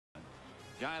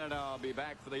John and I'll be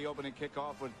back for the opening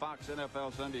kickoff when Fox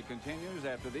NFL Sunday continues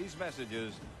after these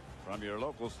messages from your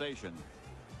local station.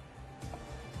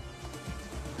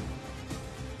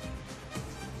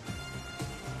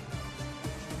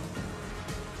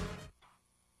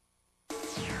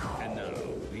 And now,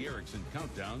 the Erickson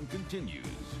Countdown continues.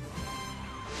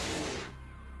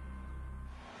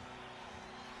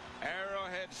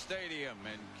 Arrowhead Stadium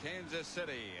in Kansas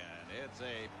City, and it's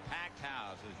a packed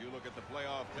house as you look at the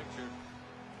playoff picture.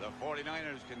 The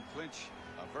 49ers can clinch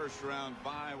a first-round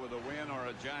bye with a win or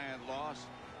a giant loss,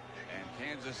 and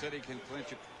Kansas City can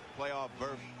clinch a playoff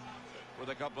berth with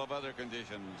a couple of other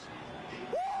conditions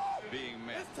being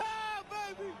met. It's time,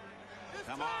 baby! It's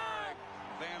time!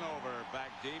 Vanover back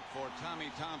deep for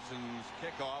Tommy Thompson's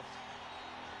kickoff.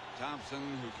 Thompson,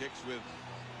 who kicks with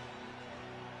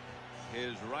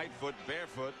his right foot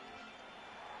barefoot.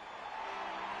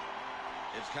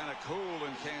 It's kind of cool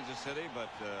in Kansas City,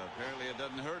 but apparently it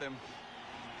doesn't hurt him.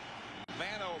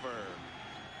 Vanover,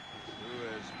 who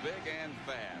is big and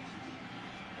fast,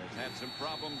 has had some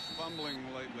problems fumbling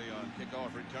lately on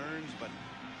kickoff returns, but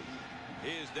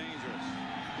he is dangerous.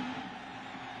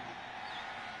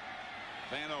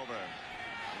 Vanover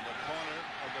in the corner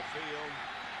of the field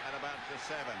at about the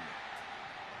 7.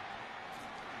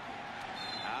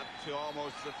 Out to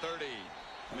almost the 30,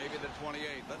 maybe the 28.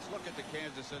 Let's look at the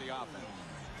Kansas City offense.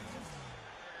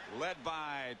 Led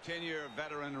by 10-year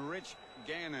veteran Rich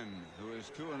Gannon, who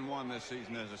is 2-1 this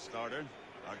season as a starter.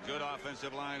 A good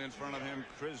offensive line in front of him.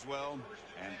 Criswell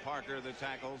and Parker the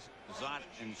tackles. Zott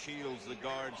and Shields the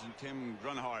guards, and Tim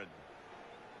Grunhard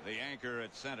the anchor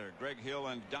at center. Greg Hill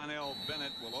and Donnell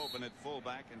Bennett will open at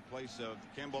fullback in place of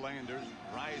Kimball Anders.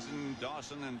 Risen,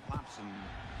 Dawson, and Popson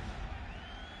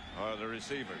are the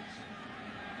receivers.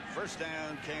 First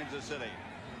down, Kansas City.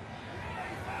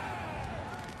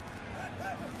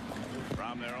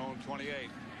 From their own 28.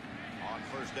 On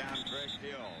first down, Greg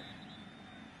Hill.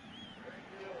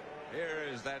 Here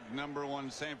is that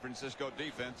 #1 San Francisco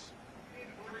defense.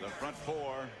 The front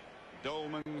four: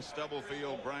 Dolman,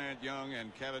 Stubblefield, Bryant Young,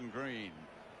 and Kevin Green.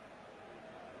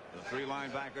 The three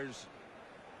linebackers: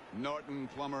 Norton,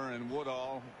 Plummer, and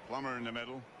Woodall. Plummer in the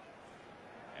middle.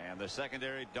 And the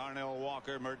secondary: Darnell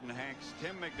Walker, Merton Hanks,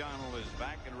 Tim McDonald is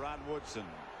back, and Rod Woodson.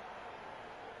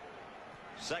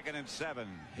 2nd and 7.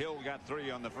 Hill got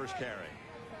 3 on the first carry.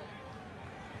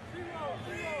 Hill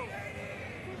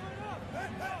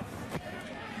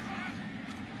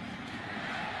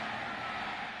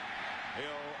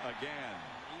again.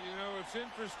 You know, it's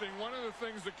interesting. One of the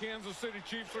things the Kansas City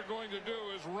Chiefs are going to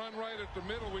do is run right at the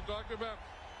middle. We talked about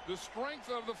the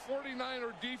strength of the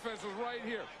 49er defense is right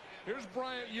here. Here's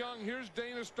Bryant Young. Here's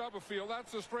Dana Stubblefield.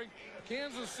 That's the strength.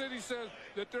 Kansas City says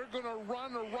that they're going to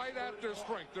run right at their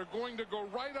strength. They're going to go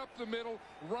right up the middle,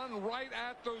 run right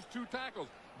at those two tackles.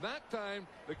 That time,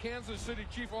 the Kansas City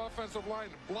Chief offensive line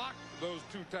blocked those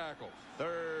two tackles.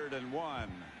 3rd and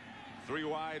 1. 3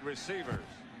 wide receivers.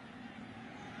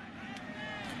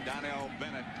 Donnell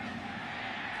Bennett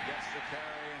gets the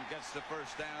carry and gets the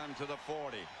first down to the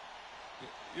 40.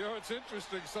 You know, it's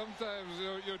interesting. Sometimes,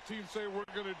 your teams say we're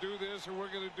going to do this or we're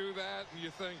going to do that, and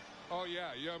you think, oh,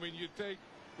 yeah. I mean,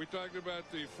 we talked about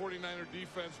the 49er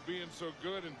defense being so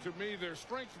good, and to me, their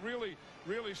strength really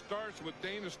starts with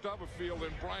Dana Stubblefield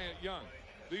and Bryant Young.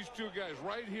 These two guys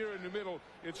right here in the middle,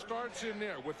 it starts in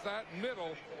there with that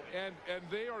middle, and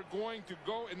they are going to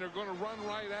go, and they're going to run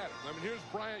right at it. I mean, here's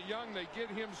Bryant Young. They get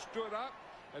him stood up,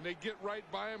 and they get right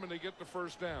by him, and they get the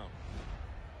first down.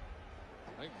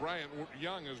 I think Bryant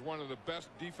Young is one of the best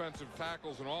defensive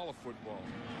tackles in all of football.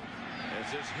 This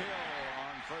is Hill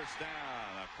on first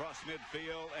down across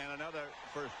midfield, and another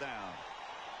first down.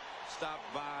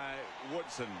 Stopped by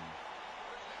Woodson.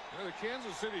 You know, the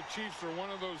Kansas City Chiefs are one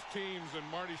of those teams, and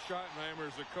Marty Schottenheimer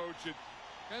is the coach. It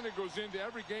kind of goes into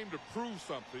every game to prove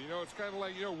something. You know, it's kind of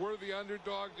like, we're the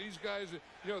underdog. These guys,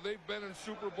 they've been in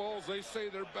Super Bowls. They say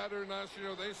they're better than us.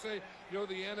 They say, the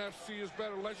NFC is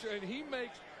better. And he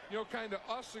makes, kind of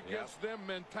us against them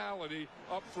mentality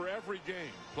up for every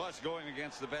game. Plus going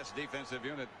against the best defensive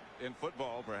unit in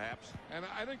football, perhaps. And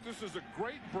I think this is a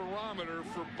great barometer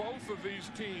for both of these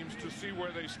teams to see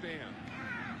where they stand.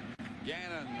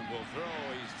 Gannon will throw.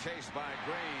 He's chased by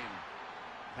Green.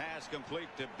 Pass complete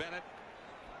to Bennett,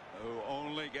 who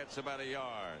only gets about a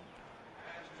yard.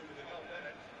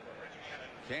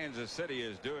 Kansas City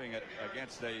is doing it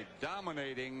against a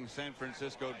dominating San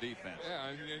Francisco defense. Yeah,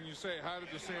 and you say, how did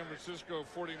the San Francisco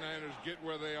 49ers get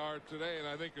where they are today? And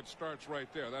I think it starts right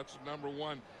there. That's the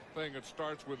 #1 thing. It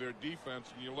starts with their defense,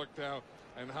 and you looked out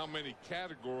and how many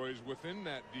categories within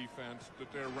that defense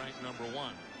that they're ranked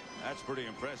 #1. That's pretty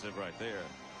impressive right there.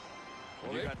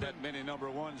 Well, you got that many number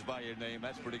ones by your name.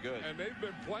 That's pretty good. And they've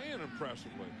been playing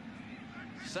impressively.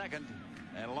 Second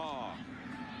and long.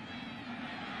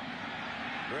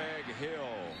 Greg Hill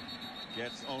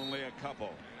gets only a couple.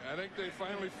 I think they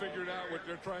finally figured out what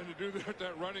they're trying to do there at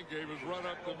that running game is run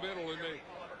up the middle,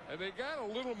 and they got a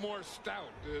little more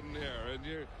stout in there. And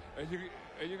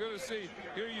you're going to see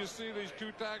here. You see these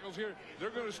two tackles here. They're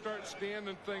going to start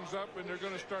standing things up, and they're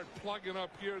going to start plugging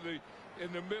up here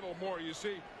in the middle more. You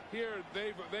see here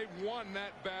they've won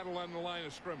that battle on the line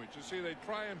of scrimmage. You see they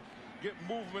try and get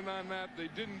movement on that. They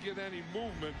didn't get any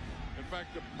movement. In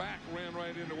fact, the back ran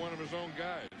right into one of his own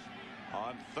guys.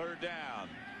 On third down,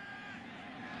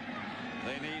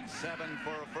 they need 7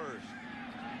 for a first.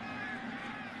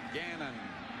 Gannon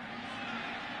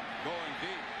going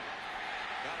deep.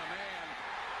 Got a man.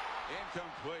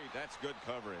 Incomplete. That's good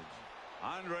coverage.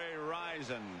 Andre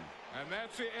Rison. And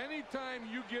that's it. Anytime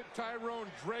you get Tyrone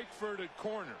Drakeford at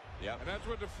corner. Yep. And that's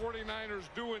what the 49ers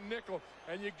do in nickel.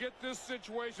 And you get this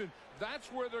situation, that's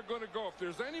where they're going to go. If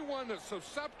there's anyone that's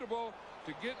susceptible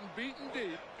to getting beaten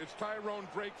deep, it's Tyrone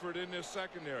Drakeford in this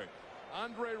secondary.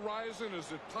 Andre Rison is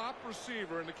the top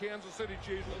receiver in the Kansas City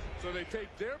Chiefs, so they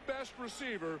take their best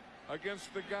receiver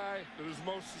against the guy that is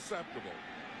most susceptible.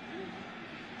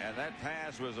 And that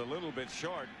pass was a little bit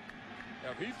short.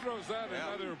 If he throws that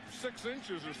another 6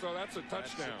 inches or so, that's a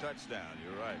touchdown. That's a touchdown.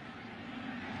 You're right.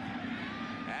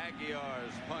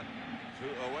 Aguiar's punt to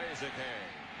Owezeke.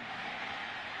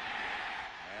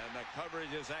 And the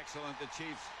coverage is excellent. The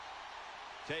Chiefs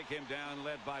take him down,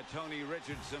 led by Tony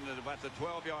Richardson at about the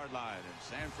 12-yard line. And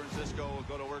San Francisco will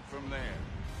go to work from there.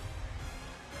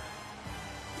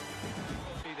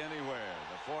 Anywhere.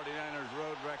 The 49ers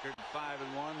road record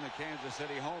 5-1. The Kansas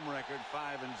City home record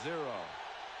 5-0.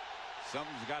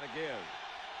 Something's got to give.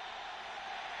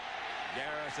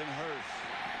 Garrison Hurst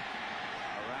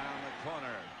around the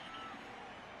corner.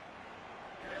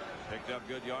 Picked up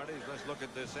good yardage. Let's look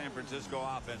at the San Francisco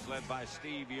offense led by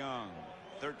Steve Young.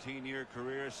 13-year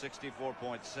career,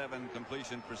 64.7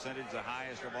 completion percentage, the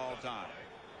highest of all time.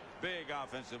 Big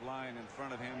offensive line in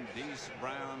front of him. Deese,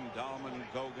 Brown, Dahlman,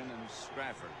 Gogan, and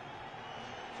Strafford.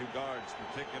 Two guards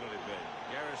particularly big.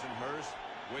 Garrison Hurst,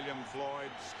 William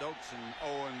Floyd, Stokes, and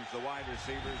Owens, the wide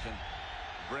receivers, and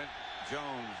Brent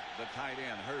Jones, the tight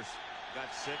end. Hurst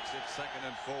got 6 at 2nd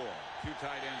and 4. Two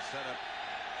tight ends set up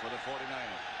for the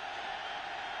 49ers.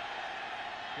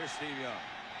 Here's Steve Young.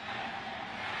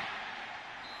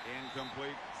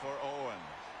 Incomplete for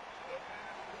Owens.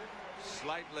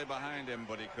 Slightly behind him,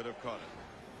 but he could have caught it.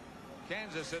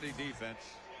 Kansas City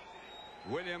defense.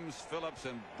 Williams, Phillips,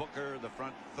 and Booker, the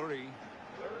front three.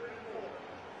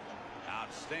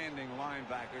 Outstanding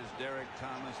linebackers. Derek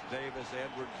Thomas, Davis,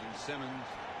 Edwards, and Simmons.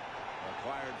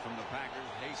 Acquired from the Packers.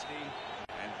 Hasty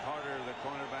and Carter, the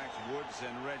cornerbacks. Woods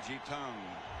and Reggie Tung,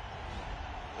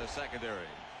 the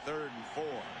secondary. 3rd and 4.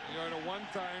 You know, at one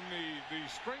time, the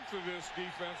strength of this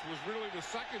defense was really the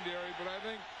secondary, but I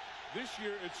think this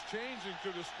year it's changing to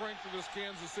the strength of this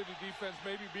Kansas City defense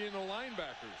maybe being the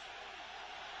linebackers.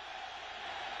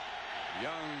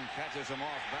 Young catches him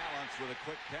off balance with a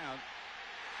quick count.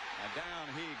 And down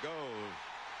he goes.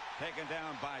 Taken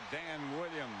down by Dan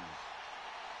Williams.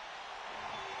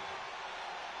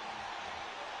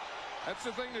 That's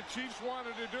the thing the Chiefs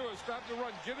wanted to do, is stop the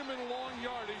run, get him in long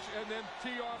yardage, and then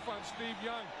tee off on Steve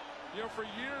Young. You know, for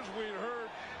years we'd heard,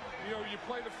 you know, you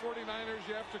play the 49ers,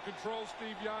 you have to control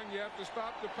Steve Young, you have to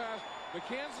stop the pass. The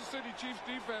Kansas City Chiefs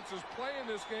defense is playing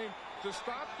this game to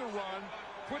stop the run,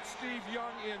 put Steve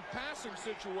Young in passing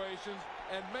situations,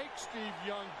 and make Steve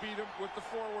Young beat him with the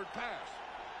forward pass.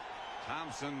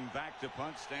 Thompson back to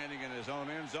punt, standing in his own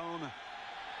end zone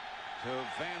to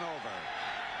Vanover.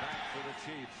 Back for the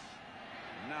Chiefs.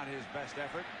 Not his best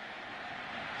effort.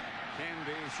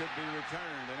 Canby should be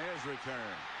returned and is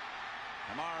returned.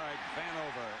 Amari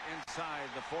Vanover inside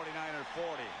the 49er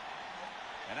 40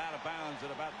 and out of bounds at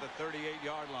about the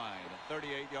 38-yard line. A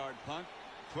 38-yard punt,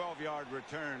 12-yard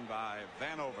return by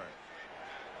Vanover.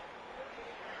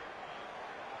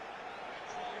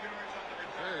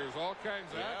 There was all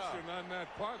kinds of action on that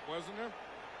punt, wasn't there?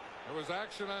 There was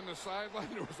action on the sideline.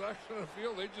 There was action on the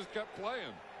field. They just kept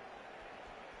playing.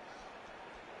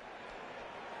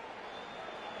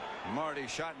 Marty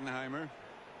Schottenheimer.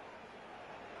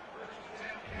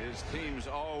 His team's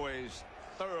always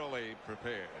thoroughly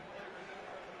prepared.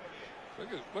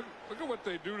 Look at what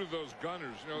they do to those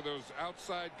gunners. You know, those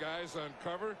outside guys on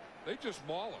cover. They just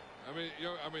maul them. I mean, you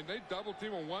know, they double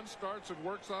team when one starts and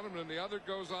works on them, and the other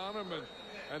goes on them,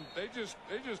 and they just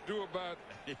do about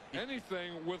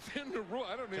anything within the rule.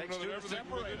 I don't even know that everything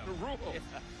within the rule.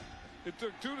 Yeah. It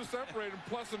took 2 to separate them,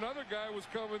 plus another guy was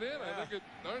coming in. I think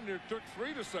Darn near took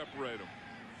 3 to separate them.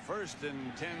 1st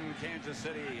and 10, Kansas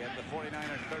City at the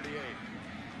 49er 38.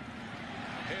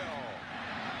 Hill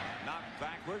knocked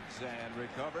backwards and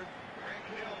recovered.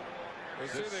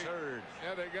 Surge.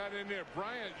 Yeah, they got in there.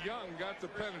 Bryant Young got the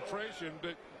penetration,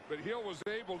 but Hill was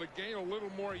able to gain a little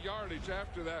more yardage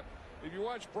after that. If you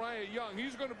watch Bryant Young,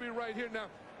 he's going to be right here. Now,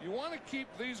 you want to keep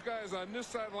these guys on this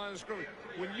sideline of scrimmage.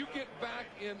 When you get back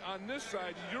in on this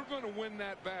side, you're going to win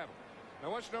that battle.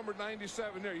 Now, watch number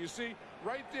 97 there. You see,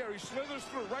 right there, he slithers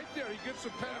through. Right there, he gets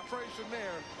the penetration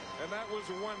there, and that was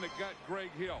the one that got Greg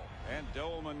Hill. And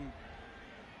Dolman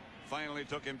finally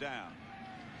took him down.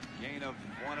 Gain of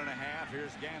 1.5.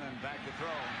 Here's Gannon back to throw.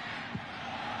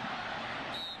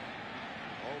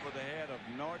 Over the head of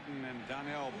Norton and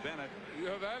Donnell Bennett. You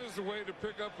know, that is the way to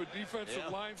pick up a defensive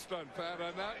line stunt, Pat.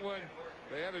 On that one,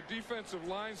 they had a defensive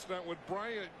line stunt with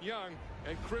Bryant Young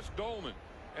and Chris Dolman.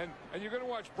 And you're going to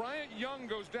watch Bryant Young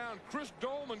goes down. Chris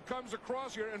Dolman comes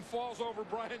across here and falls over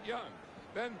Bryant Young.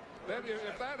 Then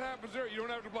if that happens there, you don't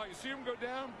have to block. You see him go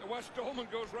down, and watch Dolman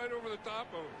goes right over the top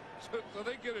of him. So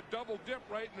they get a double dip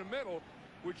right in the middle,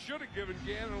 which should have given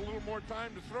Gannon a little more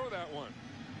time to throw that one.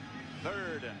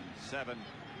 3rd and 7,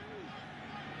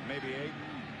 maybe 8.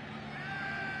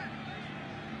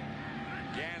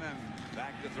 Gannon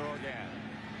back to throw again.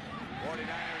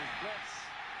 49ers blitz.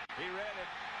 He read it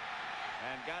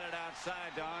and got it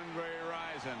outside to Andre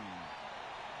Rison.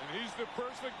 And he's the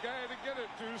perfect guy to get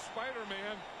it to,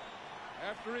 Spider-Man.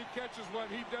 After he catches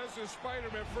one, he does his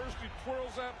Spider-Man. First he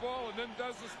twirls that ball and then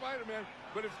does the Spider-Man.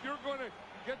 But if you're going to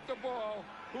get the ball,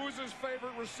 who's his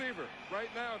favorite receiver?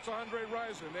 Right now it's Andre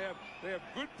Rison. They have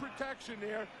good protection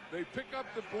there. They pick up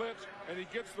the blitz, and he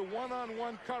gets the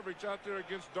one-on-one coverage out there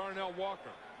against Darnell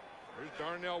Walker. There's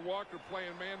Darnell Walker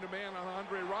playing man-to-man on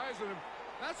Andre Rison.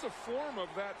 That's a form of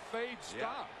that fade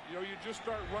stop. You know, you just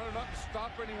start running up and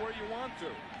stop anywhere you want to.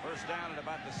 1st down at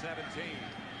about the 17.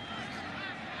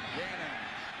 Gannon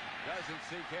doesn't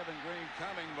see Kevin Green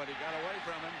coming, but he got away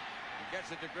from him. He gets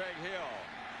it to Greg Hill.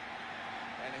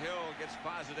 And Hill gets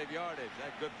positive yardage.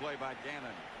 That good play by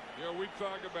Gannon. You know, we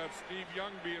talk about Steve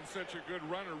Young being such a good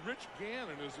runner. Rich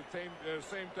Gannon is the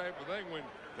same type of thing. When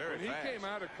he came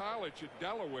out of college at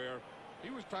Delaware, he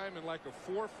was timing like a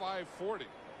 4.5 40.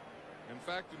 In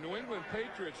fact, the New England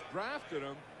Patriots drafted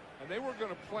him, and they were going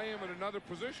to play him at another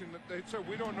position. They said,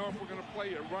 we don't know if we're going to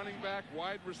play a running back,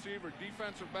 wide receiver,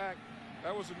 defensive back.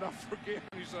 That was enough for Gannon.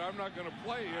 He said, I'm not going to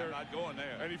play here. I'm not going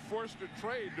there. And he forced a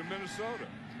trade to Minnesota.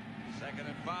 2nd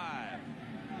and 5.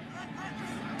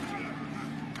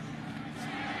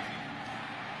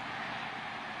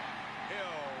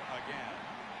 Hill again.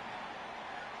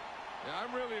 Yeah,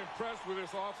 I'm really impressed with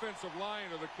this offensive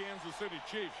line of the Kansas City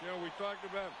Chiefs. You know, we talked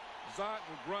about Zott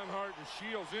and Grunhart and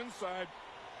Shields inside,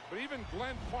 but even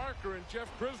Glenn Parker and Jeff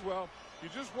Criswell, you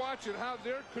just watch it how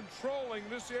they're controlling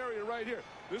this area right here.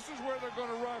 This is where they're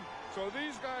going to run. So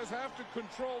these guys have to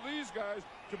control these guys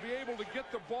to be able to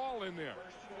get the ball in there.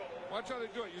 Watch how they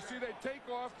do it. You see they take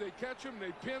off, they catch him,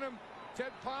 they pin him.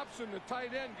 Ted Popson, the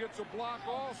tight end, gets a block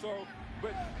also,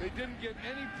 but they didn't get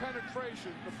any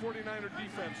penetration. The 49er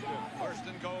defense did. 1st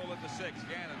and goal at the 6.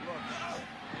 Gannon looks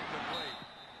incomplete.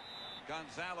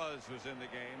 Gonzalez was in the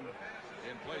game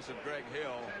in place of Greg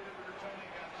Hill,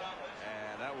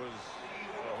 and that was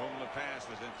for whom the pass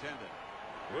was intended.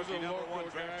 Was a number local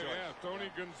 1 draft guy, choice. yeah. Tony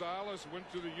Gonzalez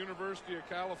went to the University of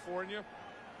California.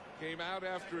 Came out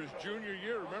after his junior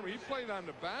year. Remember, he played on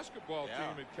the basketball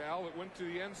team at Cal that went to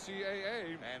the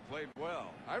NCAA. And played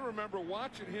well. I remember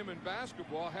watching him in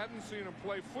basketball, hadn't seen him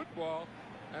play football,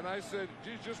 and I said,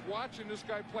 geez, just watching this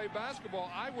guy play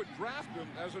basketball, I would draft him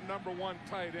as a number 1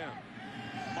 tight end.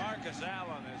 Marcus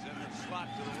Allen is in the slot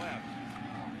to the left.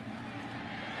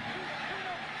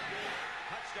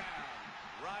 Touchdown.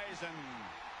 Rison.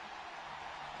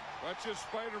 Watch his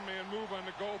Spider-Man move on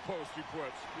the goalpost he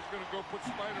puts. He's going to go put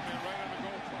Spider-Man right on the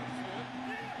goalpost.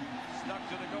 Stuck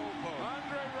to the goalpost.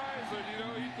 Andre Rison, you know,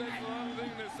 he takes a lot of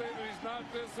things to say that he's not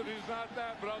this and he's not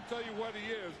that, but I'll tell you what he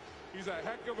is. He's a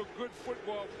heck of a good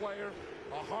football player,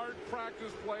 a hard practice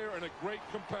player, and a great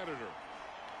competitor.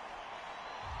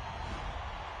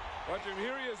 Watch him.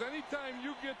 Here he is. Anytime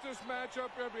you get this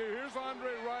matchup up here, here's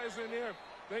Andre Rison here.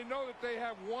 They know that they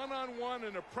have one-on-one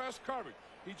and a press coverage.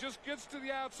 He just gets to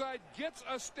the outside, gets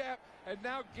a step, and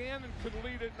now Gannon can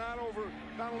lead it not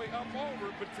only up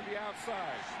over, but to the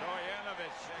outside.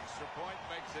 Stoyanovich, extra point,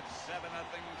 makes it 7-0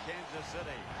 Kansas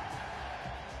City.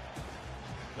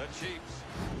 The Chiefs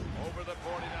over the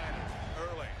 49ers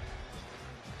early.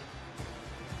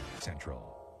 Central.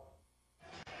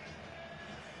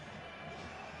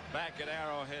 Back at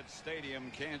Arrowhead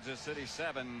Stadium, Kansas City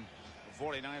 7,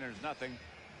 49ers nothing.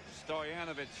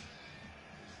 Stoyanovich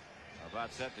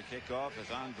about set to kick off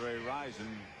as Andre Rison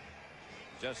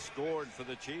just scored for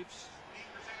the Chiefs.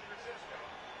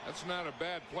 That's not a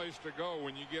bad place to go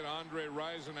when you get Andre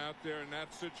Rison out there in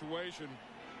that situation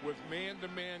with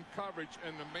man-to-man coverage,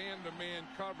 and the man-to-man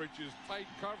coverage is tight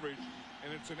coverage,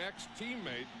 and it's an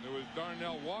ex-teammate. It was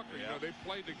Darnell Walker. Yeah. You know, they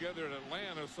played together in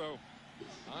Atlanta, so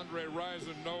Andre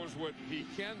Rison knows what he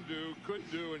can do, could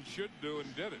do, and should do,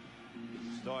 and did it.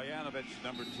 Stoyanovich,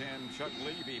 number 10, Chuck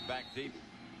Levy back deep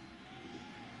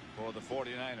for the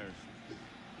 49ers.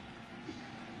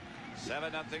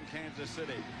 7-0 Kansas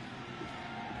City.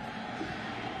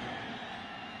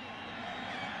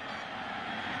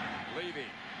 Levy.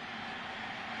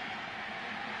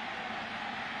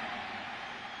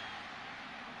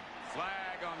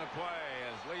 Flag on the play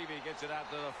as Levy gets it out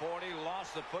to the 40.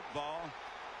 Lost the football.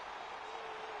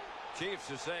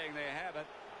 Chiefs are saying they have it.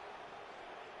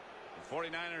 The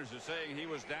 49ers are saying he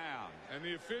was down. And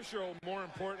the official, more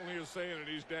importantly, is saying that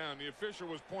he's down. The official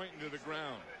was pointing to the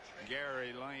ground.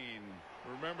 Gary Lane.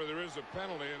 Remember, there is a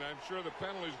penalty, and I'm sure the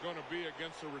penalty is going to be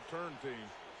against the return team.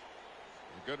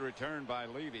 A good return by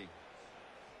Levy.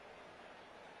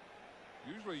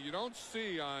 Usually you don't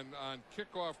see on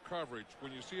kickoff coverage,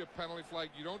 when you see a penalty flag,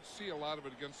 you don't see a lot of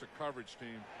it against the coverage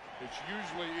team. It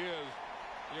usually is,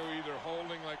 you know, either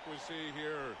holding like we see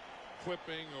here, or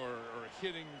clipping, or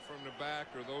hitting from the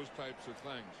back, or those types of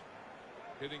things.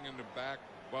 Hitting in the back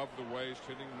above the waist,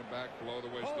 hitting in the back below the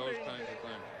waist, those kinds of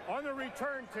things. On the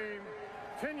return team,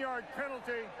 10-yard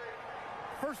penalty,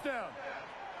 first down.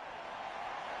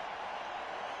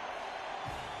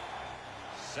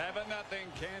 7-0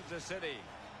 Kansas City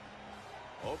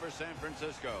over San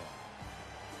Francisco.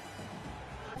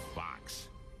 Fox.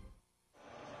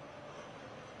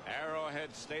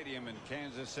 Arrowhead Stadium in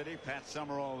Kansas City. Pat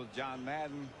Summerall with John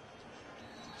Madden.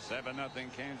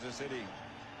 7-0 Kansas City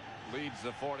leads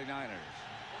the 49ers.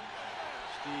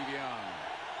 Steve Young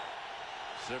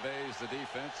surveys the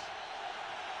defense.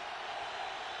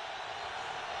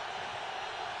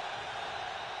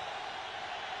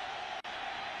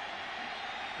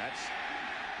 That's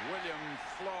William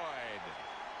Floyd.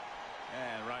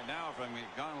 And right now from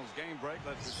McDonald's game break,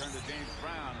 let's return to James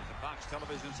Brown at the Fox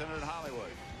Television Center in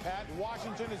Hollywood. Pat,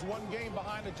 Washington is one game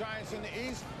behind the Giants in the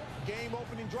East. Game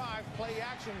opening drive, play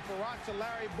action for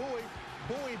Larry Bowie.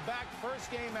 Bowie back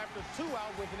first game after 2 out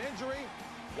with an injury.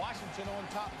 Washington on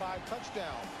top by a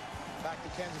touchdown. Back to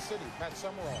Kansas City, Pat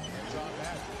Summerall and John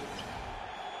Madden.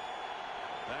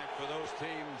 Back for those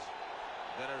teams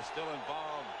that are still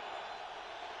involved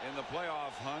in the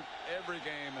playoff hunt. Every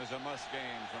game is a must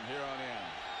game from here on in.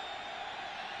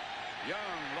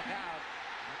 Young, look out.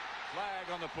 Flag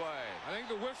on the play. I think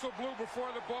the whistle blew before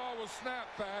the ball was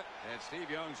snapped, Pat. And Steve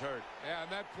Young's hurt. Yeah,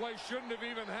 and that play shouldn't have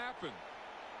even happened.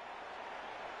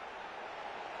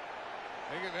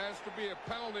 I think it has to be a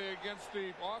penalty against the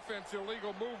offense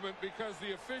illegal movement, because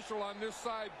the official on this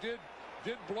side did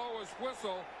blow his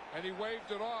whistle, and he waved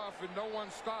it off, and no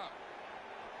one stopped.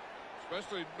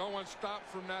 Especially no one stopped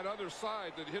from that other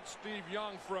side that hit Steve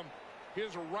Young from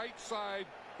his right side,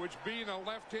 which being a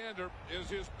left-hander is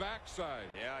his backside.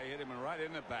 Yeah, he hit him right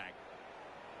in the back.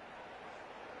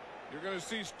 You're going to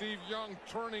see Steve Young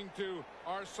turning to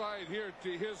our side here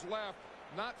to his left,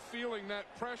 not feeling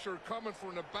that pressure coming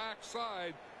from the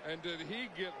backside, and did he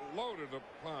get loaded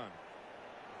upon?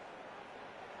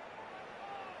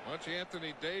 Watch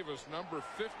Anthony Davis, number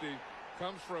 50,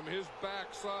 comes from his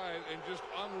backside and just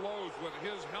unloads with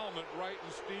his helmet right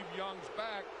in Steve Young's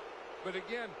back. But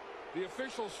again, the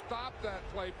official stopped that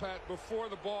play, Pat, before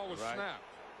the ball was snapped.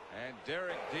 And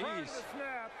Derek Prior to Dees the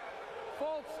snap,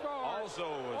 false start. also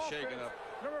was shaken up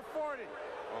Number 40.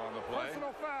 on the play.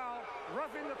 Personal foul,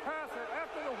 roughing the passer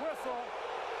after the whistle.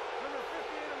 Number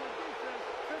 58 on the defense,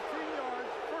 15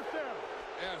 yards, first down.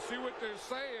 Yeah, see what they're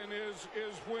saying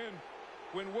is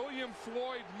when William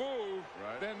Floyd moved,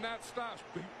 then that stops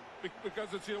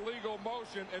because it's illegal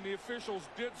motion, and the officials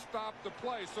did stop the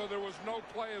play, so there was no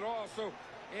play at all. So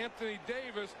Anthony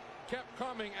Davis kept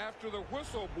coming after the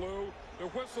whistle blew, the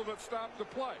whistle that stopped the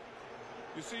play.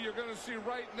 You see, you're going to see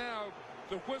right now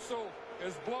the whistle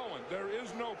is blowing. There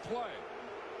is no play.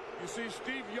 You see,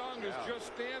 Steve Young is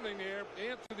just standing there.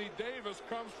 Anthony Davis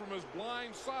comes from his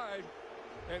blind side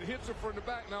and hits it from the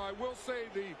back. Now, I will say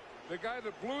the guy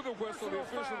that blew the whistle, the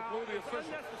official blew the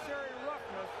official. Unnecessary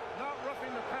roughness, not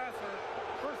roughing the passer.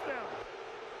 First down.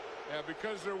 Yeah,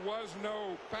 because there was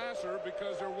no passer,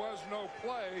 because there was no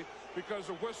play, because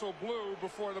the whistle blew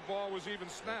before the ball was even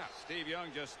snapped. Steve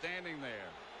Young just standing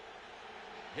there,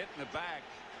 hitting the back.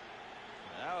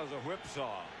 That was a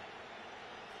whipsaw.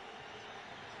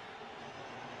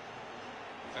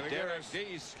 And again,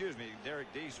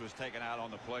 Derek Deese was taken out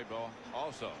on the play ball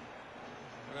also.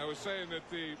 And I was saying that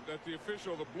the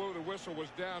official that blew the whistle was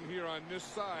down here on this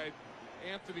side.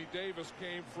 Anthony Davis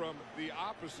came from the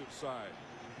opposite side.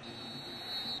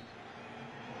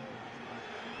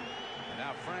 And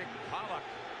now Frank Pollock.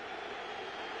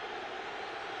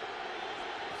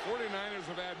 The 49ers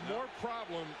have had more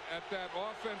problem at that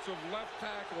offensive left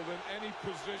tackle than any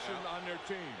position on their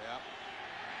team. Yep.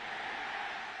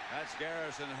 That's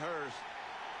Garrison Hurst.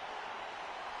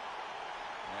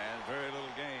 And very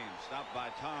little gain. Stopped by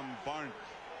Tom Barnt.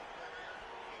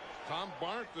 Tom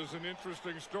Barnt is an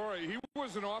interesting story. He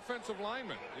was an offensive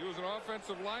lineman. He was an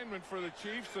offensive lineman for the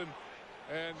Chiefs, and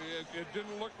it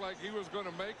didn't look like he was going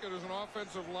to make it as an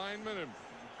offensive lineman. And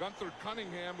Gunther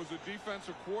Cunningham was a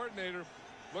defensive coordinator,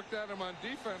 looked at him on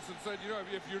defense and said, you know,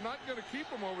 if you're not going to keep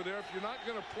him over there, if you're not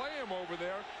going to play him over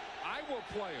there, I will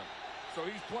play him. So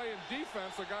he's playing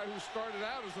defense, a guy who started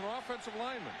out as an offensive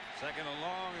lineman. Second and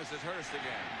long. This is Hurst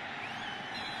again.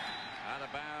 Out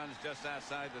of bounds just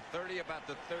outside the 30, about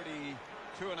the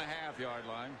 32.5-yard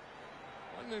line.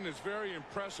 One thing that's very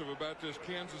impressive about this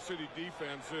Kansas City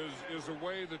defense is the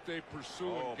way that they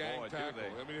pursue and gang tackle.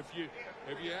 I mean, if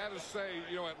you had to say,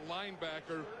 you know, at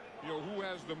linebacker, you know, who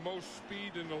has the most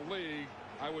speed in the league,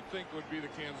 I would think would be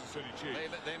the Kansas City Chiefs.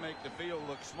 They make the field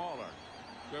look smaller.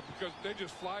 Yeah, because they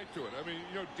just fly to it. I mean,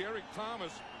 you know, Derek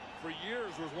Thomas for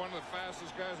years was one of the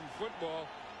fastest guys in football,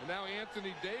 and now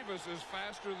Anthony Davis is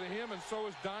faster than him, and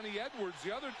so is Donnie Edwards,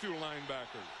 the other two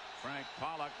linebackers. Frank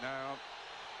Pollock now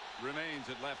remains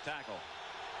at left tackle.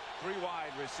 Three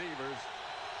wide receivers.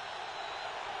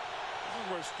 This is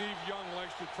where Steve Young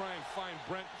likes to try and find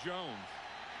Brent Jones.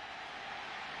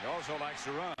 He also likes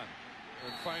to run.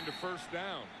 And find a first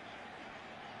down.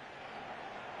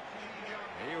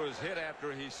 He was hit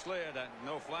after he slid and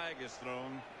no flag is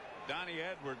thrown. Donnie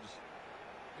Edwards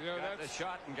got the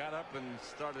shot and got up and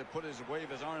started to wave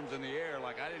his arms in the air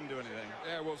like I didn't do anything.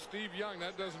 Yeah, well, Steve Young,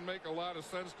 that doesn't make a lot of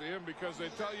sense to him because they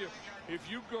tell you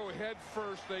if you go head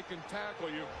first, they can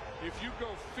tackle you. If you go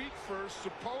feet first,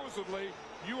 supposedly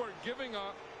you are giving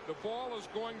up. The ball is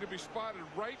going to be spotted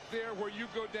right there where you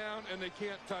go down and they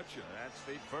can't touch you. That's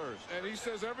feet first. And he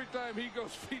says every time he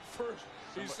goes feet first,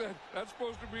 he said that's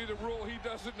supposed to be the rule. He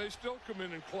does it and they still come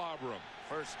in and clobber him.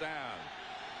 First down.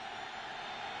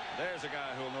 There's a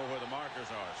guy who'll know where the markers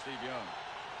are, Steve Young.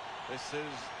 This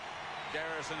is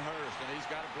Garrison Hurst, and he's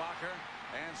got a blocker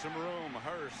and some room.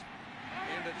 Hurst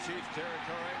into Chiefs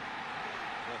territory.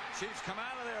 The Chiefs come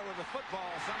out of there with the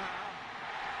football somehow.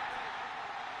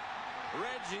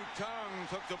 Reggie Tongue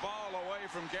took the ball away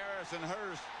from Garrison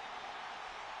Hurst.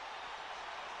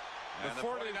 And the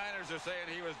 49ers are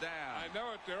saying he was down. I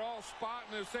know it. They're all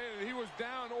spotting and saying that he was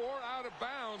down or out of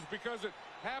bounds because it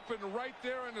happened right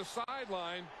there in the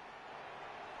sideline.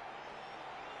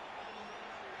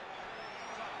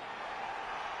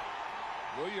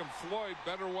 William Floyd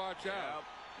better watch out.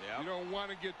 Yep. You don't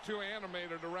want to get too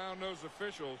animated around those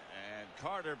officials. And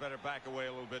Carter better back away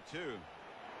a little bit too.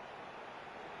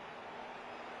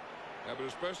 Yeah, but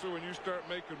especially when you start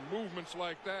making movements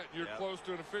like that, you're close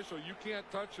to an official. You can't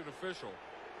touch an official.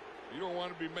 You don't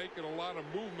want to be making a lot of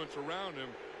movements around him.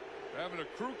 They're having a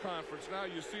crew conference now.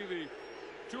 You see the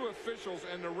two officials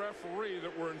and the referee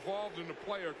that were involved in the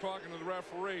play are talking to the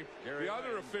referee. The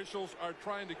other officials are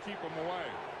trying to keep him away.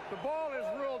 The ball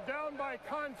is ruled down by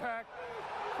contact.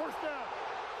 First down.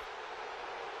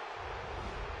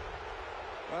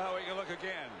 Well, we can look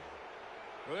again.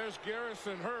 Well, there's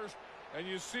Garrison Hurst. And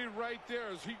you see right there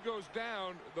as he goes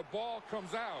down, the ball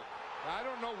comes out. Now, I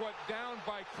don't know what down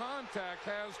by contact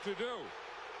has to do.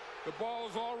 The ball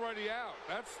is already out.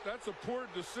 That's a poor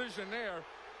decision there.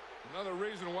 Another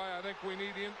reason why I think we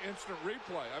need instant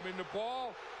replay. I mean, the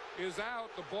ball is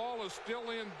out. The ball is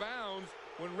still in bounds.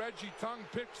 When Reggie Tongue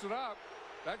picks it up,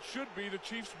 that should be the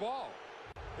Chiefs' ball.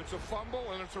 It's a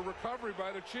fumble and it's a recovery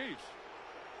by the Chiefs.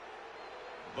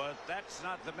 But that's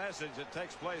not the message that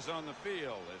takes place on the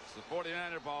field. It's the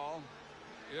 49er ball.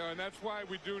 Yeah, and that's why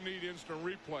we do need instant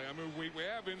replay. I mean, we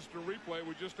have instant replay.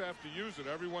 We just have to use it.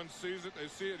 Everyone sees it. They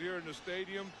see it here in the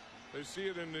stadium. They see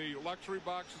it in the luxury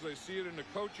boxes. They see it in the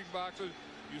coaching boxes.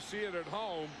 You see it at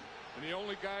home. And the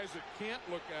only guys that can't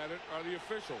look at it are the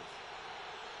officials.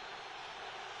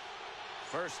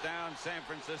 First down, San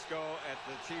Francisco at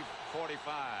the Chief 45.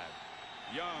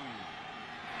 Young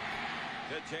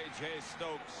to J.J.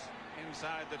 Stokes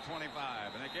inside the 25.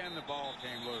 And again, the ball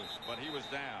came loose, but he was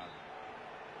down.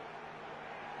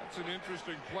 That's an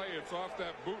interesting play. It's off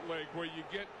that bootleg where you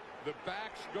get the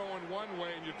backs going one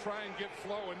way and you try and get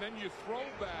flow, and then you throw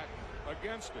back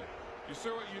against it. You see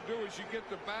what you do is you get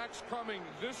the backs coming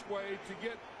this way to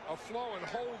get a flow and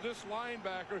hold this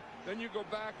linebacker. Then you go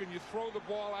back and you throw the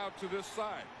ball out to this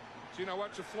side. So you know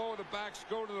what? The flow of the backs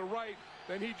go to the right.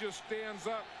 Then he just stands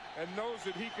up and knows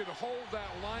that he can hold that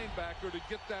linebacker to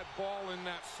get that ball in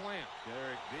that slant.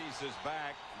 Derek Deese is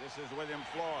back. This is William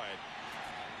Floyd.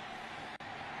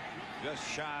 Just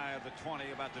shy of the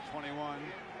 20, about the 21.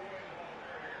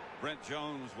 Brent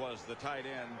Jones was the tight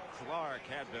end. Clark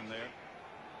had been there.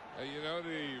 You know,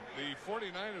 the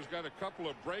 49ers got a couple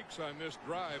of breaks on this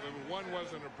drive. I mean, one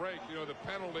wasn't a break. You know, the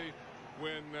penalty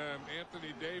when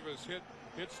Anthony Davis hit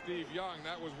Steve Young,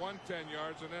 that was 110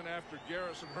 yards. And then after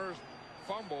Garrison Hurst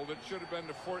fumbled, it should have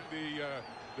been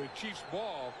the Chiefs'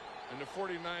 ball. And the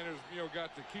 49ers, you know,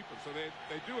 got to keep it. So they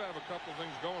do have a couple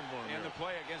things going for them. In the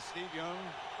play against Steve Young,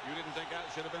 you didn't think that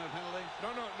should have been a penalty?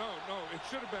 No. It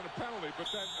should have been a penalty.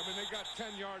 But that, I mean, they got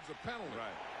 10 yards of penalty.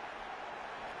 Right.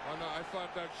 Oh, no, I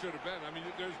thought that should have been. I mean,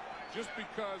 there's just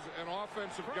because an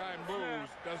offensive guy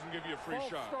moves doesn't give you a free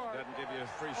shot. Doesn't give you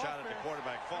a free shot at the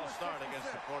quarterback. False start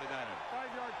against the 49ers.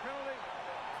 5-yard penalty.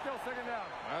 Still second down.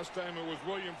 Last time it was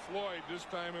William Floyd. This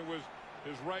time it was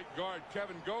his right guard,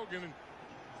 Kevin Gogan. And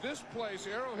this place,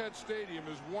 Arrowhead Stadium,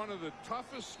 is one of the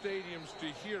toughest stadiums to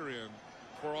hear in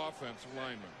for offensive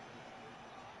linemen.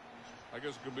 I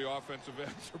guess it could be offensive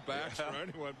ends or backs for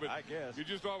anyone, but I guess you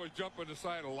just always jump on the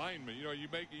side of linemen. You know, you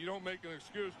don't make an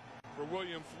excuse for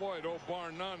William Floyd, oh, bar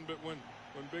none. But when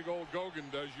big old Gogan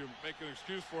does, you make an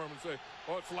excuse for him and say,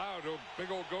 oh, it's loud. Oh,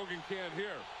 big old Gogan can't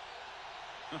hear.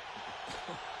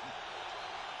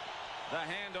 The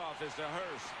handoff is to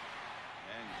Hurst,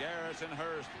 and Garrison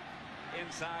Hurst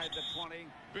inside the 20.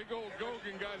 Big old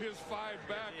Gogan got his 5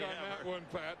 back on that one,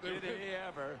 Pat. Did he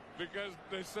ever? Because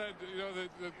they said, you know,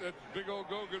 that big old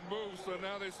Gogan moves, so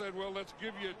now they said, well, let's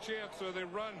give you a chance. So they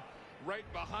run right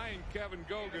behind Kevin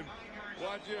Gogan.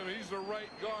 Watch him. He's the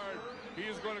right guard. He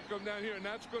is going to come down here, and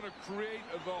that's going to create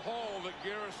the hole that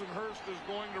Garrison Hurst is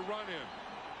going to run in.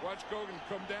 Watch Gogan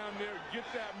come down there, get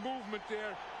that movement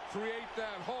there, create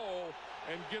that hole,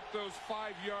 and get those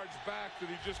 5 yards back that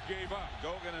he just gave up.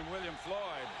 Gogan and William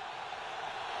Floyd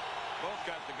both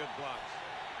got the good blocks.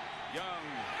 Young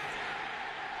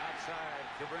outside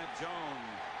to Brent Jones,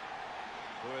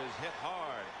 who is hit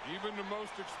hard. Even the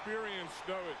most experienced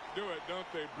do it, don't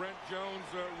they? Brent Jones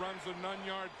runs a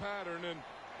none-yard pattern, and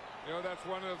you know that's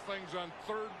one of the things on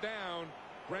third down.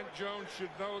 Brent Jones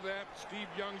should know that. Steve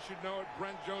Young should know it.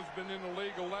 Brent Jones has been in the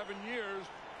league 11 years.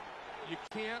 You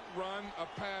can't run a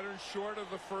pattern short of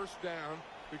the first down,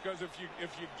 because if you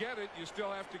get it, you still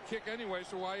have to kick anyway,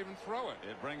 so why even throw it?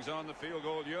 It brings on the field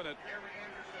goal unit,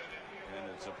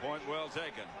 and it's a point well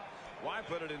taken. Why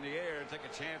put it in the air and take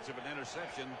a chance of an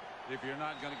interception if you're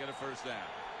not going to get a first down?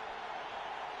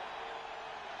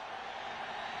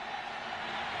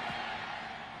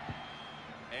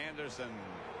 Anderson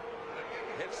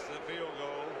hits the field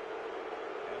goal,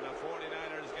 and the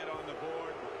 49ers get on the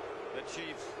board. The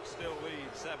Chiefs still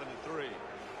lead 7-3.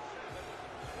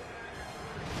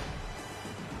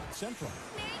 Central.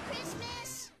 Merry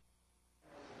Christmas!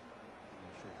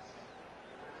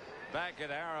 Back at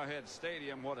Arrowhead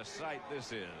Stadium, what a sight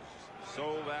this is.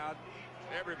 Sold out.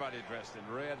 Everybody dressed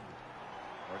in red,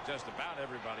 or just about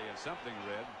everybody in something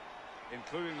red,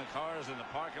 including the cars in the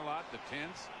parking lot, the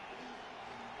tents.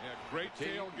 Yeah, great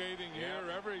tailgating here.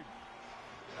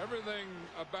 Everything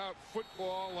about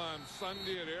football on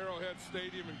Sunday at Arrowhead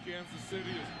Stadium in Kansas City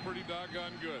is pretty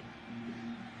doggone good.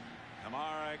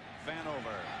 Kamara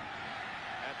Vanover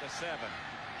at the 7.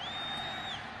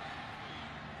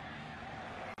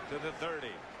 To the 30.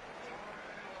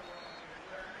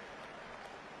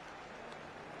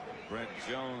 Brent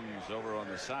Jones over on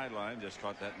the sideline just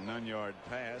caught that none-yard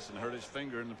pass and hurt his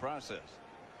finger in the process.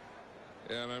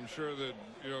 And I'm sure that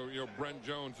you know Brent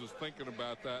Jones is thinking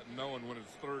about that, and knowing when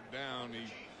it's third down,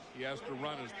 he has to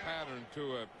run his pattern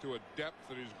to a depth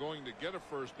that he's going to get a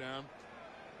first down.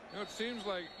 You know, it seems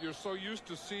like you're so used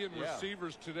to seeing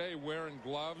receivers today wearing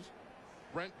gloves.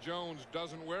 Brent Jones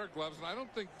doesn't wear gloves, and I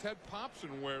don't think Ted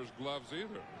Popson wears gloves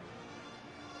either.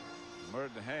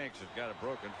 Merton Hanks has got a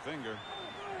broken finger.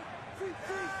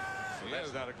 So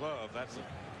that's not a glove. That's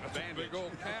a bandage. A big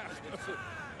old cast. That's a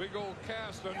big old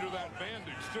cast under that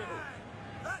bandage, too.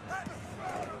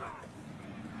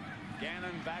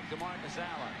 Gannon back to Marcus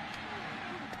Allen.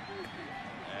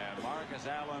 And Marcus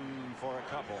Allen for a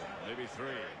couple, maybe 3.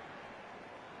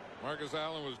 Marcus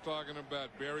Allen was talking about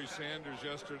Barry Sanders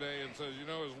yesterday and says, you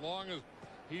know, as long as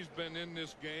he's been in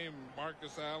this game,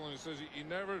 Marcus Allen, he says he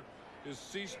never is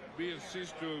ceased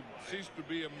to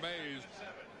be amazed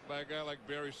by a guy like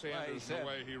Barry Sanders, the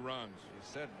way he runs.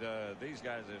 He said these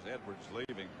guys, as Edwards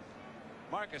leaving,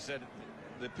 Marcus said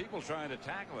the people trying to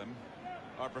tackle him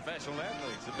are professional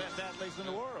athletes, the best athletes in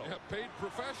the world. Yeah, paid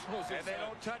professionals. And they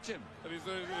don't touch him. And he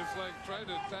says it's like trying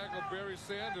to tackle Barry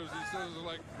Sanders. He says it's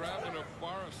like grabbing a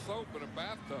bar of soap in a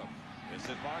bathtub. This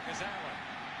is Marcus Allen.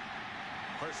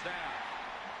 First down.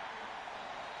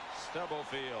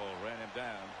 Stubblefield ran him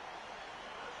down.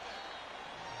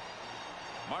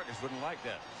 Marcus wouldn't like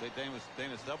that. Say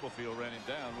Dana Stubblefield ran him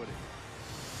down, would he?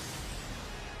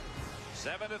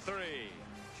 7-3.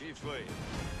 Chiefs lead.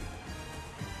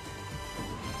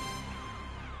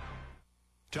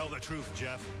 Tell the truth,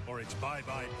 Jeff, or it's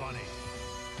bye-bye Bunny.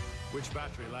 Which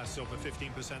battery lasts over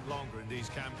 15% longer in these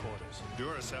camcorders?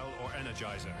 Duracell or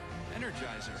Energizer?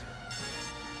 Energizer.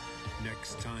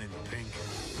 Next time, Pink.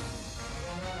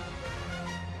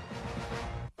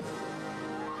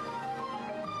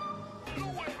 Go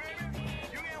away, baby.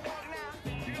 You can't walk now.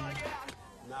 You gotta get out.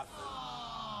 Nothing.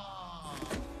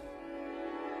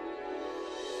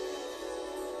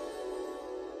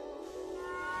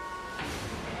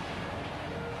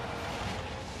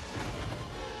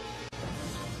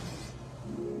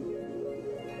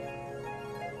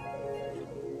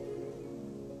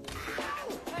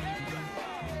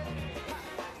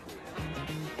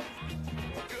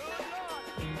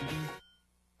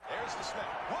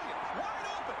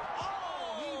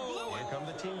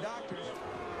 Team doctors.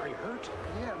 Are you hurt?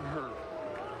 Yeah, I'm hurt.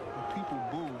 When people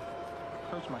boo, it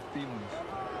hurts my feelings.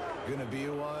 Gonna be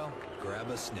a while? Grab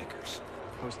a Snickers.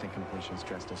 Post-incompletion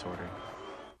stress disorder.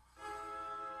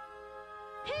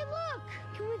 Hey, look!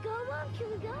 Can we go, Mom? Can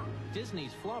we go?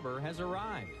 Disney's Flubber has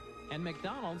arrived, and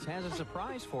McDonald's has a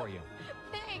surprise for you.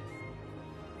 Thanks.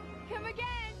 Come again.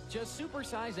 Just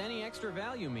supersize any extra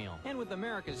value meal. And with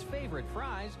America's favorite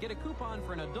fries, get a coupon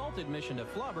for an adult admission to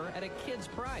Flubber at a kid's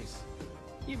price.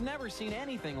 You've never seen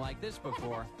anything like this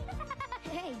before.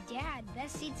 Hey, Dad,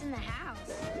 best seats in the house.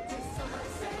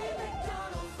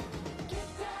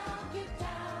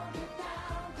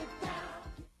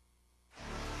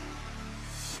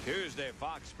 Tuesday,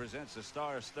 Fox presents a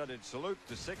star-studded salute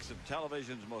to 6 of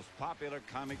television's most popular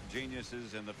comic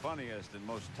geniuses in the funniest and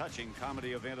most touching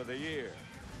comedy event of the year.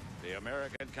 The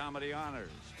American Comedy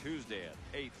Honors, Tuesday at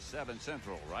 8, 7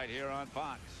 Central, right here on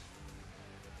Fox.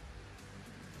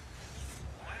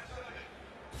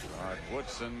 Rod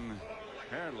Woodson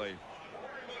apparently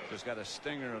just got a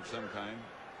stinger of some kind.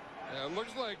 Yeah, it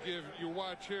looks like if you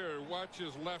watch here, watch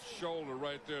his left shoulder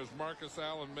right there as Marcus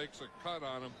Allen makes a cut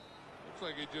on him. Looks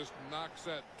like he just knocks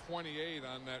that 28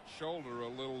 on that shoulder a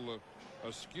little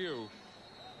askew.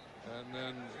 And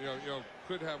then, you know,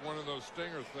 could have one of those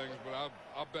stinger things, but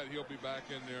I'll bet he'll be back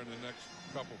in there in the next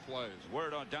couple plays.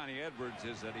 Word on Donnie Edwards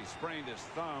is that he sprained his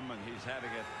thumb and he's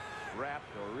having it wrapped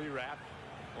or rewrapped.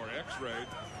 Or x-rayed.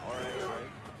 Or x-rayed.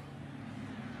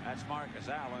 That's Marcus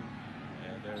Allen.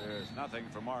 And there's nothing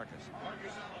for Marcus.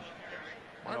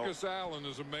 Marcus Allen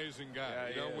is an amazing guy. Yeah,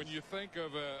 you know, when you think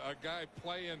of a guy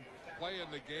playing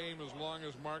the game as long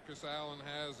as Marcus Allen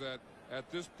has at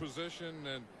this position,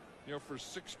 and you know, for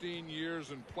 16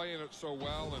 years and playing it so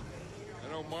well. And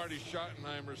I know Marty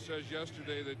Schottenheimer says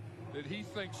yesterday that he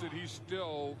thinks that he's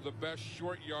still the best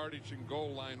short yardage and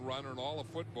goal line runner in all of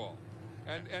football.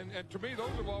 And to me,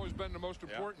 those have always been the most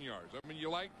important yards. I mean, you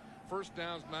like first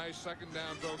down's nice, second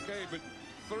down's okay, but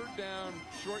third down,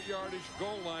 short yardage,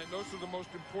 goal line, those are the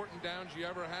most important downs you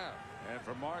ever have. And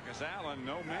for Marcus Allen,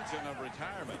 no mention of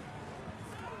retirement.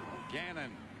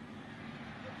 Gannon.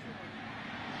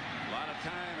 A lot of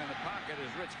time in the pocket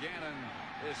as Rich Gannon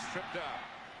is tripped up.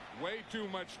 Way too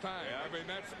much time. Yeah. I mean,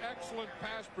 that's excellent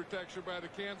pass protection by the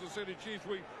Kansas City Chiefs.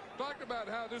 We talked about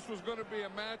how this was going to be a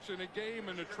match and a game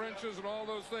in the trenches and all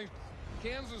those things.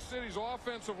 Kansas City's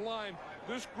offensive line,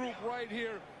 this group right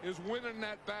here, is winning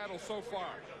that battle so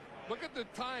far. Look at the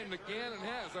time that Gannon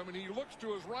has. I mean, he looks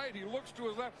to his right, he looks to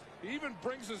his left. He even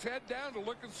brings his head down to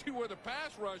look and see where the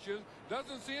pass rush is.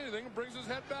 Doesn't see anything and brings his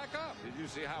head back up. Did you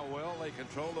see how well they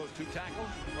control those two tackles?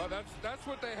 Well, that's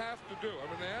what they have to do. I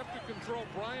mean, they have to control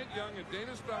Bryant Young and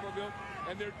Dana Stubblefield,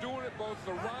 and they're doing it both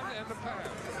the run and the pass.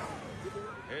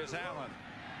 Here's Allen.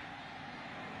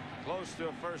 Close to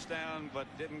a first down, but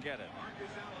didn't get it.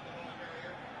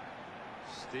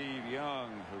 Steve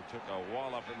Young, who took a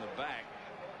wallop in the back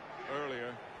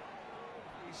earlier,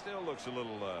 he still looks a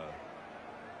little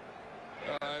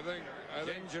I think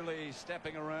gingerly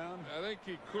stepping around. I think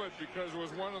he could, because it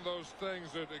was one of those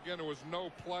things that, again, it was no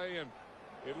play, and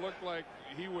it looked like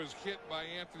he was hit by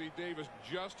Anthony Davis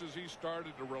just as he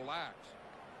started to relax.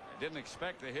 Didn't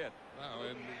expect the hit. No,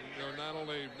 and you know, not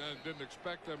only didn't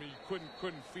expect, I mean, you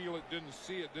couldn't feel it, didn't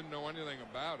see it, didn't know anything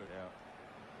about it.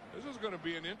 Yeah. This is going to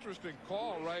be an interesting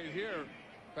call right here.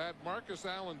 Pat, Marcus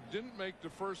Allen didn't make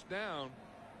the first down,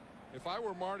 If I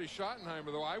were Marty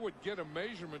Schottenheimer, though, I would get a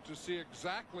measurement to see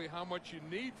exactly how much you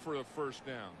need for a first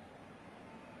down.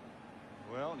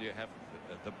 Well, you have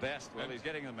the best. Well, he's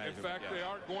getting the measurement. In fact, they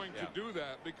are going to do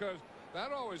that because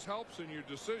that always helps in your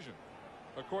decision.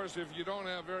 Of course, if you don't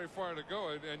have very far to go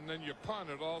and then you punt,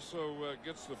 it also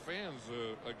gets the fans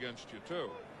against you, too.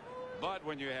 But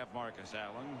when you have Marcus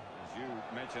Allen, as you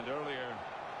mentioned earlier,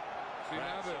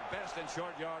 now the best in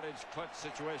short yardage clutch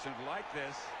situations like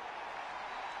this,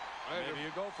 maybe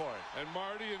you go for it. And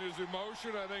Marty and his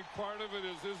emotion, I think part of it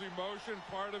is his emotion.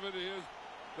 Part of it is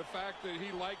the fact that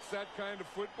he likes that kind of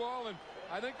football. And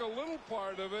I think a little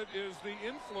part of it is the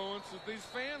influence that these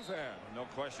fans have. No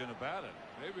question about it.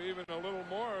 Maybe even a little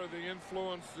more of the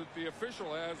influence that the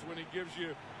official has when he gives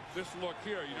you this look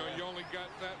here. You know, you only got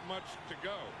that much to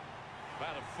go.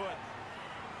 About a foot.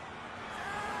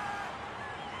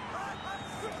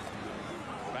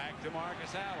 Back to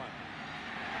Marcus Allen.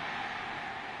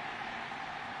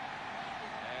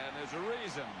 And there's a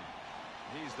reason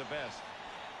he's the best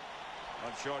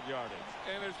on short yardage.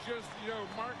 And it's just, you know,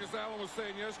 Marcus Allen was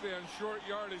saying yesterday on short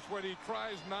yardage, what he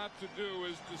tries not to do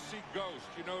is to see ghosts,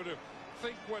 you know, to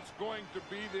think what's going to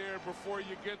be there before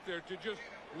you get there, to just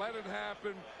let it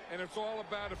happen, and it's all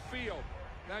about a field.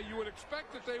 Now, you would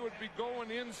expect that they would be going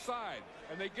inside,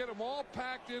 and they get them all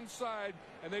packed inside,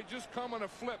 and they just come on a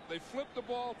flip. They flip the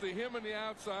ball to him on the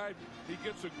outside. He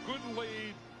gets a good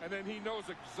lead, and then he knows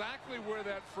exactly where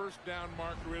that first down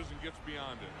marker is and gets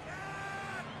beyond it.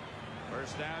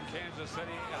 First down, Kansas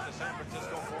City at the San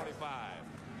Francisco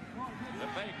 45. The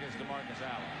fake is to Marcus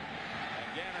Allen. And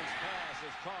Gannon's pass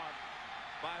is caught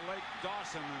by Lake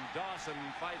Dawson, and Dawson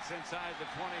fights inside the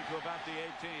 20 to about the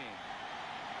 18.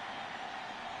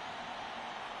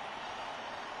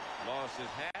 Lost his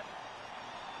hat.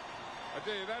 I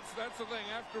tell you, that's the thing.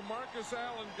 After Marcus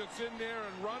Allen gets in there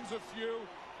and runs a few,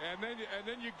 and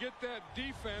then you get that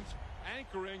defense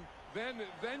anchoring, then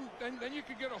you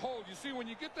can get a hold. You see, when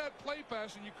you get that play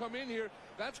pass and you come in here,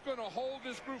 that's going to hold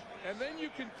this group, and then you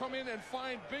can come in and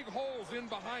find big holes in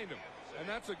behind them. And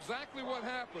that's exactly what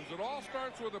happens. It all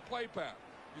starts with a play pass.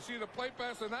 You see the play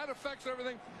pass, and that affects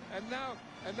everything. And now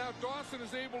Dawson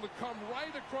is able to come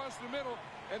right across the middle,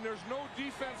 and there's no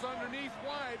defense underneath.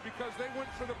 Why? Because they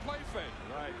went for the play fake.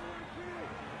 Right.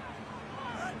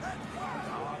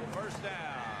 First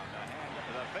down.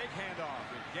 The fake handoff.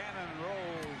 Gannon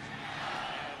rolls,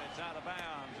 and it's out of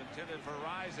bounds. Intended for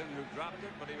Rison, who dropped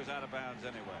it, but he was out of bounds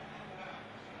anyway.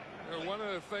 One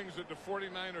of the things that the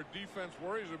 49er defense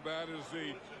worries about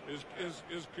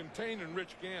is containing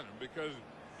Rich Gannon, because,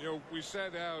 you know, we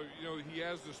said how, you know, he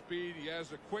has the speed, he has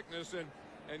the quickness,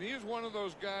 and he is one of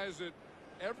those guys that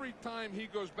every time he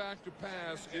goes back to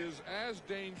pass is as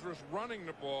dangerous running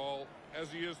the ball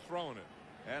as he is throwing it.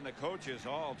 And the coaches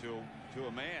all to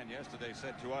a man yesterday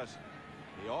said to us,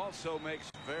 he also makes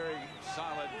very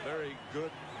solid, very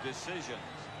good decisions.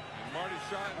 And Marty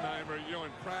Schottenheimer, you know,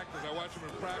 in practice, I watch him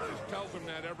in practice, tells him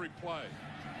that every play.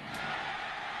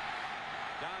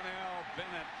 Donnell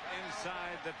Bennett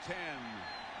inside the 10.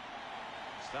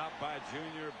 Stopped by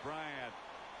Junior Bryant.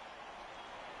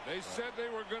 They said they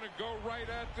were going to go right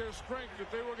at their strength, that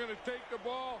they were going to take the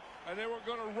ball and they were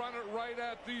going to run it right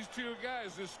at these two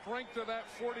guys. The strength of that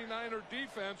 49er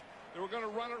defense, they were going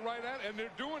to run it right at, and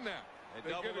they're doing that. They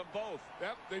double them both.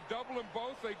 Yep, they double them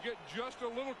both. They get just a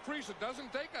little crease. It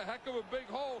doesn't take a heck of a big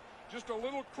hole, just a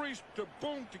little crease to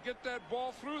boom, to get that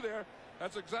ball through there.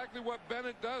 That's exactly what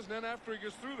Bennett does, and then after he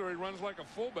gets through there, he runs like a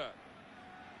fullback.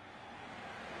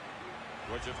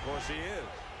 Which, of course, he is.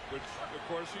 Which, of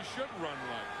course, he should run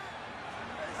like.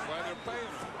 That's why they're paying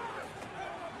him.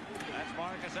 That's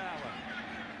Marcus Allen.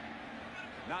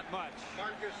 Not much.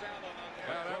 Marcus Allen on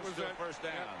there. Yeah, that was that first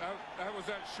down. That was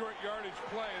that short yardage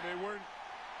play. They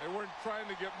weren't trying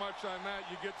to get much on that.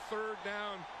 You get third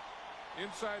down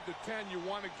inside the 10. You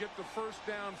want to get the first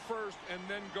down first and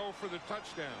then go for the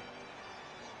touchdown.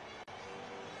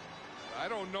 I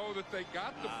don't know that they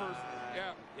got the first.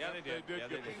 Yeah, they did. They did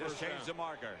get the first just changed down. the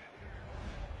marker.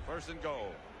 First and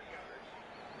goal.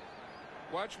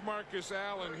 Watch Marcus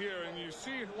Allen here, and you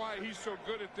see why he's so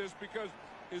good at this, because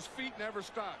his feet never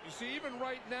stop. You see, even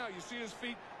right now, you see his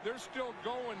feet, they're still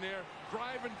going there,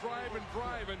 driving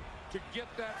to get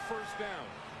that first down.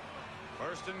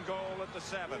 First and goal at the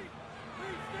 7.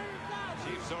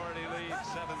 Chiefs already lead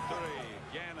 7-3.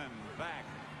 Gannon back.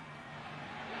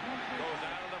 Goes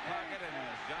out of the pocket, and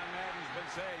as John Madden's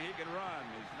been saying, he can run.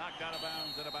 He's knocked out of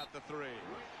bounds at about the 3.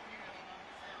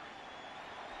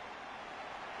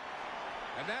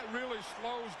 And that really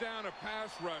slows down a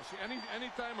pass rush.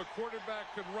 Anytime a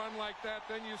quarterback can run like that,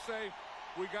 then you say,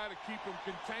 we got to keep them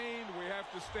contained. We have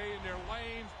to stay in their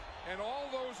lanes. And all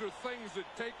those are things that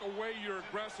take away your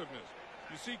aggressiveness.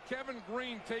 You see Kevin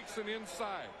Green takes an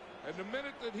inside. And the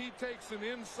minute that he takes an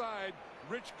inside,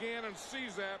 Rich Gannon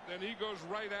sees that, and he goes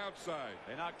right outside.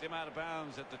 They knocked him out of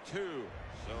bounds at the 2.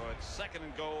 So it's 2nd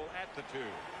and goal at the 2.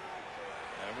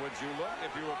 And would you look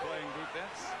if you were playing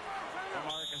defense for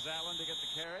Marcus Allen to get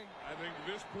the carry? I think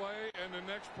this play and the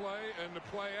next play and the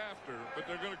play after, but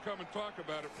they're going to come and talk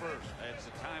about it first. It's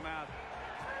a timeout.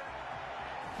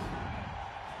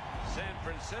 San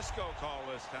Francisco called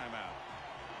this timeout.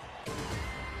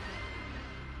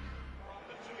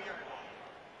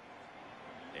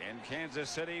 In Kansas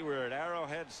City, we're at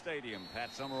Arrowhead Stadium.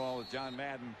 Pat Summerall with John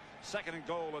Madden. 2nd and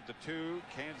goal at the 2,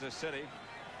 Kansas City.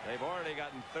 They've already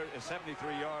gotten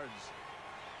 73 yards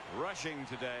rushing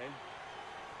today.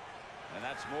 And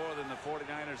that's more than the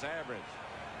 49ers average.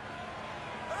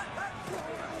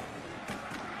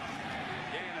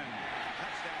 Gannon,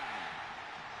 touchdown.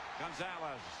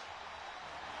 Gonzalez.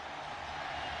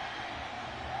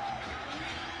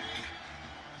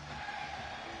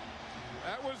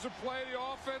 That was the play the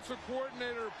offensive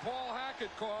coordinator, Paul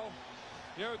Hackett, called.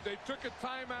 You know, they took a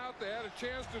timeout. They had a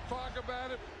chance to talk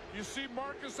about it. You see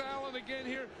Marcus Allen again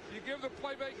here. You give the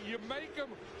play back. You make him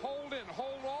hold in.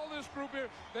 Hold all this group here.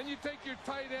 Then you take your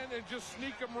tight end and just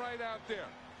sneak him right out there.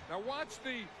 Now watch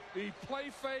the play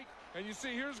fake. And you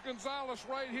see here's Gonzalez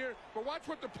right here. But watch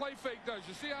what the play fake does.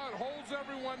 You see how it holds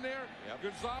everyone there? Yep.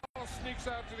 Gonzalez sneaks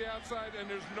out to the outside, and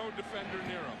there's no defender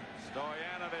near him.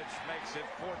 Stoyanovich makes it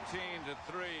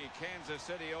 14-3. Kansas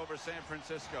City over San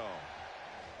Francisco.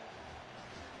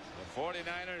 The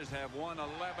 49ers have won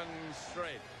 11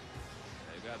 straight.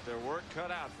 They've got their work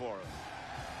cut out for them.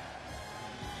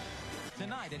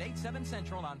 Tonight at 8, 7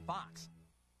 Central on Fox.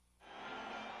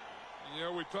 You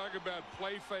know, we talk about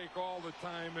play fake all the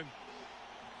time, and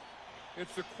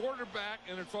it's the quarterback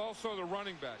and it's also the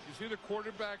running back. You see the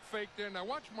quarterback fake there? Now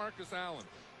watch Marcus Allen.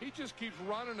 He just keeps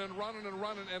running and running and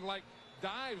running and like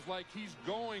dives like he's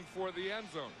going for the end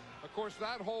zone. Of course,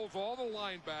 that holds all the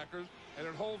linebackers, and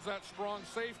it holds that strong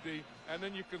safety, and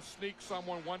then you can sneak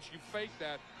someone, once you fake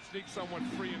that, sneak someone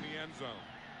free in the end zone.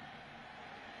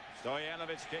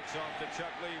 Stoyanovich kicks off to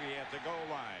Chuck Levy at the goal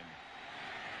line.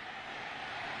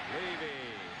 Levy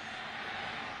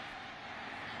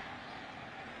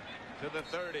to the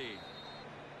 30.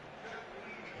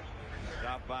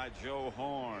 Stopped by Joe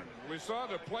Horn. We saw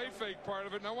the play fake part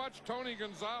of it. Now watch Tony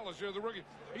Gonzalez here, the rookie.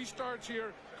 He starts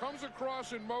here, comes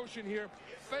across in motion here,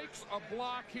 fakes a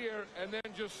block here, and then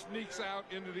just sneaks out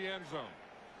into the end zone.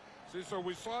 See, so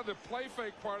we saw the play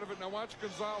fake part of it. Now watch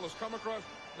Gonzalez come across.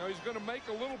 Now he's going to make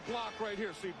a little block right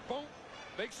here. See, boom,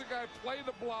 makes the guy play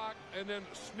the block, and then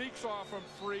sneaks off him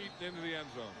free into the end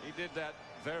zone. He did that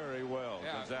very well,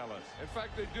 yeah. Gonzalez. In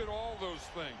fact, they did all those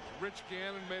things. Rich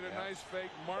Gannon made a nice fake.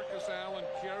 Marcus Allen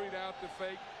carried out the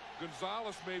fake.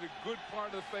 Gonzalez made a good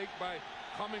part of the fake by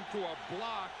coming to a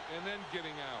block and then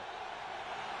getting out.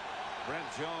 Brent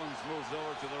Jones moves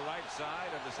over to the right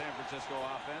side of the San Francisco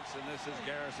offense, and this is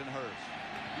Garrison Hurst.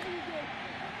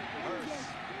 Hurst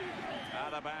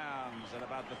out of bounds at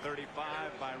about the 35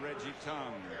 by Reggie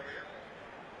Tung.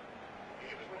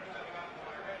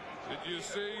 Did you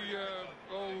see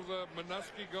old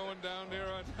Minuski going down there?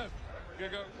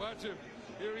 Watch him.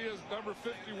 Here he is, number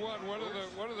 51,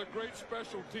 one of the great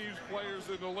special teams players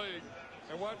in the league.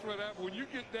 And watch what happens when you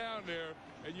get down there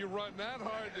and you run that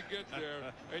hard to get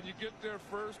there, and you get there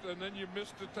first, and then you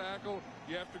miss the tackle.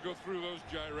 You have to go through those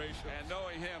gyrations. And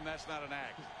knowing him, that's not an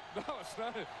act. No, it's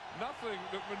not. Nothing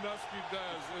that Minuski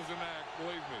does is an act,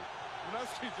 believe me.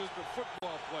 Minuski's just a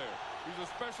football player. He's a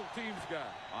special teams guy.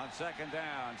 On second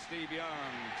down, Steve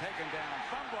Young taken down,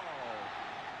 fumble.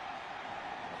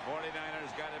 The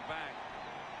 49ers got it back.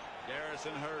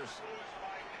 Garrison Hurst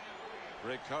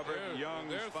recovered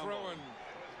Young's fumble.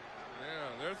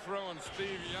 They're throwing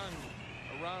Steve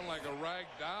Young around like a rag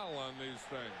doll on these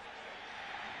things.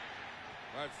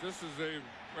 Watch, this is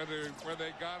where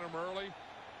they got him early.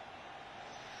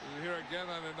 Here again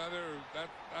on another,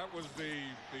 that was the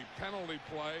penalty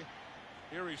play.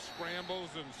 Here he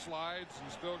scrambles and slides and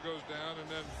still goes down, and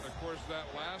then of course that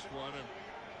last one. And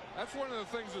that's one of the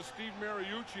things that Steve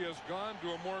Mariucci has gone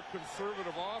to a more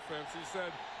conservative offense. He said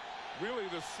really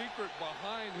the secret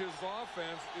behind his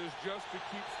offense is just to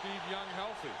keep Steve Young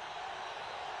healthy.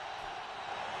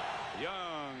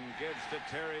 Young gives to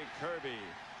Terry Kirby,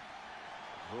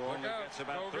 who only gets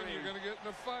about Hogan, 3. You're going to get in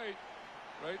a fight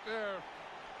right there.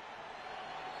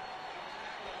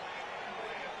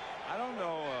 I don't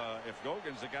know if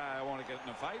Gogan's the guy I want to get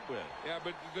in a fight with. Yeah,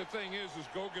 but the thing is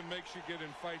Gogan makes you get in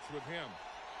fights with him.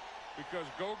 because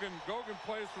Gogan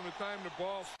plays from the time the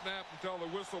ball snapped until the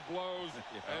whistle blows,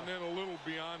 and then a little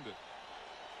beyond it.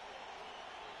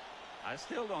 I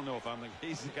still don't know if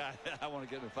he's the guy I want to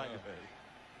get in a fight with.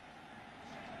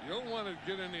 You don't want to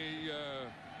get any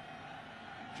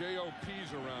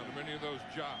JOPs around him, any of those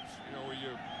jocks, you know, where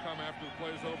you come after the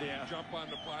play's over and jump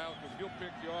on the pile, because he'll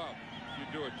pick you up if you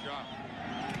do a job.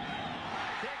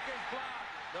 Kick is blocked.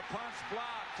 The punt's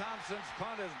blocked. Thompson's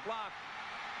punt is blocked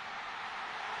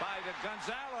by the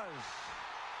Gonzalez.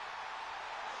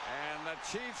 And the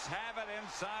Chiefs have it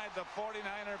inside the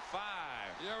 49er 5.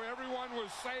 Yeah, everyone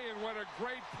was saying what a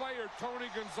great player Tony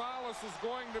Gonzalez is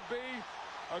going to be.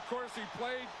 Of course, he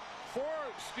played for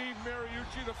Steve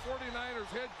Mariucci, the 49ers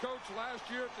head coach, last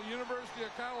year at the University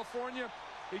of California.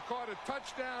 He caught a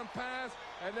touchdown pass,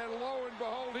 and then lo and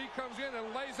behold, he comes in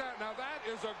and lays out. Now, that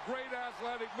is a great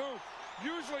athletic move.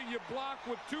 Usually you block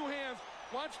with two hands.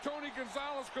 Watch Tony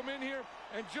Gonzalez come in here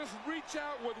and just reach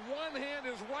out with one hand,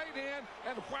 his right hand,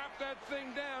 and whap that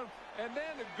thing down, and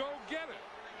then go get it.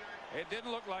 It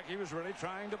didn't look like he was really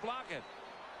trying to block it.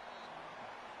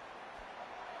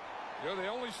 You know, they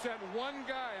only sent one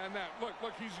guy on that.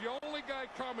 Look, he's the only guy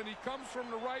coming. He comes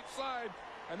from the right side,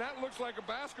 and that looks like a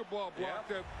basketball block.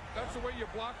 Yep. That's the way you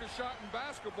block a shot in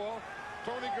basketball.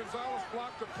 Tony Gonzalez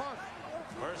blocked a punt.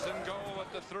 First and goal at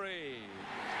the 3.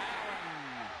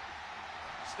 Allen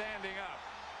standing up.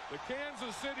 The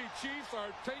Kansas City Chiefs are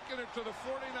taking it to the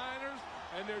 49ers,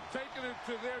 and they're taking it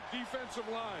to their defensive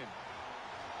line.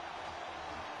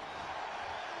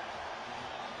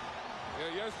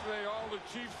 Yeah, yesterday all the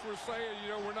Chiefs were saying,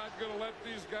 you know, we're not going to let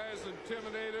these guys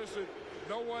intimidate us. And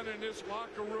no one in this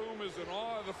locker room is in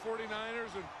awe of the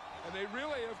 49ers. And they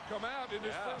really have come out in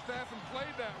this first half and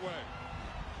played that way.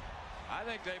 I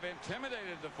think they've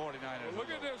intimidated the 49ers. Well,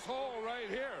 look at this hole right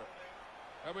here.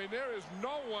 I mean, there is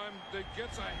no one that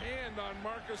gets a hand on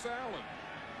Marcus Allen.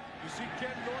 You see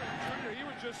Ken Norton Jr., he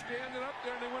was just standing up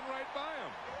there and they went right by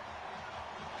him.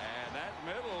 And that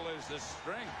middle is the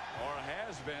strength, or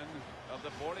has been, of the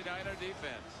 49er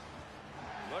defense.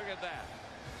 Look at that.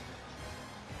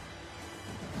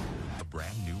 A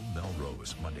brand new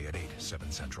Melrose, Monday at 8,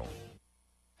 7 Central.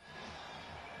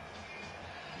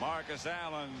 Marcus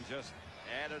Allen just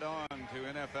added on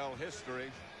to NFL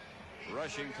history.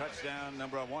 Rushing touchdown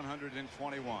number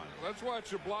 121. Let's watch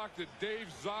the block that Dave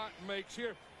Zott makes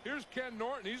here. Here's Ken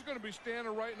Norton. He's going to be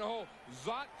standing right in the hole.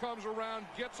 Zott comes around,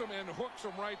 gets him, and hooks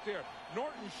him right there.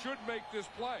 Norton should make this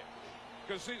play.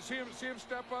 Because see him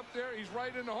step up there? He's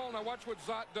right in the hole. Now watch what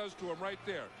Zott does to him right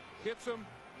there. Hits him,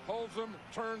 holds him,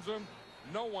 turns him.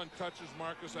 No one touches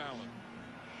Marcus Allen.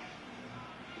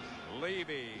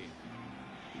 Levy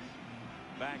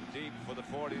back deep for the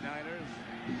 49ers.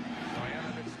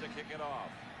 Stoyanovich to kick it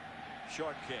off.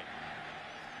 Short kick.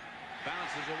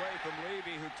 Bounces away from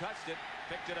Levy, who touched it.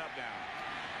 Picked it up now.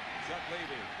 Chuck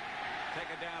Levy. Take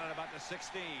it down at about the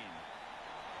 16.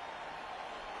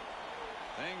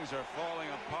 Things are falling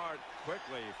apart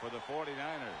quickly for the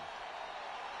 49ers.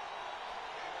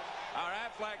 Our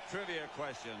Aflac trivia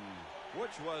question.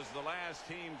 Which was the last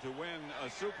team to win a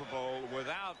Super Bowl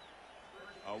without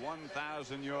a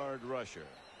 1,000-yard rusher?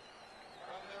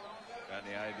 Got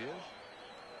any ideas?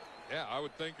 Yeah, I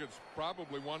would think it's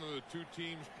probably one of the two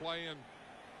teams playing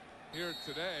here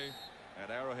today. At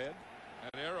Arrowhead?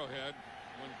 At Arrowhead.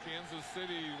 When Kansas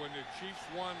City, when the Chiefs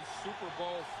won Super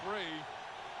Bowl III,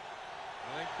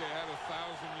 I think they had a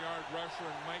 1,000-yard rusher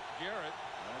in Mike Garrett.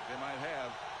 I think they might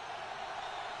have.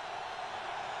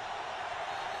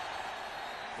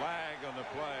 Flag on the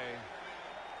play.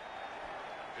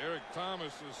 Eric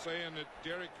Thomas is saying that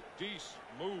Derek Deese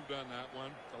moved on that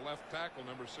one. The left tackle,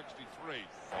 number 63.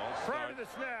 Prior to the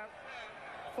snap,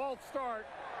 false start,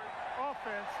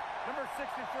 offense, number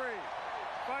 63.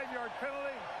 5-yard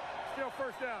penalty, still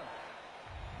first down.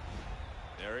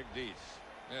 Derek Deese.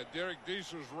 Yeah, Derek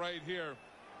Deese was right here.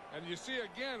 And you see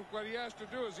again, what he has to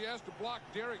do is he has to block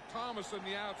Derek Thomas on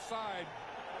the outside.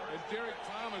 And Derek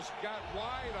Thomas got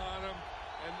wide on him.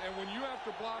 And when you have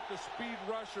to block a speed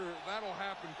rusher, that'll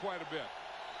happen quite a bit.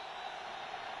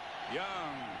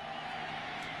 Young.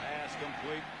 Pass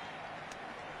complete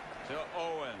to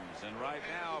Owens. And right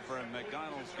now for a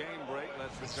McDonald's game break,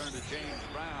 let's return to James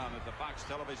Brown at the Fox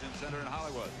Television Center in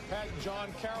Hollywood. Pat and John,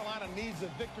 Carolina needs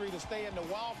a victory to stay in the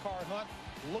wild card hunt.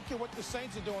 Look at what the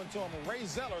Saints are doing to him. Ray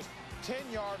Zeller's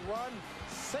 10-yard run.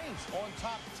 Saints on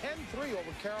top 10-3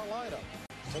 over Carolina.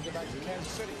 Take it back to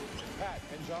Kansas City. Pat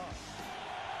and John.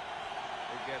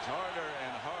 It gets harder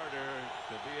and harder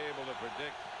to be able to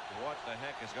predict what the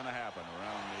heck is going to happen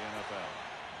around the NFL.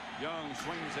 Young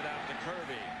swings it out to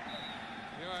Kirby.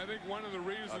 You know, I think one of the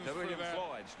reasons for William that.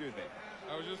 Floyd, excuse me.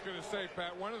 I was just going to say,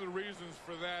 Pat, one of the reasons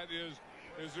for that is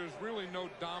there's really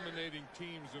no dominating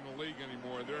teams in the league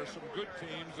anymore. There are some good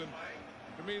teams, and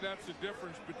to me, that's the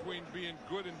difference between being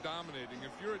good and dominating.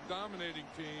 If you're a dominating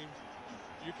team,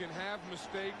 you can have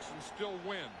mistakes and still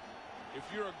win. If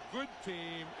you're a good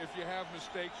team, if you have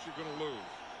mistakes, you're going to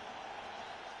lose.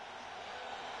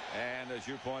 And as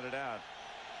you pointed out,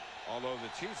 although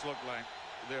the Chiefs look like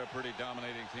they're a pretty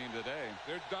dominating team today,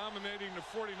 they're dominating the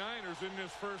 49ers in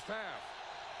this first half.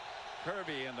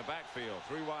 Kirby in the backfield,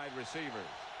 3 wide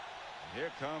receivers. Here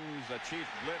comes a Chief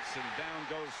blitz, and down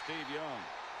goes Steve Young.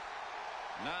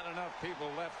 Not enough people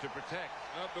left to protect.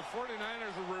 The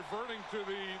 49ers are reverting to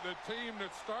the team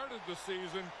that started the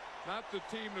season, not the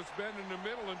team that's been in the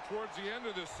middle and towards the end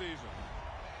of this season.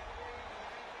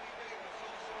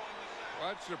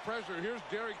 Watch the pressure. Here's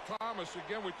Derek Thomas.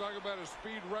 Again, we talk about a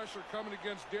speed rusher coming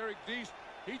against Derek Deese.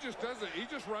 He just doesn't. He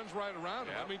just runs right around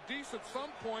him. Yep. I mean, Deese, at some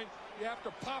point, you have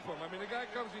to pop him. I mean, the guy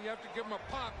comes and you have to give him a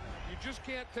pop. You just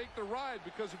can't take the ride,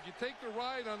 because if you take the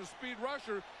ride on a speed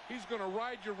rusher, he's going to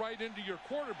ride you right into your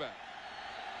quarterback.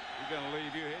 He's going to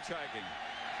leave you hitchhiking.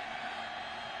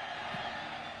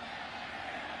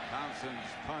 Thompson's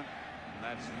punt, and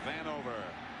that's Vanover.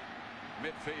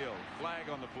 Midfield, flag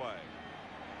on the play.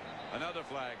 Another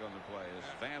flag on the play as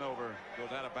Vanover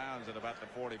goes out of bounds at about the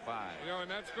 45. You know,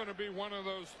 and that's going to be one of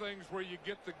those things where you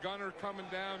get the gunner coming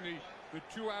down, the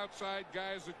 2 outside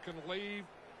guys that can leave.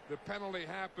 The penalty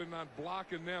happened on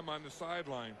blocking them on the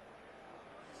sideline.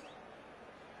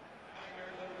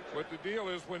 But the deal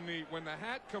is, when the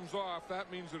hat comes off, that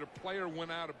means that a player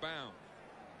went out of bounds.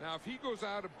 Now, if he goes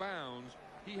out of bounds,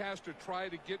 he has to try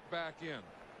to get back in.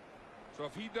 So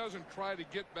if he doesn't try to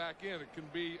get back in, it can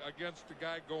be against the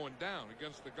guy going down,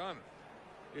 against the gunner.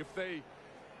 If they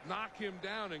knock him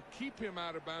down and keep him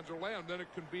out of bounds or lay him, then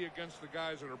it can be against the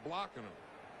guys that are blocking him.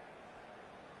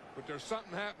 But there's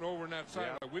something happening over in that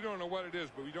side. Yeah. We don't know what it is,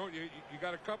 but you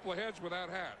got a couple of heads without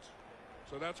hats.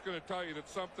 So that's going to tell you that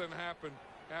something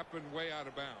happened way out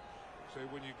of bounds. Say,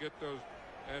 when you get those,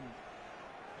 and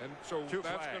so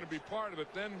that's going to be part of it.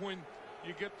 Then when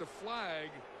you get the flag,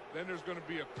 then there's going to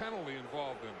be a penalty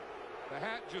involved in it. The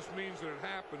hat just means that it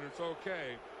happened. It's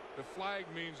okay. The flag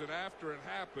means that after it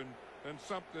happened, then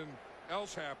something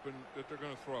else happened that they're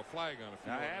going to throw a flag on.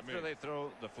 Now, after they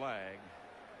throw the flag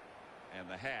and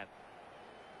the hat,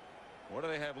 what do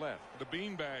they have left? The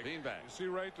beanbag. Beanbag. You see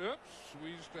right there? Oops,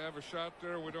 we used to have a shot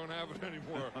there. We don't have it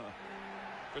anymore.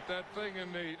 But that thing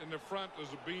in the front is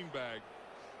a beanbag.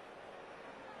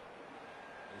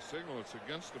 They signal it's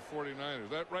against the 49ers.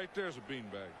 That right there is a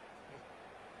beanbag.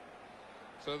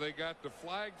 So they got the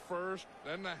flag first,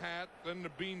 then the hat, then the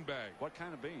beanbag. What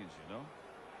kind of beans, you know?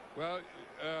 Well,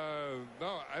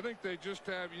 no, I think they just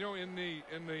have, you know, in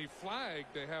the flag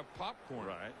they have popcorn.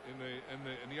 Right.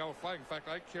 In the yellow flag. In fact,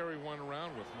 I carry one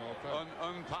around with me all the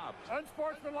time. Unpopped.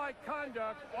 Unsportsmanlike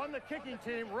conduct on the kicking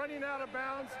team, running out of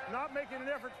bounds, not making an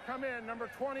effort to come in, number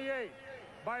 28.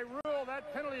 By rule,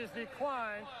 that penalty is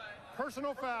declined.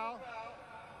 Personal foul.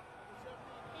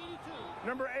 82.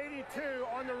 Number 82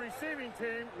 on the receiving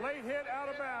team, late hit out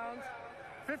of bounds,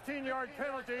 15-yard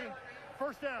penalty,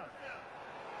 first down.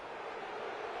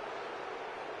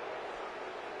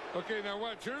 Okay, now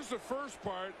watch. Here's the first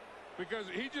part, because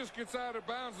he just gets out of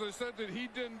bounds. They said that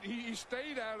he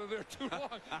stayed out of there too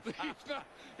long.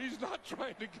 he's not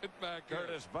trying to get back in.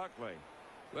 Curtis Buckley.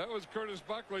 That was Curtis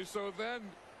Buckley. So then,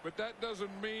 but that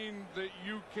doesn't mean that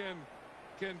you can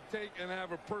take and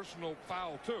have a personal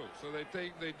foul too. So they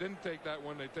didn't take that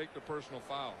one. They take the personal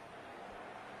foul.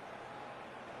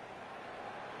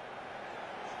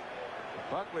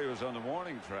 Buckley was on the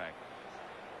warning track.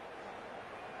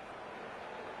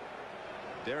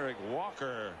 Derek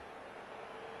Walker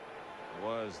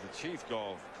was the chief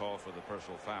call for the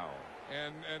personal foul.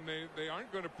 And they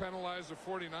aren't going to penalize the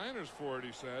 49ers for it,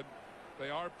 he said. They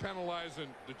are penalizing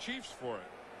the Chiefs for it.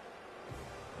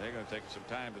 They're going to take some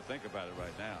time to think about it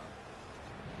right now.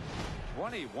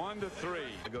 21-3.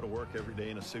 I go to work every day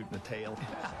in a suit and a tail.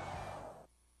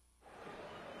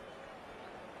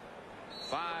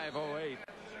 5:08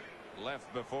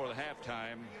 left before the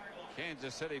halftime.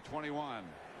 Kansas City 21.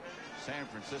 San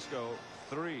Francisco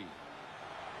 3.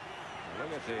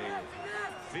 Look at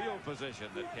the field position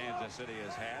that Kansas City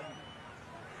has had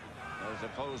as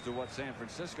opposed to what San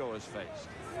Francisco has faced.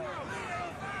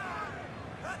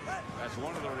 That's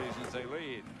one of the reasons they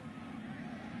lead.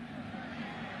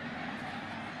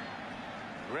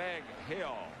 Greg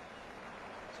Hill.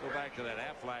 Let's go back to that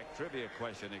Aflac trivia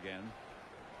question again.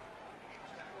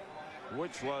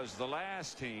 Which was the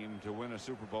last team to win a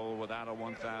Super Bowl without a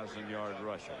 1,000-yard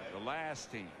rusher? The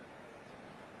last team.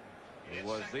 It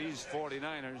was these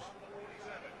 49ers.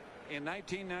 in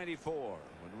 1994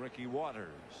 when Ricky Waters.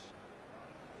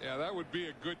 Yeah, that would be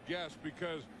a good guess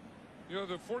because, you know,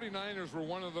 the 49ers were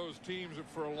one of those teams that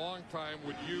for a long time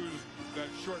would use that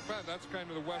short pass. That's kind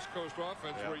of the West Coast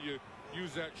offense where you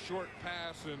use that short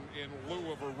pass in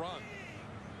lieu of a run.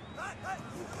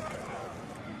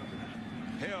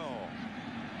 Hill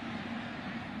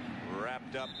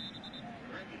wrapped up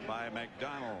by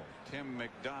McDonald. Tim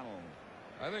McDonald.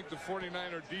 I think the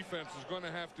 49er defense is going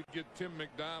to have to get Tim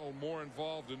McDonald more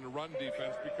involved in the run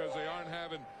defense because they aren't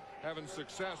having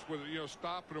success with, you know,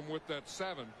 stopping them with that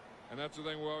 7. And that's the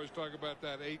thing we always talk about,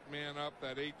 that 8-man up,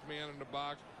 that 8th man in the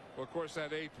box. Well, of course,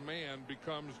 that 8th man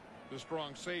becomes the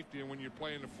strong safety, and when you're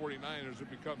playing the 49ers,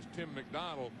 it becomes Tim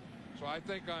McDonald. So I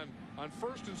think on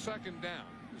first and second down,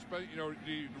 especially, you know,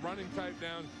 the running type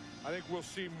down, I think we'll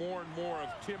see more and more of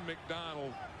Tim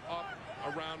McDonald up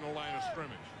around the line of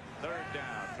scrimmage. Third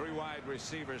down, 3 wide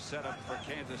receivers set up for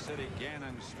Kansas City.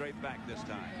 Gannon straight back this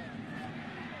time.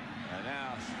 And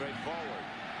now straight forward.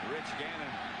 Rich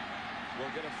Gannon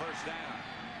will get a first down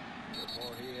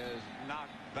before he is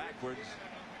knocked backwards.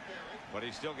 But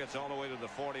he still gets all the way to the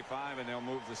 45, and they'll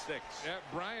move the sticks. Yeah,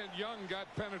 Bryant Young got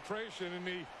penetration, and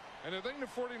the thing the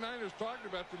 49ers talked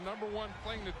about, the number one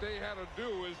thing that they had to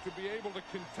do is to be able to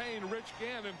contain Rich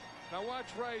Gannon. Now watch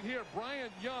right here.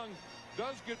 Bryant Young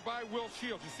does get by Will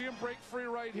Shields. You see him break free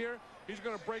right here? He's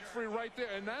going to break free right there.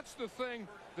 And that's the thing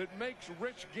that makes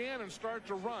Rich Gannon start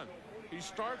to run. He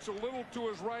starts a little to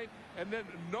his right, and then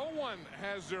no one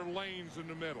has their lanes in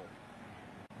the middle.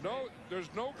 No, there's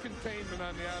no containment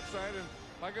on the outside. And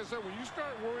like I said, when you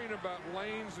start worrying about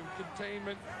lanes and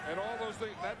containment and all those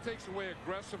things, that takes away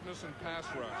aggressiveness and pass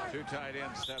rush. 2 tight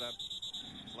ends set up.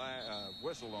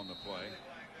 Whistle on the play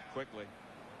quickly.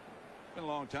 It's been a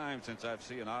long time since I've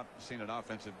seen an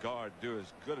offensive guard do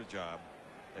as good a job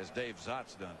as Dave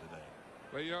Zott's done today.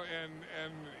 But, you know,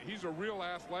 and he's a real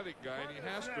athletic guy, and he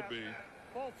has to be.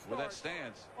 With that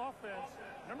stance. Offense,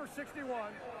 number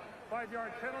 61,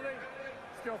 5-yard penalty,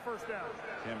 still first down.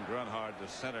 Tim Grunhard, the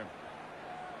center.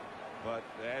 But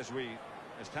as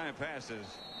time passes,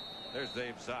 there's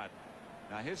Dave Zott.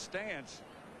 Now his stance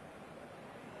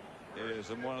is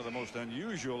one of the most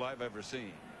unusual I've ever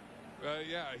seen.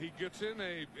 Yeah, he gets in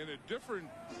a different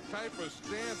type of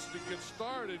stance to get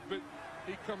started, but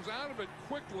he comes out of it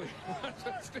quickly. But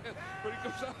he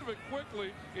comes out of it quickly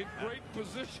in great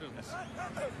positions.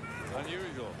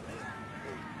 Unusual.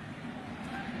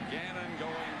 Gannon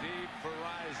going deep for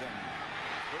Rison.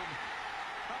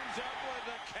 Comes up with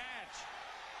the catch.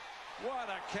 What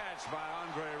a catch by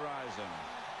Andre Rison.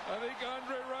 I think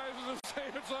Andre Rison is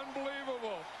saying it's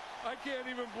unbelievable. I can't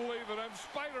even believe it. I'm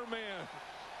Spider-Man.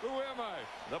 Who am I?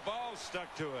 The ball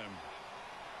stuck to him.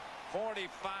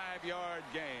 45-yard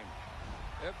game.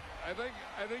 I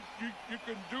think you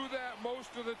can do that most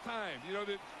of the time. You know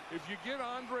that if you get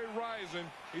Andre Rison,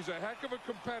 he's a heck of a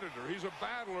competitor. He's a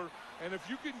battler, and if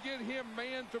you can get him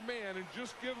man to man and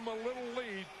just give him a little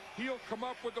lead, he'll come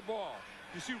up with the ball.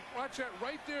 You see, watch that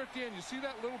right there at the end. You see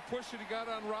that little push that he got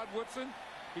on Rod Woodson?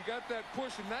 He got that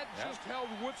push, and that just held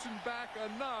Woodson back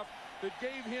enough that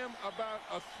gave him about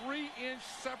a 3-inch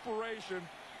separation,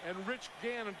 and Rich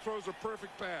Gannon throws a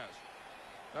perfect pass.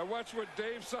 Now watch what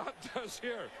Dave Zott does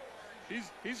here.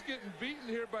 He's getting beaten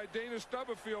here by Dana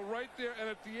Stubblefield right there, and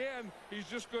at the end, he's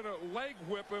just going to leg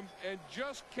whip him and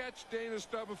just catch Dana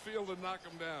Stubblefield and knock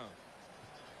him down.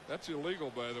 That's illegal,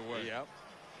 by the way. Yep.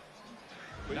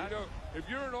 But you know, if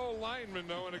you're an old lineman,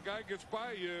 though, and a guy gets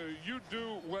by you, you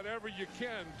do whatever you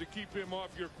can to keep him off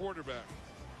your quarterback.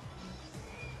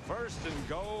 First and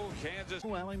goal, Kansas.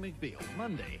 Ally McBeal,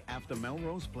 Monday after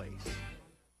Melrose Place.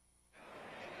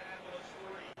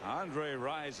 Andre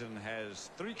Rison has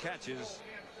 3 catches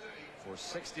for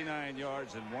 69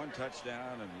 yards and 1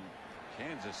 touchdown, and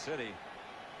Kansas City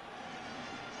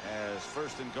has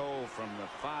first and goal from the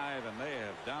 5, and they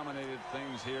have dominated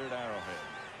things here at Arrowhead.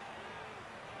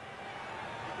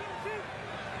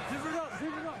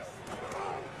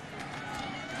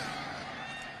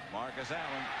 Marcus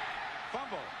Allen,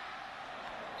 fumble,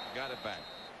 got it back.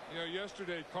 You know,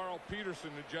 yesterday Carl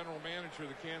Peterson, the general manager of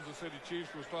the Kansas City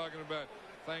Chiefs, was talking about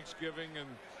Thanksgiving and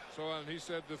so on. He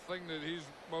said the thing that he's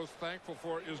most thankful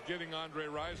for is getting Andre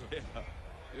Rison. Yeah.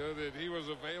 You know, that he was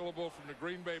available from the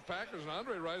Green Bay Packers, and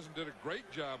Andre Rison did a great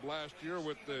job last year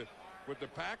with the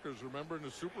Packers. Remember, in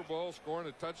the Super Bowl, scoring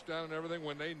a touchdown and everything.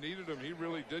 When they needed him, he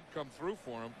really did come through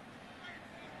for them.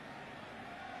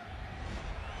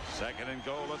 Second and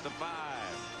goal at the 5.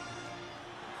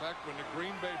 In fact, when the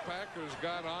Green Bay Packers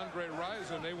got Andre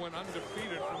Rison, they went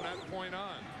undefeated from that point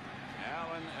on.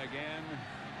 Allen again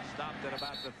stopped at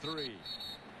about the 3.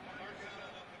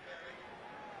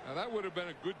 Now that would have been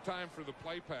a good time for the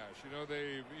play pass.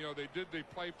 They did the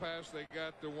play pass. They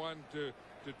got the one to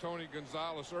Tony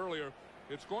Gonzalez earlier.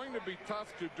 It's going to be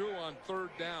tough to do on 3rd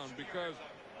down because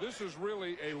this is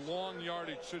really a long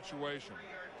yardage situation.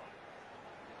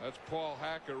 That's Paul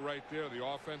Hackett right there, the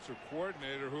offensive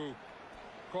coordinator who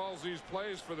calls these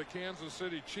plays for the Kansas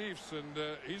City Chiefs, and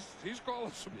he's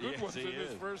calling some good ones in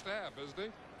this first half, isn't he?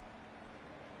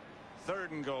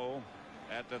 3rd and goal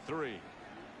at the 3.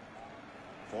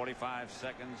 45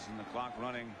 seconds and the clock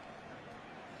running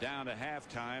down to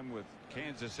halftime with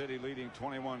Kansas City leading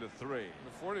 21-3.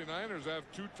 The 49ers have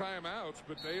 2 timeouts,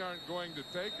 but they aren't going to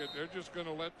take it. They're just going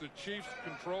to let the Chiefs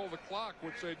control the clock,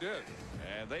 which they did.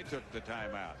 And they took the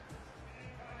timeout.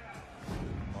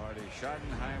 Marty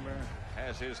Schottenheimer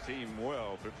has his team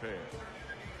well prepared.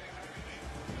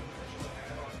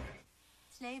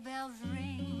 Sleigh bells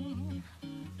ring.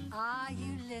 Are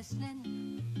you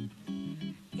listening?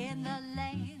 In the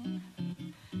lane.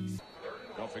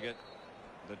 Don't forget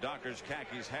the Dockers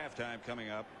Khakis halftime coming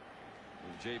up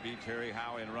with JB, Terry,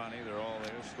 Howie, and Ronnie. They're all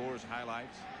there. Scores,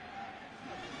 highlights.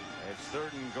 It's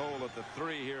 3rd and goal at the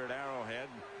 3 here at Arrowhead,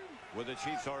 with the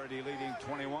Chiefs already leading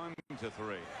 21-3. 2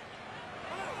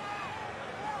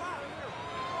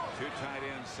 tight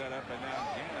ends set up, and now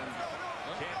Gannon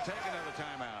can't take another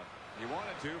timeout. He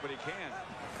wanted to, but he can't.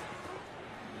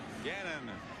 Gannon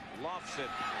lofts it.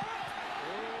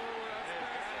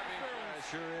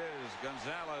 Sure is.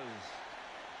 Gonzalez.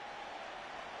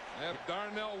 If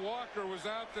Darnell Walker was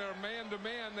out there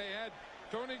man-to-man, they had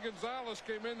Tony Gonzalez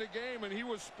came in the game, and he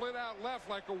was split out left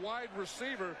like a wide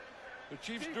receiver. The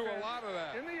Chiefs do a lot of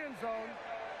that. In the end zone,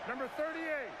 number 38.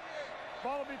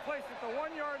 Ball will be placed at the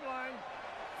 1-yard line.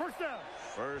 1st down.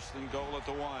 1st and goal at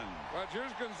the 1. Well,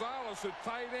 here's Gonzalez, a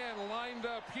tight end, lined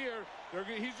up here.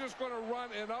 He's just going to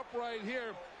run an upright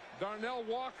here. Darnell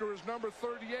Walker is number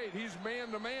 38. He's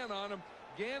man-to-man on him.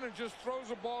 Gannon just throws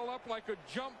the ball up like a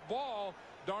jump ball.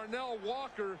 Darnell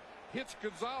Walker hits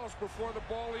Gonzalez before the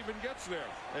ball even gets there.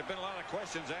 There have been a lot of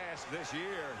questions asked this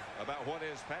year about what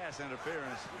is pass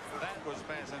interference. That was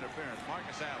pass interference.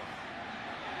 Marcus Allen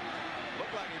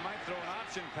looked like he might throw an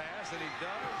option pass, and he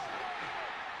does.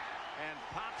 And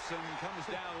Popson comes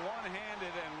down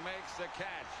one-handed and makes the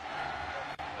catch.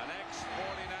 An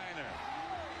ex-49er.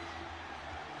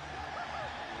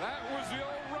 That was the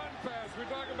old run pass. We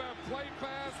talk about play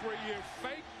pass where you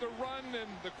fake the run and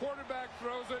the quarterback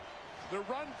throws it. The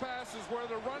run pass is where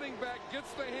the running back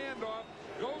gets the handoff,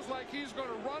 goes like he's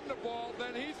going to run the ball,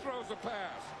 then he throws a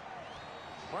pass.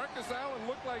 Marcus Allen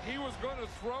looked like he was going to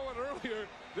throw it earlier.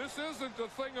 This isn't a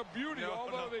thing of beauty,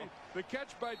 although the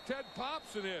catch by Ted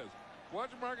Popson is.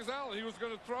 Watch Marcus Allen. He was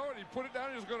going to throw it. He put it down.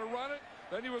 He was going to run it.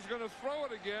 Then he was going to throw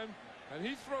it again. And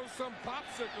he throws some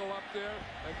popsicle up there,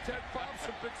 and Ted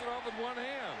Popson picks it off with one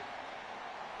hand.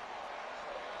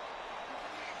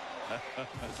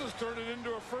 This has turned it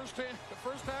into a first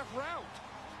half rout.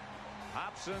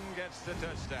 Popson gets the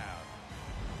touchdown.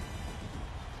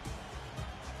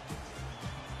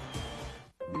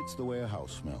 It's the way a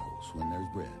house smells when there's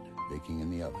bread baking in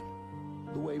the oven.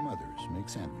 The way mothers make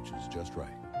sandwiches just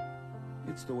right.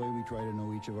 It's the way we try to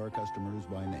know each of our customers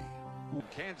by name.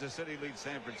 Kansas City leads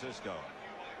San Francisco.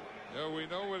 Yeah, we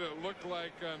know what it looked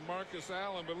like on Marcus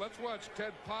Allen, but let's watch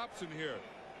Ted Popson here.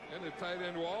 And the tight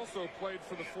end who also played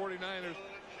for the 49ers.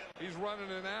 He's running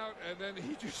it out, and then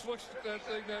he just looks at that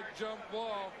thing, that jump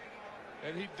ball,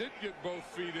 and he did get both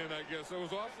feet in, I guess. It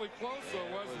was awfully close,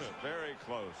 though, wasn't it? Very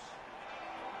close.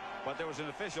 But there was an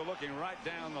official looking right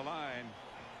down the line.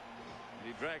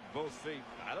 He dragged both feet.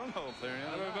 I don't know if they're in.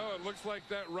 I don't know. It looks like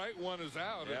that right one is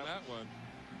out in that one.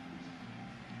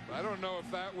 I don't know if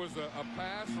that was a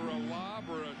pass or a lob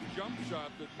or a jump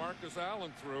shot that Marcus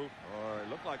Allen threw. Or it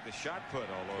looked like the shot put,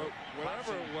 although. But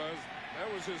whatever it was,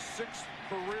 that was his 6th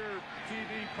career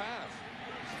TD pass.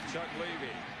 Chuck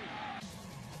Levy.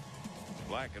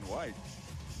 Black and white.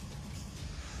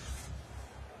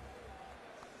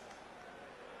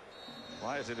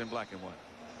 Why is it in black and white?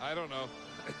 I don't know.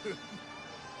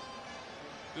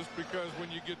 Just because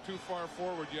when you get too far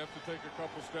forward, you have to take a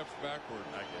couple steps backward,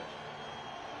 I guess.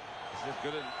 It's as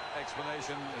good an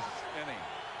explanation as any.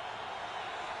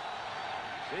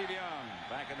 Steve Young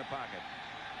back in the pocket.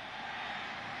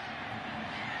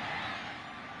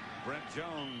 Brent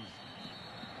Jones.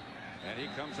 And he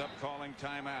comes up calling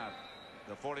timeout.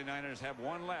 The 49ers have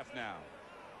one left now.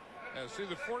 See,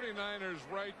 the 49ers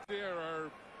right there are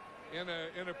in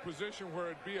a position where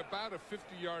it'd be about a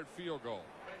 50-yard field goal.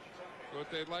 So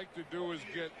what they'd like to do is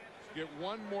get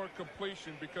one more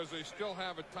completion because they still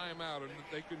have a timeout and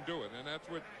they can do it. And that's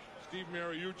what Steve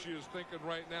Mariucci is thinking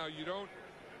right now. You don't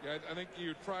I think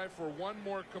you try for one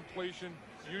more completion,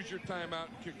 use your timeout,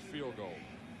 and kick the field goal.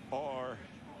 Or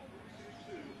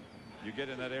you get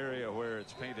in that area where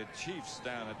it's painted Chiefs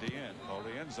down at the end, called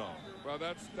the end zone. Well,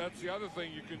 that's the other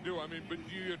thing you can do. I mean, but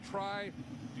do you try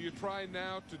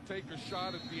now to take a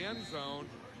shot at the end zone?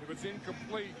 If it's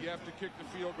incomplete, you have to kick the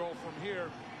field goal from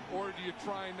here. Or do you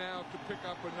try now to pick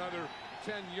up another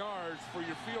 10 yards for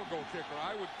your field goal kicker?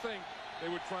 I would think they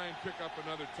would try and pick up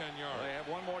another 10 yards. Well, they have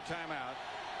one more timeout,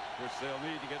 which they'll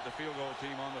need to get the field goal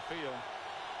team on the field.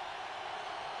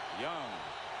 Young.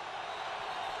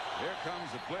 Here comes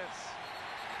the blitz.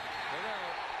 Look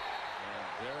out. And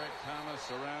Derek Thomas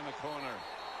around the corner.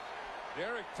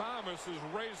 Derek Thomas is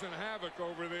raising havoc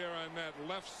over there on that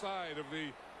left side of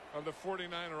the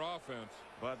 49er offense.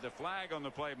 But the flag on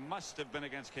the play must have been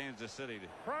against Kansas City.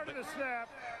 Prior to the snap,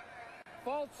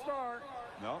 false start.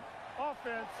 No.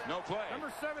 Offense. No play.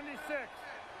 Number 76.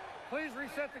 Please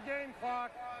reset the game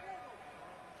clock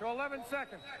to 11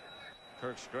 seconds.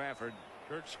 Kirk Strafford.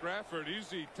 Kirk Strafford,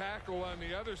 easy tackle on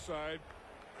the other side.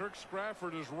 Kirk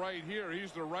Strafford is right here.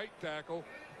 He's the right tackle.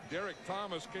 Derek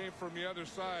Thomas came from the other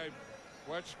side.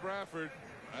 Watch Strafford.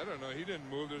 I don't know. He didn't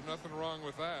move. There's nothing wrong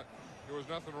with that. There was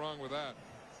nothing wrong with that.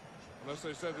 Unless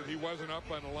they said that he wasn't up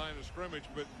on the line of scrimmage.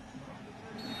 But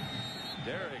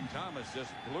Derek Thomas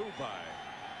just blew by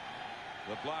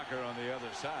the blocker on the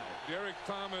other side. Derek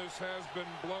Thomas has been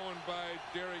blown by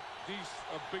Derek Deese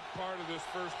a big part of this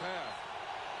first half.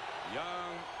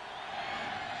 Young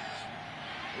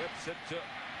whips it to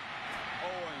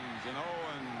Owens, and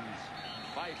Owens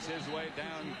fights his way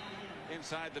down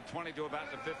inside the 20 to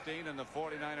about the 15, and the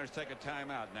 49ers take a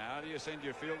timeout. Now, do you send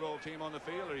your field goal team on the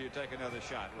field, or you take another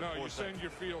shot? No, you send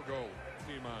your field goal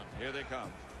team on. Here they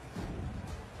come.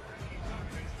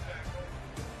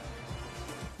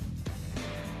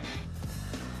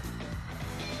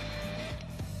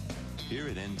 Here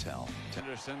at Intel,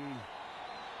 Henderson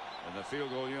and the field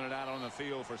goal unit out on the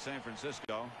field for San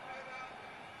Francisco.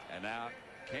 And now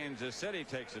Kansas City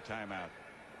takes a timeout.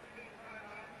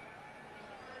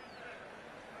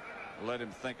 Let him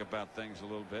think about things a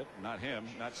little bit. Not him,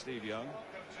 not Steve Young.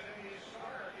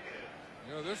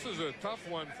 You know, this is a tough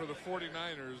one for the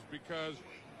 49ers because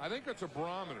I think it's a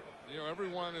barometer. You know,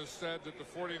 everyone has said that the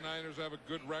 49ers have a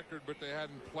good record, but they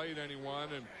hadn't played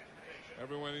anyone. And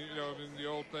everyone, you know, in the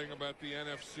old thing about the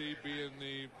NFC being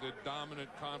the dominant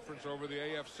conference over the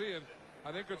AFC. And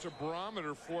I think it's a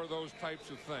barometer for those types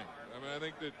of things. I mean, I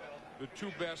think that the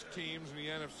two best teams in the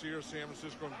NFC are San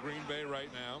Francisco and Green Bay right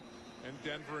now, and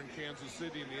Denver and Kansas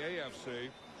City in the AFC.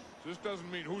 So this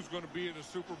doesn't mean who's going to be in the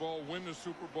Super Bowl, win the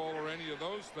Super Bowl, or any of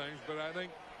those things, but I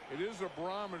think it is a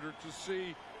barometer to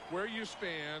see where you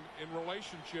stand in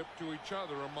relationship to each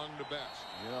other among the best.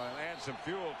 You know, and add some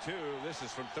fuel, too. This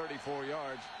is from 34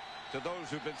 yards to those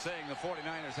who've been saying the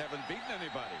 49ers haven't beaten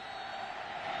anybody.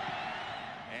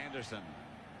 Anderson.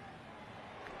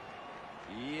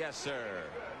 Yes, sir.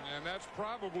 And that's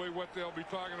probably what they'll be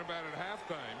talking about at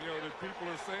halftime. You know, that people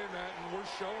are saying that, and we're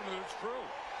showing that it's true.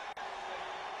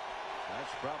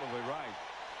 That's probably right.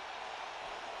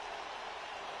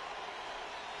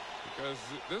 Because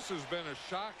this has been a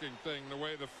shocking thing, the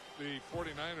way the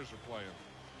 49ers are playing.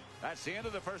 That's the end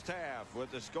of the first half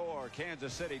with the score,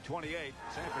 Kansas City 28,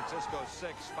 San Francisco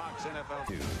 6, Fox NFL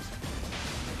News.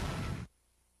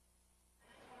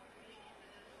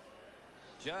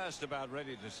 Just about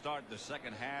ready to start the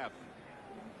second half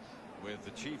with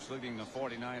the Chiefs leading the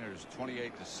 49ers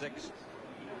 28-6.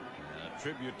 A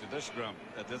tribute to this grump,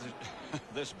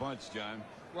 this bunch, John.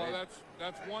 Well,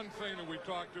 that's one thing that we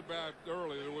talked about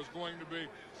earlier. There was going to be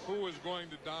who was going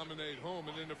to dominate whom,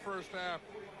 and in the first half,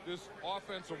 this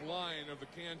offensive line of the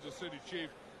Kansas City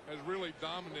Chiefs has really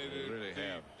dominated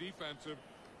the defensive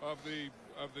of the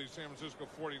San Francisco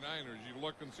 49ers. You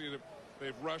look and see that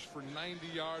they've rushed for 90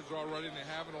 yards already, and they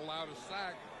haven't allowed a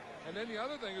sack. And then the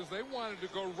other thing is they wanted to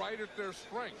go right at their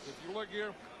strength. If you look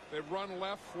here, they've run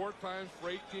left 4 times for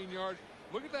 18 yards.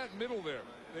 Look at that middle there.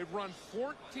 They've run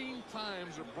 14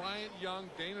 times at Bryant Young,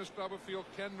 Dana Stubblefield,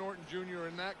 Ken Norton Jr.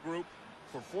 in that group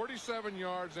for 47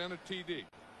 yards and a TD.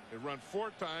 They run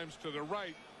 4 times to the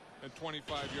right and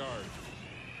 25 yards.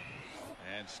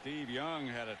 And Steve Young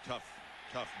had a tough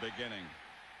beginning.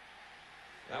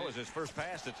 That was his first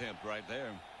pass attempt right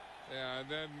there. Yeah, and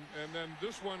then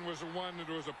this one was the one that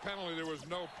was a penalty. There was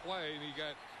no play, and he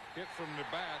got hit from the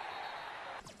back.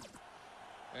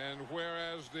 And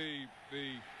whereas the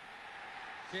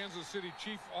Kansas City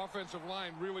Chiefs offensive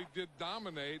line really did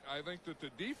dominate, I think that the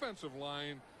defensive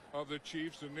line of the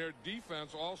Chiefs and their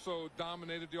defense also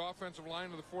dominated the offensive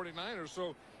line of the 49ers.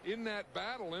 So in that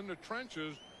battle in the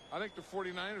trenches, I think the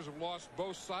 49ers have lost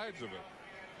both sides of it.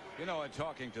 You know, in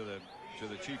talking to the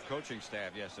chief coaching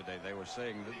staff yesterday, they were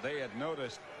saying that they had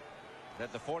noticed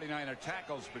that the 49er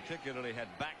tackles particularly had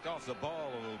backed off the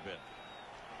ball a little bit.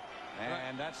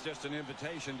 And that's just an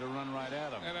invitation to run right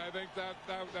at them. And I think that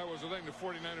was the thing. The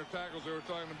 49er tackles, they were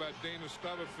talking about Dana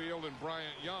Stubblefield and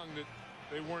Bryant Young, that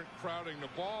they weren't crowding the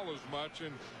ball as much.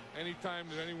 And anytime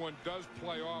that anyone does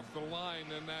play off the line,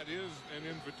 then that is an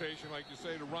invitation, like you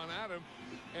say, to run at him.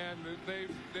 And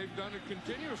they've done it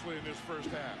continuously in this first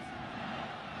half.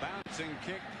 Bouncing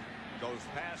kick goes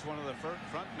past one of the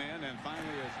front men and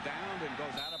finally is downed and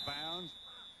goes out of bounds.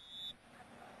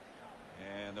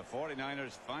 And the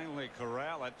 49ers finally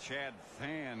corral it. Chad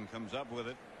Fan comes up with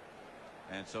it.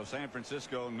 And so San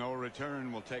Francisco, no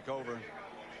return, will take over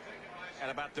at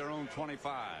about their own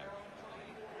 25.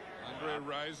 Andre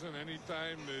Rison,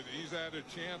 anytime that he's had a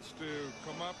chance to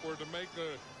come up or to make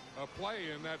a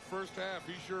play in that first half,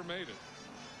 he sure made it.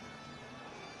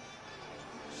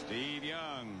 Steve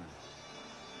Young.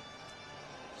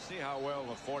 See how well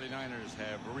the 49ers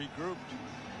have regrouped.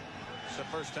 It's the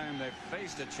first time they've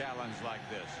faced a challenge like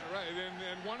this. Right,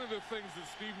 and one of the things that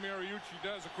Steve Mariucci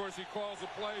does, of course, he calls the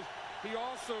plays. He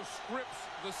also scripts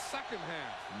the second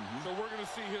half. So we're going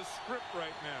to see his script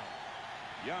right now.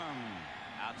 Young,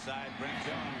 outside Brent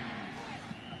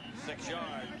Young, 6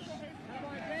 yards.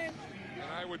 And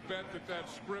I would bet that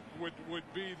script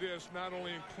would be this, not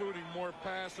only including more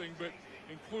passing, but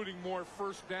including more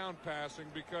first down passing,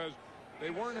 because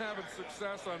they weren't having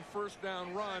success on first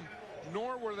down run,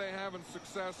 nor were they having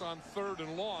success on 3rd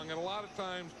and long. And a lot of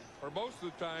times, or most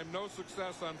of the time, no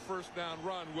success on first down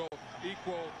run will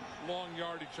equal long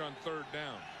yardage on 3rd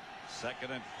down.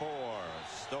 2nd and 4.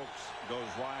 Stokes goes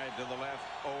wide to the left,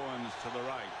 Owens to the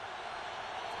right.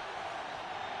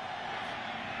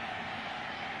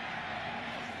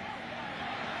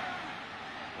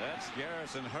 That's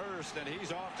Garrison Hurst, and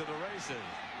he's off to the races.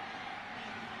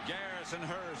 Garrison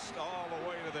Hurst all the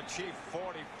way to the Chief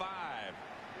 45.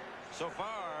 So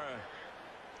far,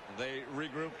 they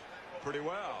regrouped pretty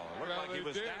well. Looked like he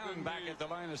was down back at the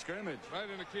line of scrimmage. Right,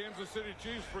 and the Kansas City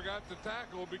Chiefs forgot to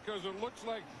tackle, because it looks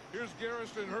like here's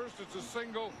Garrison Hurst. It's a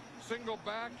single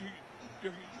back.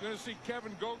 You're going to see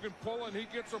Kevin Gogan pull, and he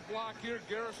gets a block here.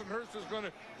 Garrison Hurst is going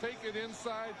to take it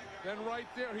inside. Then right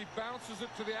there, he bounces it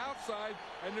to the outside,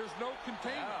 and there's no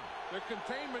containment. The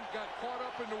containment got caught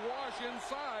up in the wash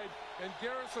inside, and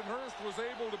Garrison Hurst was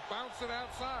able to bounce it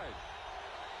outside.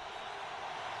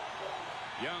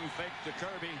 Young fake to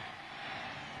Kirby.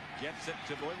 Gets it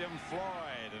to William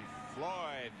Floyd, and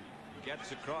Floyd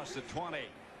gets across the 20.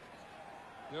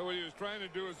 You know, what he was trying to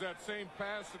do is that same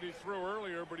pass that he threw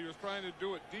earlier, but he was trying to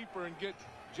do it deeper and get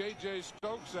J.J.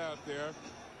 Stokes out there.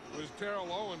 It was Terrell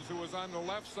Owens who was on the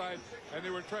left side, and they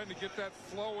were trying to get that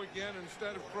flow again.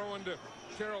 Instead of throwing to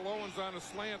Terrell Owens on a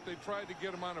slant, they tried to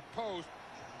get him on a post,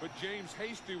 but James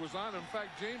Hasty was on him. In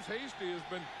fact, James Hasty has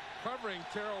been covering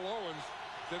Terrell Owens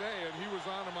today, and he was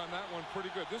on him on that one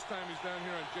pretty good. This time he's down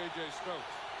here on J.J.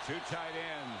 Stokes. 2 tight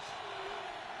ends.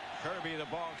 Kirby, the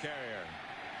ball carrier.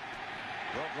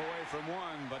 Broke away from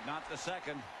one, but not the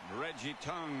second. Reggie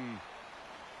Tongue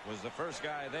was the first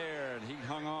guy there, and he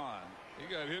hung on. He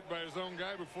got hit by his own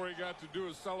guy before he got to do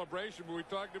his celebration, but we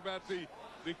talked about the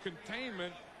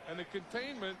containment, and the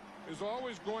containment is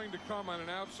always going to come on an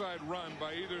outside run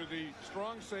by either the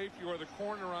strong safety or the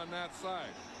corner on that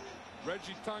side.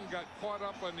 Reggie Tongue got caught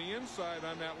up on the inside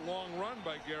on that long run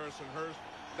by Garrison Hurst.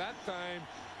 That time,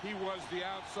 he was the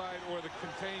outside or the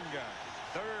contained guy.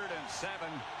 3rd and 7.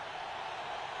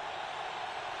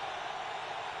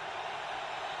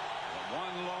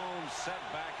 One lone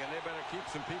setback, and they better keep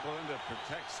some people in to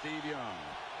protect Steve Young,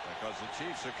 because the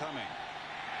Chiefs are coming.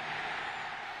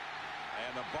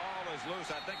 And the ball is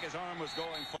loose. I think his arm was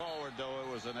going forward, though.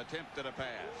 It was an attempt at a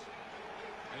pass.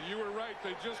 And you were right.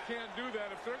 They just can't do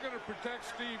that. If they're going to protect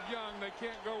Steve Young, they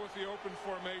can't go with the open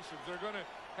formations. They're going to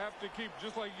have to keep,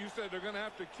 just like you said, they're going to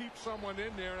have to keep someone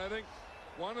in there. And I think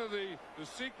one of the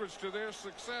secrets to their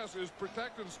success is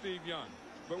protecting Steve Young.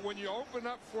 But when you open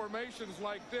up formations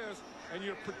like this and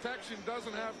your protection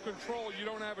doesn't have control, you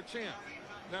don't have a chance.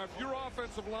 Now, if your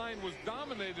offensive line was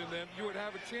dominating them, you would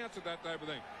have a chance at that type of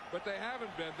thing. But they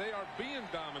haven't been. They are being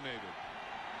dominated.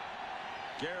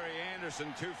 Gary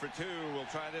Anderson, 2 for 2, will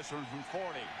try this one from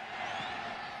 40.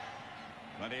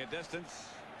 Plenty of distance.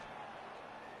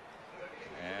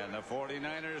 And the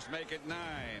 49ers make it 9,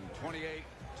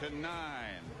 28-9.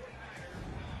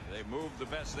 They've moved the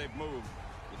best they've moved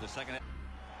with the second half.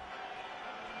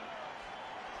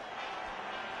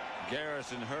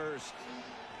 Garrison Hurst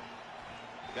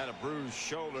got a bruised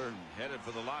shoulder, headed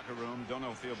for the locker room. Don't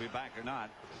know if he'll be back or not.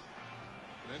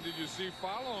 Then did you see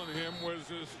following him was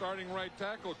his starting right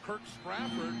tackle, Kirk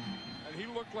Strafford, and he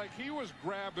looked like he was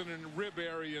grabbing in the rib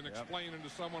area and explaining to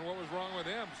someone what was wrong with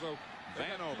him. So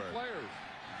Vanover. Players.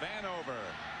 Vanover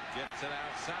gets it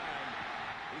outside.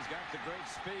 He's got the great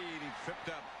speed. He tripped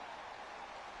up.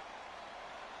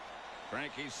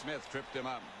 Frankie Smith tripped him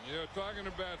up. Yeah, talking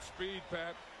about speed,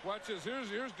 Pat. Watch this.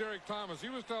 Here's Derek Thomas. He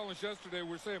was telling us yesterday,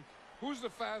 we're saying, who's the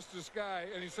fastest guy?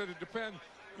 And he said, it depends.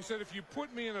 He said, if you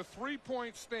put me in a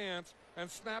three-point stance and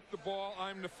snap the ball,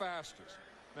 I'm the fastest.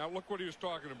 Now, look what he was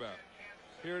talking about.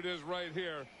 Here it is right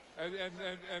here.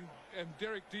 And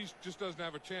Derek Deese just doesn't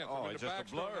have a chance. Oh, I mean, it's the just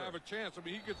backs a blur. don't have a chance. I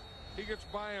mean, he gets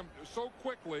by him so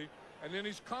quickly, and then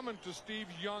he's coming to Steve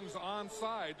Young's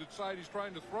onside, the side he's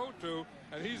trying to throw to,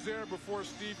 and he's there before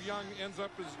Steve Young ends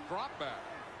up his drop back.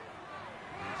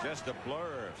 Just a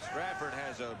blur. Strafford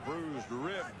has a bruised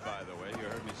rib, by the way. You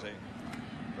heard me say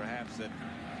perhaps that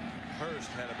Hurst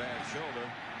had a bad shoulder.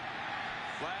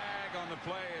 Flag on the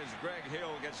play as Greg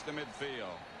Hill gets to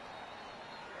midfield.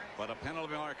 But a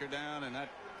penalty marker down, and that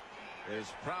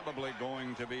is probably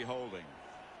going to be holding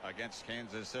against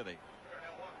Kansas City.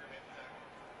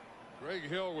 Greg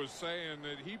Hill was saying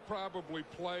that he probably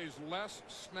plays less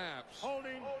snaps.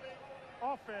 Holding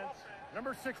offense,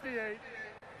 number 68,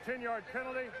 10-yard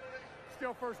penalty,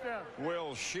 still first down.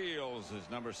 Will Shields is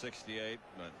number 68,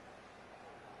 but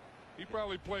he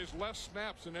probably plays less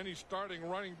snaps than any starting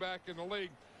running back in the league.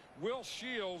 Will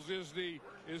Shields is the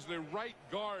right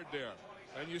guard there,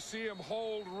 and you see him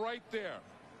hold right there.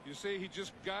 You see he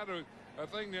just got a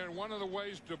thing there, and one of the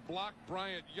ways to block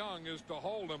Bryant Young is to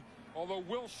hold him, although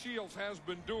Will Shields has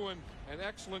been doing an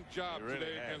excellent job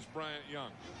today against Bryant Young.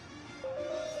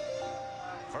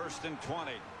 1st and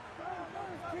 20.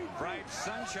 Bright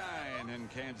sunshine in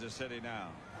Kansas City now.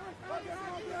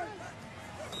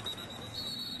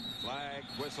 Flag,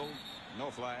 whistle, no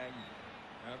flag.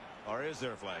 Or is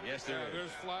there a flag? Yes, there is.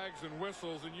 There's flags and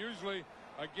whistles, and usually,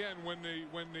 again, when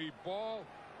the ball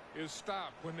is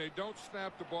stopped, when they don't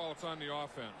snap the ball, it's on the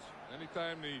offense.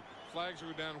 Anytime the flags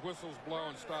go down, whistles blow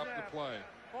and stop the play.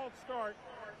 False start.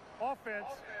 Offense,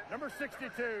 number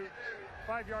 62,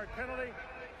 5-yard penalty,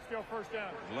 still first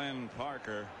down. Glenn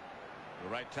Parker, the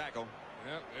right tackle.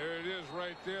 Yep, there it is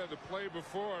right there. The play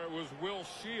before it was Will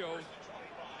Shields.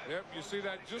 Yep, you see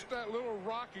that, just that little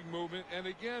rocking movement. And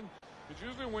again, it's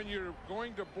usually when you're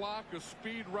going to block a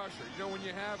speed rusher. You know, when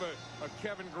you have a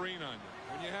Kevin Green on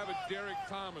you, when you have a Derek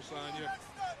Thomas on you,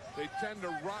 they tend to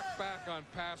rock back on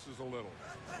passes a little.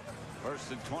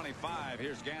 1st and 25.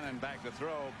 Here's Gannon back to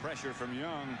throw. Pressure from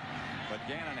Young, but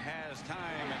Gannon has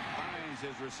time and finds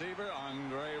his receiver,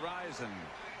 Andre Rison.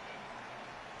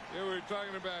 Yeah, we were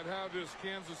talking about how this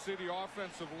Kansas City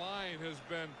offensive line has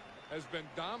been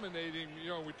dominating.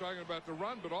 You know, we're talking about the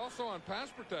run, but also on pass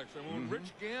protection. When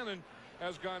Rich Gannon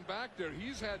has gone back there,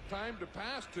 he's had time to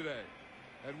pass today.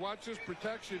 And watch his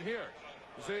protection here.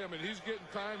 You see, I mean, he's getting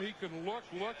time. He can look.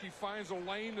 He finds a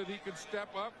lane that he can step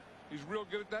up. He's real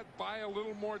good at that. Buy a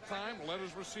little more time. Let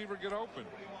his receiver get open.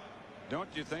 Don't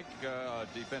you think a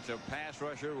defensive pass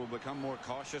rusher will become more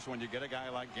cautious when you get a guy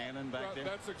like Gannon back there?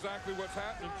 That's exactly what's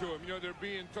happening to him. You know, they're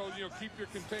being told, you know, keep your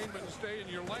containment and stay in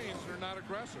your lanes. They're not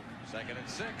aggressive. 2nd and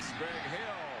 6. Greg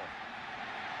Hill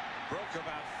broke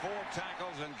about 4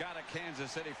 tackles and got a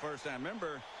Kansas City first down.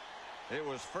 Remember, it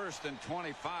was 1st and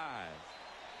 25.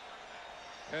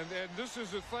 And this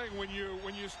is the thing, when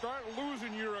you start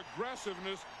losing your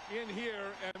aggressiveness in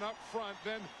here and up front,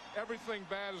 then everything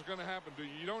bad is going to happen to you.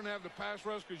 You don't have the pass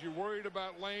rush because you're worried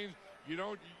about lanes. You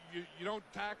don't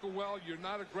tackle well. You're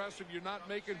not aggressive. You're not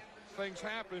making things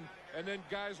happen. And then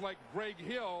guys like Greg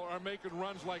Hill are making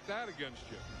runs like that against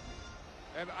you.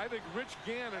 And I think Rich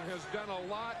Gannon has done a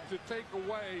lot to take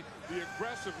away the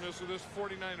aggressiveness of this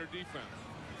 49er defense.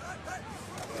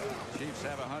 Chiefs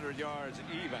have 100 yards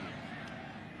even.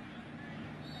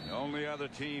 The only other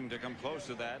team to come close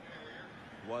to that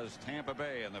was Tampa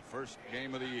Bay in the first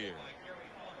game of the year.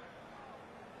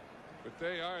 But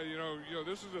they are, you know,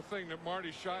 this is the thing that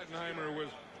Marty Schottenheimer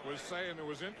was saying that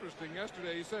was interesting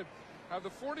yesterday. He said, have the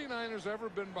 49ers ever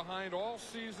been behind all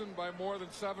season by more than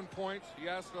 7 points? He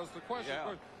asked us the question.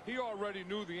 Yeah. He already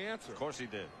knew the answer. Of course he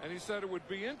did. And he said it would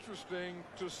be interesting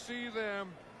to see them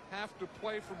have to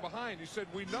play from behind. He said,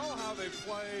 we know how they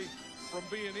play from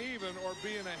being even or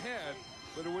being ahead,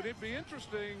 but it would be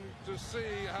interesting to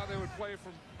see how they would play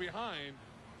from behind.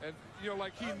 And, you know,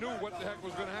 like he knew what the heck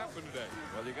was going to happen today.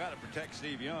 Well, you got to protect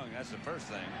Steve Young. That's the first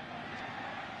thing.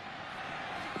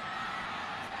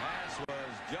 Pass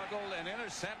was juggled and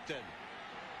intercepted.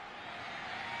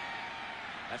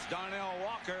 That's Darnell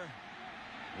Walker.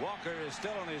 Walker is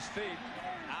still on his feet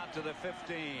out to the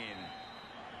 15.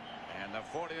 And the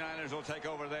 49ers will take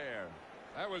over there.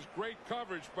 That was great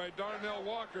coverage by Darnell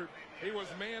Walker. He was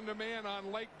man-to-man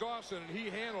on Lake Dawson, and he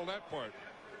handled that part.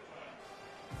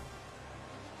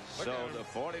 So the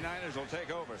 49ers will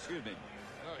take over. Excuse me.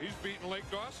 No, he's beating Lake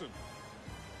Dawson.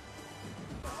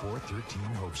 413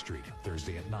 Hope Street,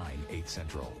 Thursday at 9, 8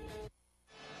 Central.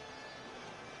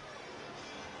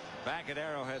 Back at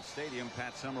Arrowhead Stadium,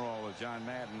 Pat Summerall with John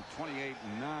Madden, 28-9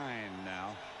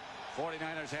 now.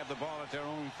 49ers have the ball at their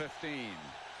own 15.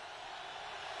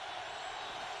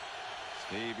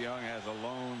 Steve Young has a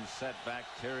lone setback.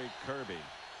 Terry Kirby.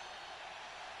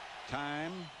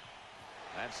 Time.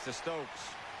 That's to Stokes.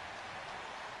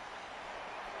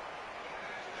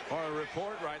 For a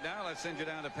report right now, let's send you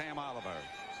down to Pam Oliver.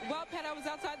 Well, Pat, I was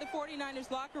outside the 49ers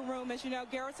locker room. As you know,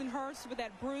 Garrison Hurst with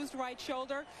that bruised right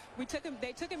shoulder. They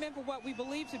took him in for what we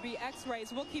believe to be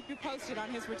x-rays. We'll keep you posted on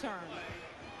his return.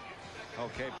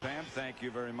 Okay, Pam, thank you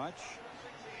very much.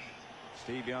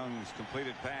 Steve Young's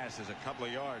completed pass is a couple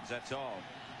of yards, that's all.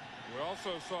 We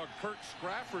also saw Kirk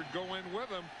Strafford go in with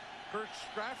him. Kirk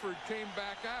Strafford came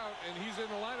back out, and he's in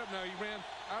the lineup now. He ran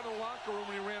out of the locker room,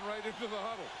 and he ran right into the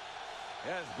huddle.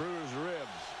 Yes, bruised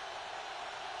ribs.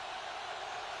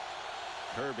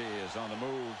 Kirby is on the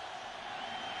move.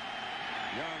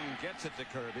 Young gets it to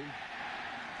Kirby.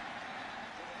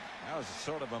 That was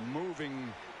sort of a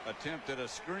moving attempt at a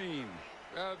screen.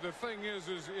 The thing is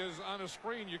on a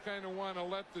screen, you kind of want to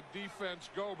let the defense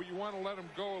go, but you want to let them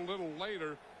go a little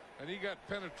later. And he got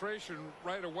penetration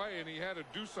right away, and he had to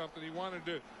do something. He wanted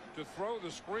to throw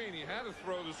the screen. He had to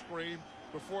throw the screen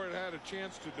before it had a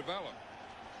chance to develop.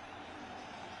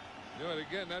 You know, and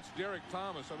again, that's Derek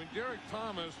Thomas. I mean, Derek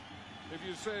Thomas, if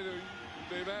you say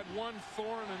they've had one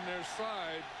thorn in their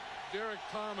side, Derek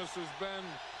Thomas has been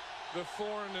the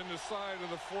thorn in the side of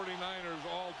the 49ers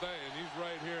all day, and he's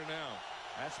right here now.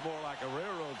 That's more like a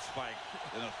railroad spike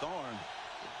than a thorn.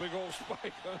 Big old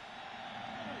spike, huh?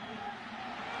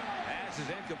 Pass is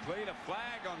incomplete. A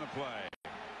flag on the play.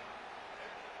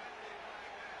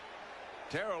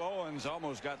 Terrell Owens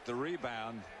almost got the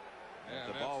rebound. Yeah,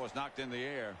 the ball was knocked in the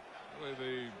air.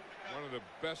 Really one of the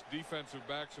best defensive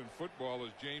backs in football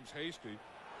is James Hasty.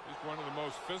 He's one of the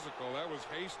most physical. That was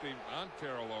Hasty on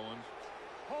Terrell Owens.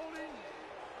 Holding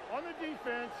on the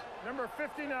defense, number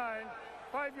 59,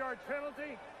 5-yard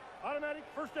penalty, automatic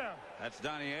first down. That's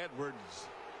Donnie Edwards.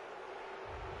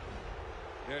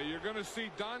 Yeah, you're going to see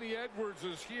Donnie Edwards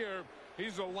is here.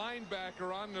 He's a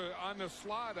linebacker on the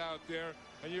slot out there,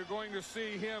 and you're going to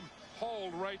see him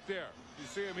hold right there. You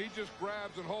see him, he just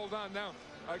grabs and holds on. Now,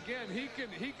 again, he can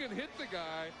hit the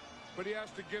guy, but he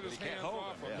has to get his hands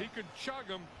off him. Yeah. He could chug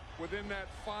him within that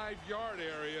 5-yard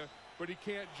area, but he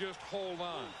can't just hold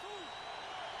on.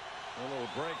 A little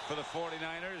break for the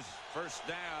 49ers. First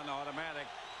down, automatic.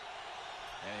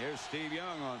 And here's Steve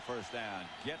Young on first down.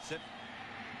 Gets it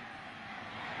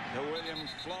to William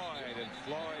Floyd, and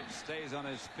Floyd stays on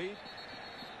his feet.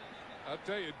 I'll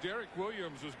tell you, Derek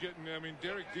Williams is getting, I mean,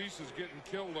 Derek Deese is getting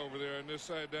killed over there on this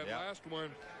side. That last one,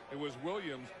 it was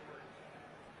Williams.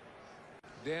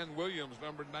 Dan Williams,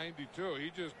 number 92.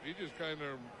 He just kind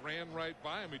of ran right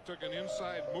by him. He took an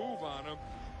inside move on him.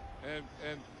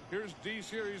 And here's Deese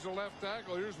here. He's a left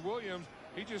tackle. Here's Williams.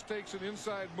 He just takes an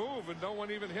inside move, and no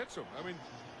one even hits him. I mean,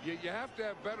 you have to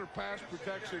have better pass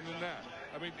protection than that.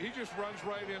 I mean, he just runs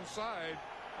right inside,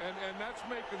 and that's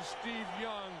making Steve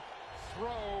Young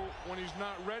throw when he's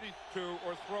not ready to,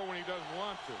 or throw when he doesn't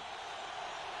want to.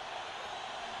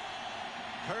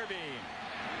 Kirby.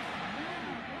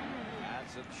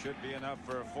 It should be enough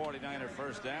for a 49er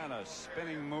first down. A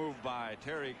spinning move by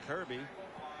Terry Kirby.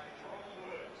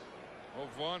 Well,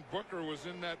 Vaughn Booker was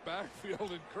in that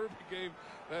backfield, and Kirby gave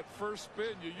that first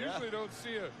spin. You usually don't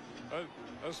see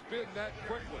a spin that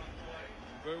quickly.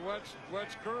 But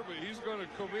watch Kirby. He's going to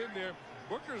come in there.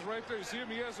 Booker's right there. You see him?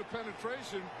 He has a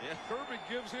penetration. Yeah. Kirby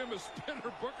gives him a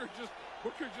spinner. Booker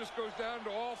just goes down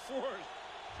to all fours.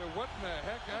 So what in the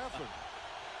heck happened?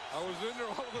 I was in there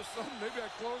all of a sudden. Maybe I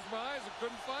closed my eyes and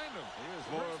couldn't find him. He was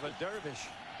more of a dervish.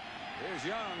 Here's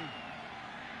Young.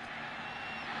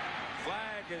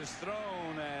 Flag is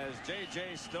thrown as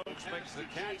J.J. Stokes makes the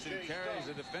catch and carries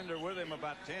the defender with him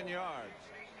about 10 yards.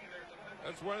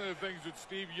 That's one of the things that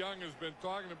Steve Young has been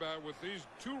talking about with these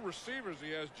two receivers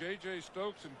he has, J.J.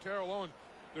 Stokes and Terrell Owens.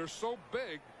 They're so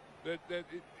big that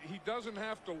he doesn't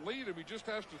have to lead them. He just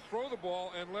has to throw the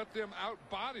ball and let them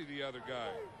outbody the other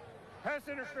guy. Pass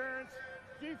interference,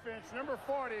 defense, number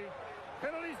 40.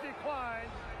 Penalties decline.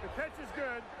 The catch is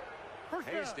good. First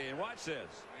down. Hasty, and watch this.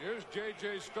 Here's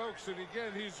J.J. Stokes, and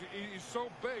again, he's so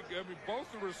big. I mean,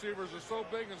 both the receivers are so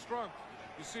big and strong.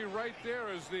 You see right there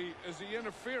is the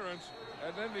interference,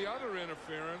 and then the other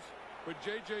interference. but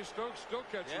J.J. Stokes still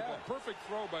catches the ball. Perfect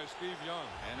throw by Steve Young.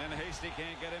 And then Hasty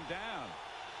can't get him down.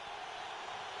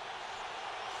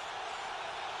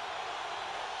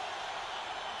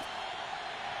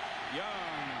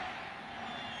 Young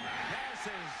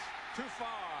passes too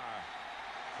far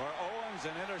for Owens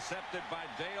and intercepted by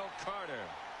Dale Carter.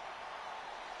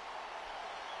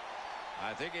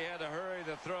 I think he had to hurry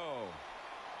the throw.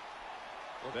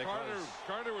 Well,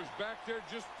 Carter was back there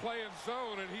just playing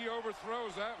zone, and he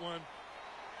overthrows that one.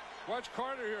 Watch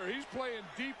Carter here. He's playing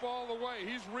deep all the way.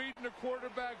 He's reading the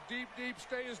quarterback deep.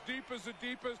 Stay as deep as the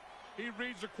deepest. He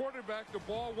reads the quarterback. The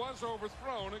ball was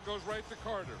overthrown. It goes right to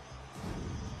Carter.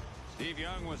 Steve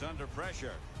Young was under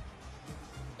pressure.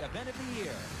 Event of the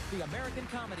year, the American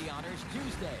Comedy Honors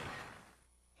Tuesday.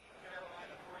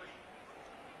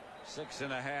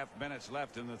 6.5 minutes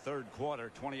left in the third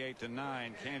quarter.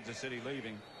 28-9. Kansas City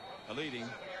leading.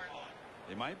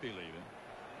 They might be leaving.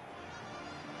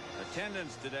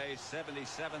 Attendance today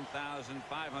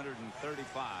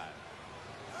 77,535.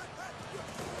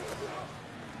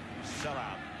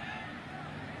 Sellout.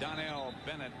 Donnell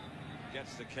Bennett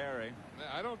gets the carry.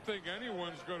 I don't think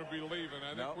anyone's going to be leaving.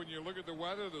 I think when you look at the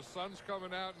weather, the sun's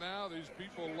coming out now. These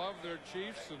people love their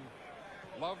Chiefs and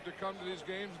love to come to these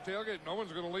games and tailgate. No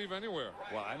one's going to leave anywhere.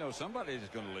 Well, I know somebody's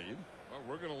going to leave. Well,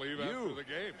 we're going to leave after the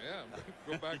game. Yeah,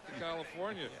 go back to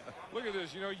California. Look at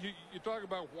this. You know, you talk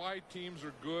about why teams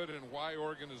are good and why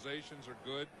organizations are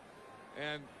good.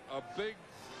 And a big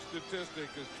statistic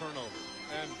is turnover.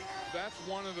 And that's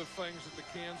one of the things that the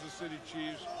Kansas City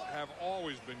Chiefs have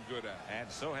always been good at.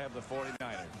 And so have the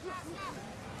 49ers.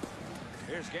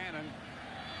 Here's Gannon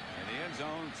in the end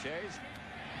zone. Chase.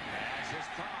 Pass is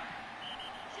caught.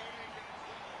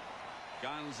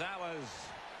 Gonzalez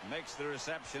makes the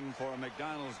reception for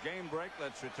McDonald's game break.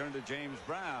 Let's return to James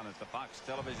Brown at the Fox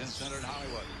Television Center in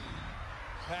Hollywood.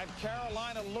 Had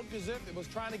Carolina looked as if it was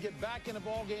trying to get back in the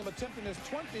ball game, attempting this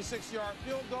 26-yard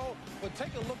field goal. But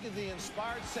take a look at the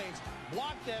inspired Saints.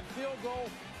 Blocked that field goal.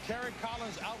 Kerry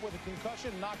Collins out with a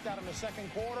concussion, knocked out in the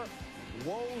second quarter.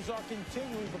 Woes are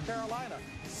continuing for Carolina.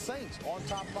 Saints on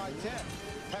top by 10.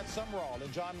 Pat Summerall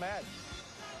and John Madden.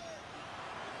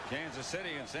 Kansas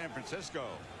City and San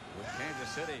Francisco, with Kansas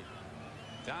City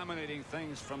dominating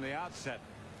things from the outset.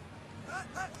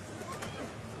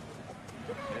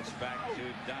 It's back to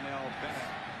Donnell Bennett.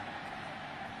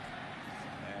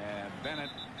 And Bennett.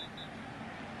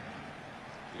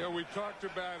 Yeah, we talked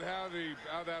about how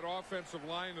that offensive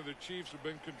line of the Chiefs have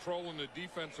been controlling the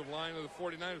defensive line of the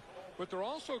 49ers, but they're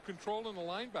also controlling the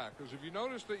linebackers. If you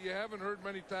notice that you haven't heard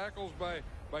many tackles by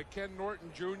Ken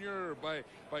Norton Jr. or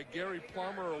by Gary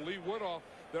Plummer or Lee Woodall,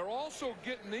 they're also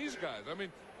getting these guys. I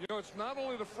mean, you know, it's not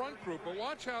only the front group, but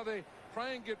watch how they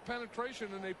try and get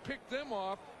penetration, and they pick them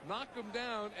off, knock them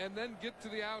down, and then get to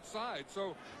the outside.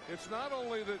 So it's not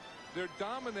only that they're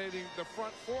dominating the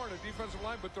front four in the defensive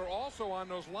line, but they're also on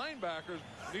those linebackers.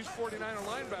 These 49er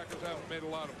linebackers haven't made a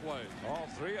lot of plays. All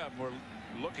three of them were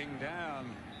looking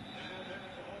down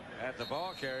at the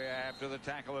ball carrier after the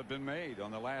tackle had been made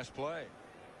on the last play.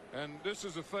 And this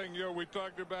is a thing, you know, we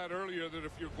talked about earlier, that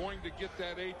if you're going to get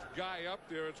that eighth guy up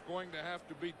there, it's going to have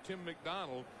to be Tim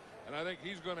McDonald. And I think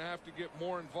he's going to have to get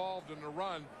more involved in the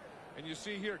run. And you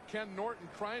see here Ken Norton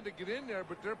trying to get in there,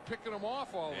 but they're picking him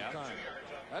off all the time.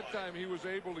 That time he was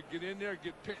able to get in there,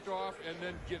 get picked off, and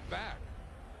then get back.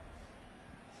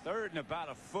 Third and about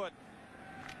a foot.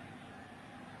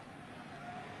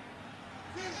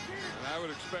 And I would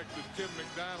expect that Tim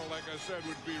McDonald, like I said,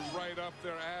 would be right up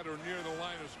there at or near the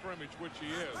line of scrimmage, which he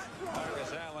is.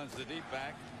 Marcus Allen's the deep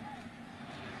back.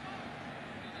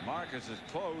 Marcus is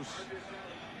close,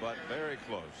 but very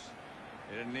close.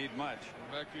 He didn't need much.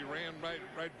 Becky ran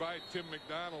right by Tim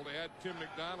McDonald. They had Tim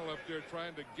McDonald up there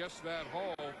trying to guess that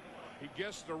hole. He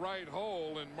guessed the right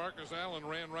hole, and Marcus Allen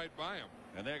ran right by him.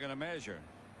 And they're going to measure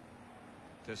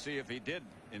to see if he did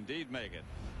indeed make it.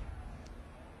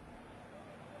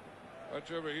 Watch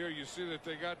over here. You see that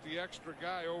they got the extra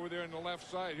guy over there on the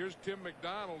left side. Here's Tim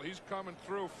McDonald. He's coming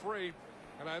through free.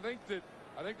 And I think that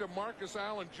Marcus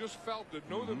Allen just felt that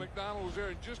that McDonald was there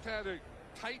and just had to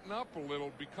tighten up a little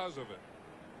because of it.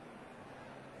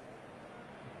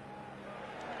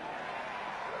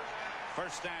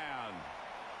 First down.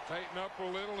 Tighten up a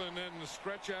little and then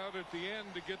stretch out at the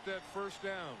end to get that first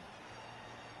down.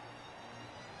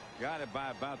 Got it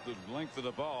by about the length of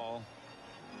the ball,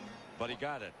 but he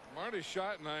got it. Marty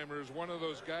Schottenheimer is one of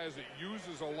those guys that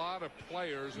uses a lot of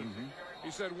players. And he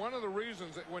said one of the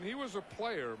reasons that when he was a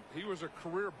player, he was a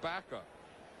career backup.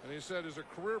 And he said as a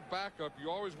career backup, you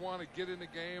always want to get in the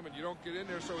game and you don't get in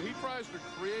there. So he tries to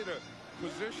create a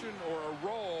position or a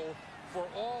role for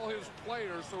all his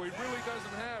players, so he really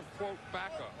doesn't have, quote,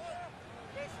 backup.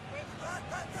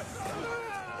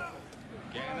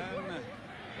 Gannon,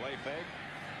 play fake,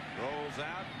 rolls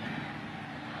out,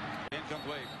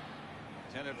 incomplete.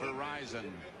 Intended for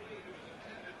Rison.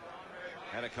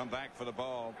 Had to come back for the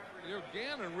ball. You know,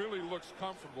 Gannon really looks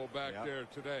comfortable back there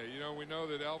today. You know, we know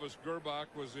that Elvis Gerbach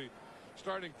was the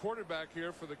starting quarterback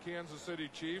here for the Kansas City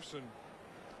Chiefs, and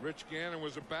Rich Gannon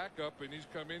was a backup, and he's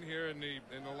come in here in the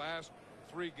last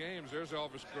 3 games. There's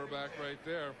Elvis Gerbach right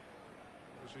there.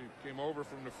 As he came over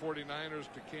from the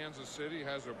 49ers to Kansas City,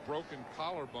 has a broken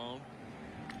collarbone.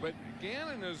 But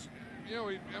Gannon is, you know,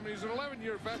 I mean, he's an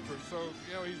 11-year veteran, so,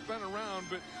 you know, he's been around,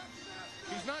 but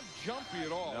he's not jumpy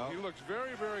at all. No. He looks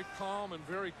very, very calm and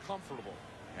very comfortable.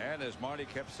 And as Marty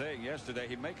kept saying yesterday,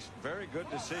 he makes very good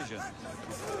decisions.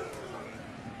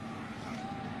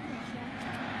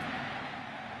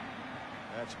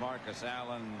 That's Marcus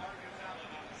Allen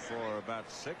for about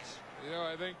 6. You know,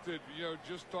 I think that, you know,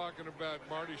 just talking about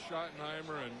Marty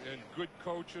Schottenheimer and good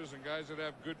coaches and guys that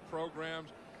have good programs,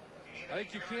 I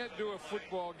think you can't do a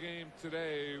football game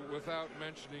today without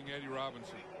mentioning Eddie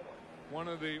Robinson. One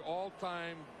of the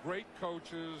all-time great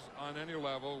coaches on any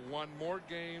level, won more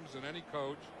games than any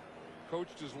coach,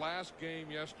 coached his last game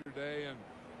yesterday, and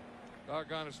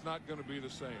doggone, it's not going to be the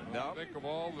same. No. Think of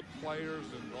all the players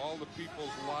and all the people's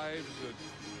lives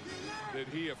that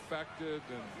he affected,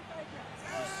 and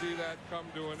to see that come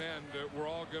to an end, we're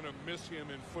all going to miss him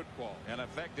in football. And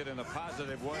affected in a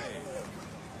positive way.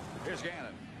 Here's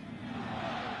Gannon.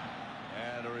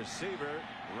 And a receiver,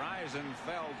 Rison,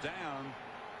 fell down.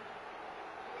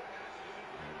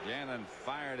 Gannon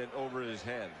fired it over his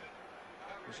head.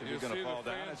 If he's going to fall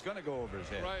down, it's going to go over his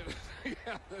head. Right.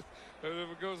 Yeah. And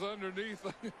if it goes underneath,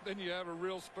 then you have a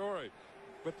real story.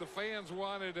 But the fans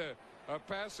wanted a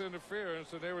pass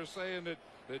interference, and they were saying that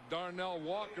Darnell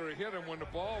Walker hit him when the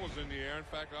ball was in the air. In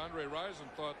fact, Andre Rison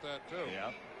thought that too.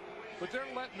 Yeah. But they're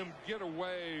letting them get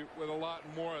away with a lot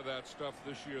more of that stuff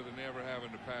this year than they ever have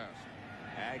in the past.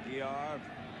 Aguiar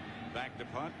back to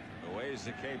punt. Away is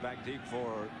the K back deep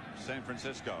for San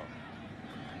Francisco.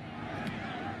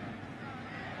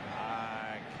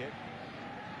 High kick.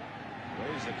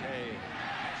 Ways the K.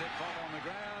 Has it fall on the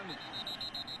ground.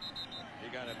 He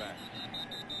got it back.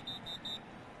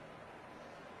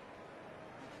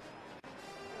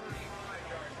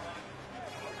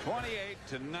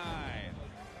 (28-9).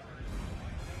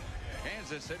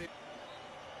 Kansas City.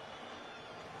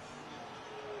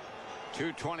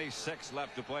 2:26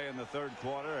 left to play in the third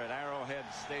quarter at Arrowhead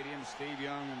Stadium. Steve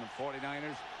Young and the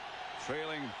 49ers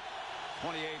trailing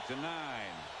 28-9.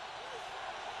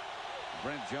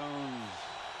 Brent Jones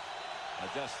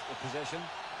adjusts the position.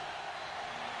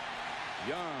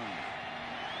 Young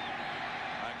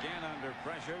again under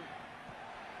pressure.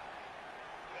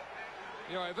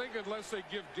 You know, I think unless they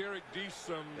give Derek Deese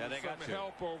some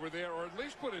help over there, or at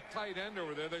least put a tight end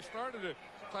over there. They started a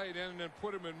tight end and then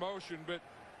put him in motion, but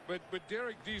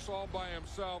Derek Deese all by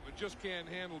himself just can't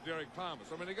handle Derek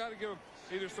Thomas. I mean, they got to give him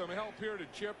either some help here to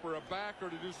chip or a back or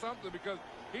to do something, because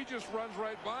he just runs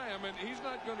right by him, and he's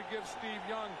not going to give Steve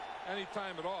Young any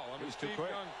time at all. I mean, Steve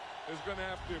Young is going to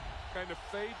have to kind of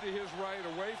fade to his right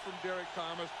away from Derek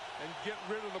Thomas and get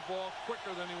rid of the ball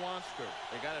quicker than he wants to.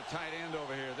 They got a tight end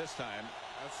over here this time.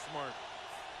 That's smart.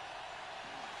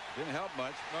 Didn't help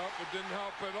much. No, it didn't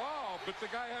help at all. But the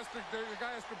guy has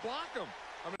to block him.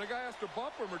 I mean, the guy has to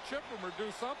bump him or chip him or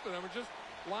do something. I mean, just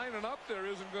lining up there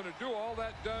isn't going to do. All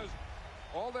that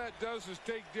does is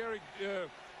take Derek,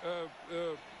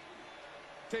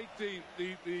 take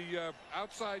the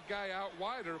outside guy out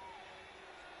wider.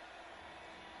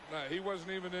 No, he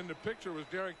wasn't even in the picture. It was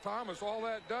Derek Thomas. All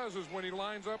that does is when he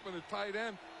lines up in the tight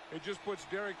end, it just puts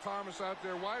Derek Thomas out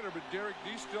there wider, but Derek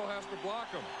Deese still has to block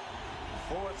him.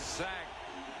 Fourth sack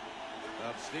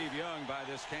of Steve Young by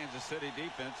this Kansas City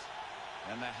defense.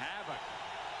 And the havoc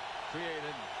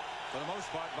created, for the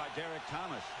most part, by Derek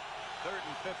Thomas. 3rd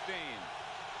and 15.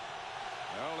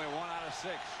 They're only 1 out of 6.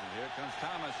 And here comes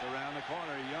Thomas around the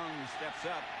corner. Young steps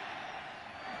up.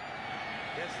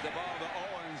 Gets the ball to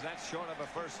Owens. That's short of a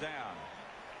first down.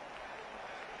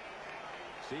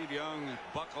 Steve Young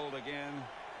buckled again.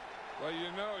 Well,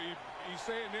 you know, he's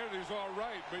saying there that he's all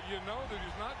right, but you know that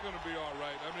he's not going to be all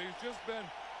right. I mean, he's just been,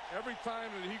 every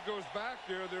time that he goes back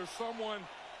there, there's someone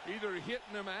either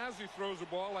hitting him as he throws the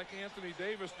ball, like Anthony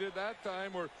Davis did that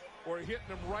time, or hitting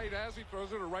him right as he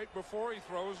throws it, or right before he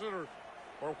throws it,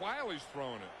 or while he's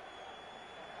throwing it.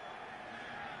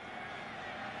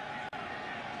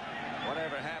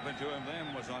 Whatever happened to him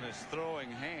then was on his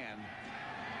throwing hand.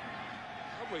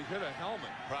 Probably hit a helmet.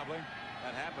 Probably.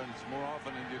 That happens more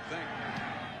often than you'd think.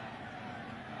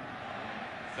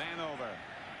 Vanover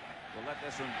will let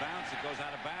this one bounce. It goes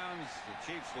out of bounds.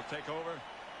 The Chiefs will take over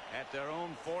at their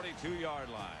own 42-yard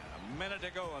line. A minute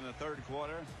to go in the third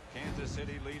quarter. Kansas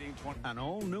City leading 20. An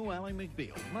all-new Ally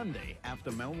McBeal, Monday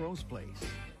after Melrose Place.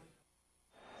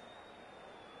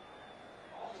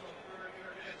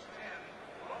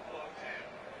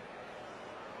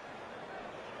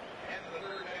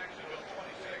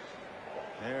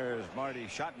 There's Marty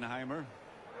Schottenheimer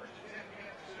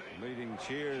leading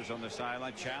cheers on the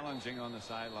sideline, challenging on the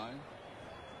sideline.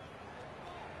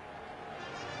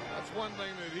 That's one thing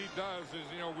that he does is,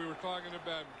 you know, we were talking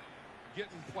about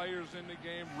getting players in the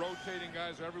game, rotating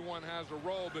guys. Everyone has a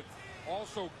role, but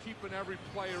also keeping every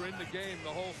player in the game the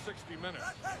whole 60 minutes.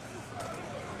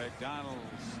 McDonald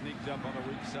sneaked up on the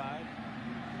weak side.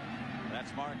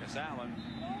 That's Marcus Allen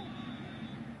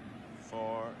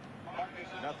for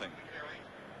nothing.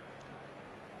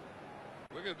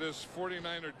 Look at this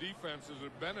 49er defense. Has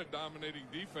been a dominating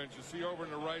defense. You see over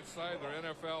on the right side,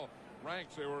 their NFL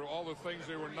ranks. They were all the things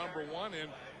they were number one in.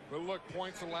 But look,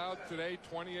 points allowed today,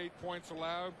 28 points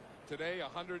allowed. Today,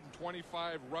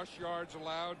 125 rush yards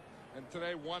allowed. And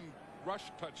today, 1 rush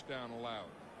touchdown allowed.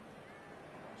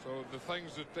 So the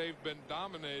things that they've been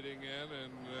dominating in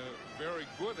and very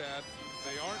good at,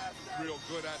 they aren't real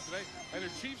good at today. And the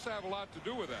Chiefs have a lot to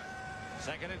do with that.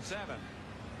 2nd and 7.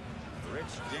 Rich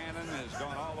Gannon has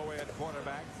gone all the way at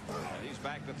quarterback, and he's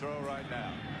back to throw right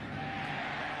now.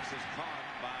 Pass is caught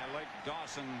by Lake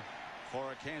Dawson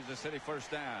for a Kansas City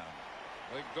first down.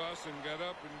 Lake Dawson got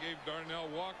up and gave Darnell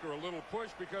Walker a little push,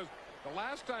 because the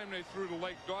last time they threw to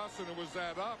Lake Dawson, it was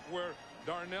that up where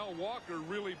Darnell Walker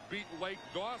really beat Lake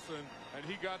Dawson, and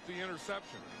he got the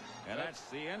interception. And that's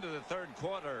the end of the third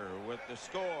quarter with the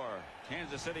score.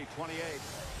 Kansas City 28.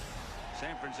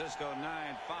 San Francisco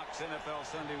 9. Fox NFL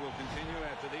Sunday will continue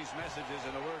after these messages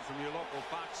and a word from your local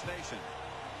Fox station.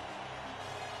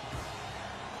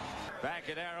 Back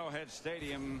at Arrowhead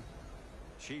Stadium,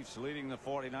 Chiefs leading the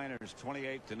 49ers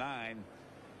 28-9.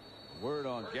 Word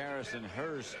on Garrison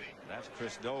Hurst, that's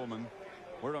Chris Dolman.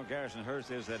 Word on Garrison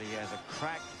Hurst is that he has a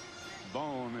cracked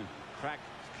bone, cracked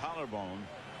collarbone,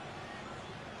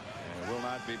 and will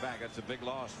not be back. That's a big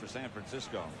loss for San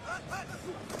Francisco.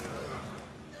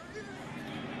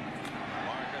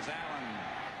 Marcus Allen.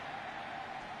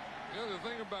 Yeah, the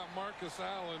thing about Marcus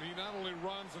Allen, he not only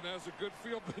runs and has a good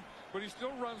field, but he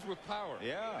still runs with power.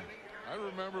 Yeah. I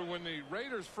remember when the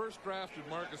Raiders first drafted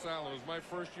Marcus Allen. It was my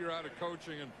first year out of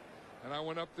coaching, and I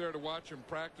went up there to watch him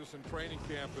practice in training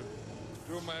camp, and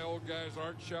 2 of my old guys,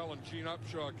 Art Shell and Gene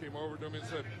Upshaw, came over to him and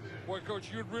said, "Boy,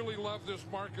 Coach, you'd really love this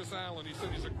Marcus Allen." He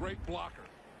said he's a great blocker,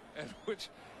 and which,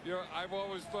 you know, I've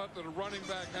always thought that a running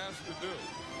back has to do.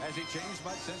 Has he changed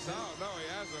much since then? No, he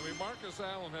hasn't. I mean, Marcus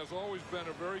Allen has always been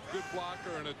a very good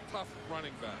blocker and a tough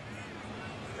running back.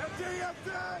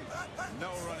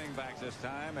 No running back this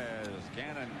time as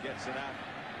Gannon gets it out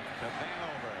to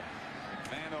Vanover.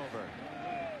 Vanover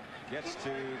gets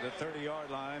to the 30-yard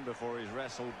line before he's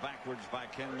wrestled backwards by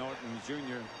Ken Norton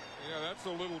Jr. Yeah, that's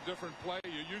a little different play.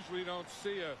 You usually don't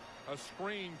see a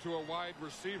screen to a wide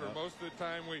receiver. Yep. Most of the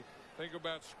time we think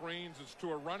about screens, it's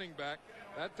to a running back.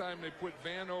 That time they put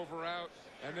Vanover out,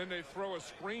 and then they throw a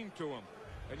screen to him.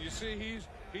 And you see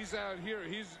he's out here.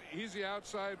 He's the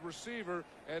outside receiver,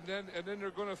 and then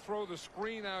they're going to throw the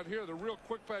screen out here. The real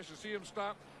quick pass. You see him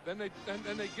stop. Then they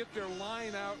get their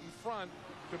line out in front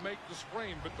to make the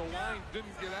screen, but the line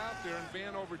didn't get out there, and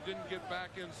Vanover didn't get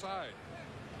back inside.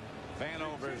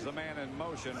 Vanover is the man in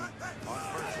motion on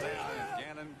first down.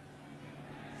 Gannon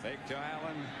fake to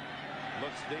Allen,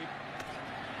 looks deep,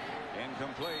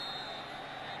 incomplete.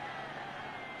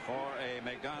 For a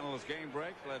McDonald's game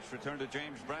break, let's return to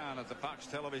James Brown at the Fox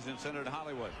Television Center in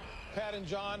Hollywood. Pat and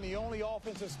John, the only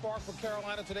offensive spark for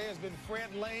Carolina today has been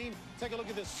Fred Lane. Take a look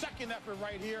at the second effort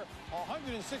right here.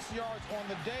 160 yards on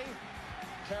the day.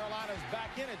 Carolina's back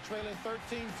in it, trailing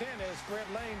 13-10 as Fred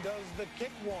Lane does the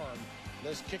kick worm.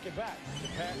 Let's kick it back to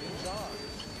Pat and John.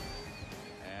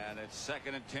 And it's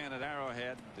 2nd and 10 at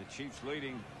Arrowhead. The Chiefs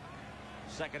leading.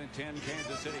 2nd and 10.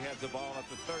 Kansas City has the ball at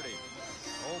the 30.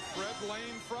 Oh, Fred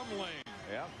Lane from Lane.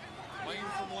 Yeah. Lane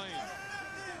from Lane.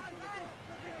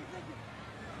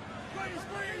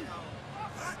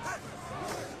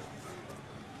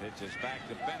 Pitch is back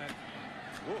to Bennett.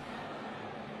 Woo.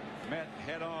 Met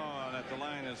head on at the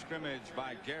line of scrimmage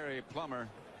by Gary Plummer.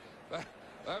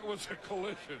 That was a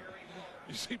collision.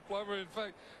 You see Plummer, in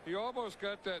fact, he almost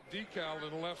got that decal on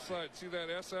the left side. See that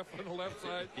SF on the left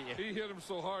side? Yeah. He hit him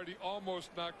so hard, he almost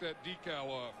knocked that decal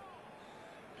off.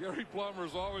 Gary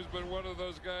Plummer's always been one of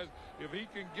those guys, if he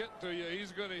can get to you,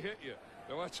 he's going to hit you.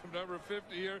 Now watch him, number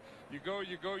 50 here. You go,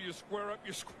 you square up,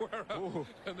 Ooh.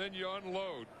 and then you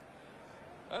unload.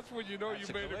 That's when you know you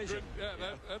made a good.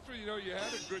 That's when you know you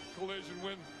had a good collision,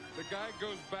 when the guy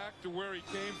goes back to where he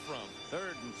came from.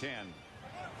 3rd and 10.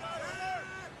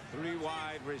 3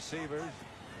 wide receivers.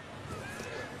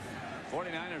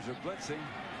 49ers are blitzing.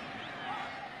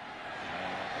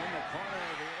 In the corner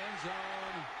of the end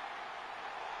zone.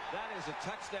 That is a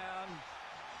touchdown.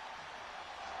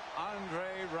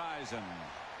 Andre Rison.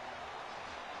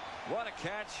 What a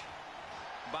catch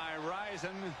by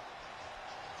Rison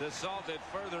to salt it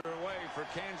further away for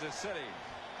Kansas City.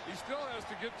 He still has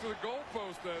to get to the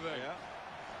goalpost, I think. Yeah.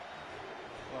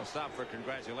 Well, stop for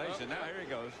congratulations. Now here he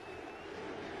goes.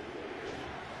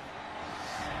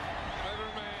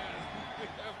 Spider-Man. We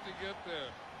have to get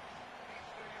there.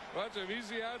 Watch him. He's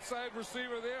the outside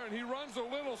receiver there, and he runs a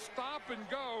little stop and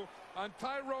go on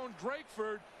Tyrone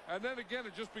Drakeford, and then again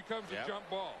it just becomes a jump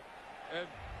ball.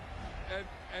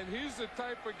 And he's the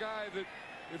type of guy that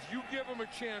if you give him a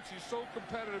chance, he's so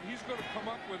competitive, he's going to come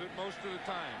up with it most of the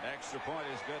time. Extra point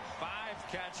is good. 5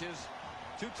 catches,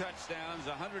 2 touchdowns,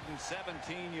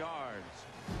 117 yards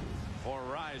for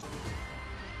Rison.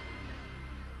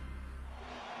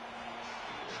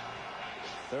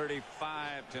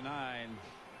 35-9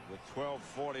 with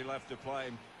 12:40 left to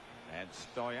play. And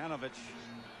Stoyanovich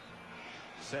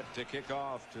set to kick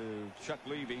off to Chuck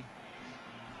Levy.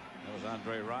 That was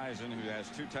Andre Rison, who has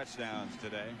 2 touchdowns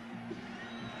today.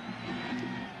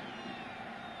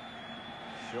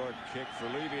 Short kick for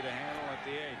Levy to handle at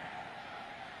the 8.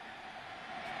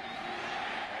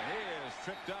 And he is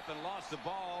tripped up and lost the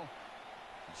ball.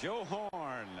 Joe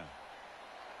Horn.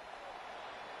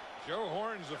 Joe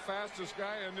Horn's the fastest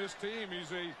guy on this team.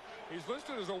 He's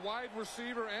listed as a wide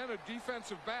receiver and a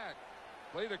defensive back.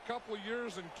 Played a couple of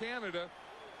years in Canada.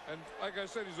 And like I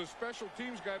said, he's a special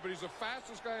teams guy, but he's the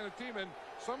fastest guy on the team. And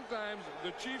sometimes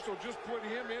the Chiefs will just put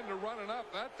him in to running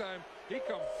up. That time, he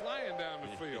come flying down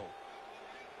the field.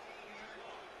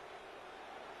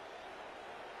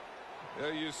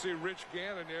 There you see Rich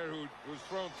Gannon there, who was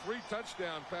thrown 3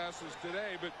 touchdown passes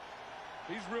today, but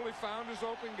he's really found his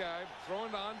open guy.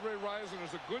 Throwing to Andre Rison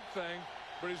is a good thing,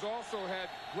 but he's also had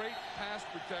great pass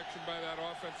protection by that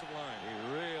offensive line. He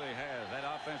really has. That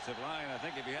offensive line, I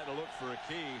think if you had to look for a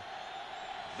key,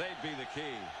 they'd be the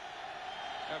key.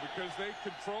 Yeah, because they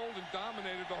controlled and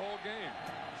dominated the whole game.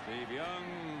 Steve Young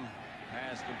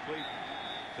has complete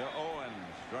to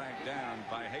Owens, dragged down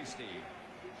by Hasty.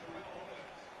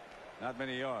 Not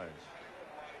many yards.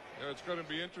 Yeah, it's going to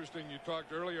be interesting. You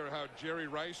talked earlier how Jerry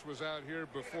Rice was out here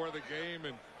before the game,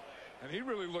 and he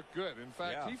really looked good. In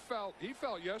fact, he felt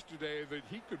yesterday that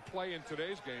he could play in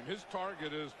today's game. His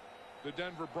target is the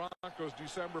Denver Broncos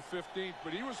December 15th,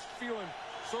 but he was feeling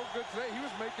so good today. He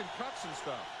was making cuts and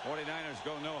stuff. 49ers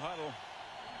go no huddle.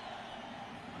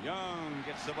 Young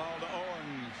gets the ball to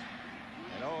Owens,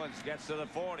 and Owens gets to the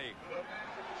 40.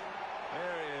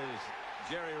 There is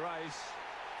Jerry Rice.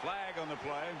 Flag on the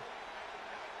play.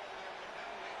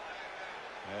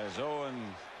 As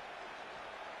Owens.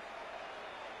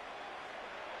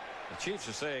 The Chiefs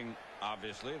are saying,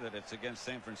 obviously, that it's against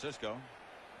San Francisco.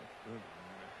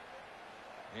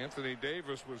 Anthony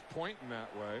Davis was pointing that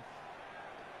way.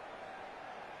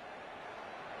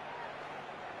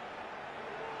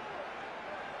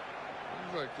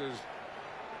 Seems like this.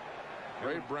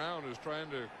 Ray Brown is trying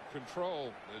to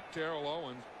control Terrell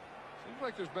Owens. Seems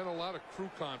like there's been a lot of crew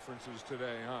conferences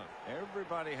today, huh?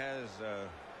 Everybody has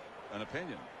an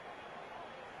opinion.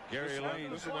 Gary Lane.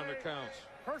 This is the one that counts.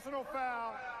 Personal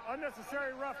foul,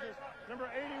 unnecessary roughness, number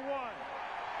 81.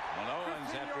 On Owens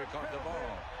after he caught the ball.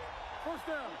 First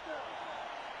down.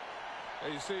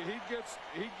 Hey, you see, he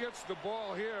gets the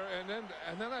ball here, and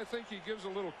then I think he gives a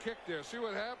little kick there. See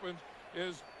what happens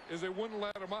is they wouldn't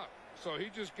let him up, so he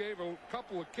just gave a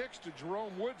couple of kicks to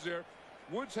Jerome Woods there.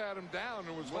 Woods had him down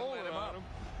and was holding on him,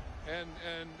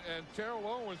 and Terrell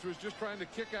Owens was just trying to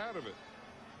kick out of it.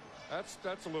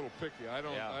 That's a little picky. I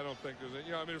don't think there's,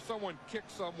 I mean, if someone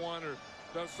kicks someone or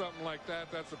does something like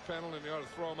that, that's a penalty, and you ought to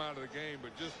throw him out of the game.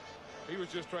 But he was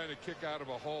just trying to kick out of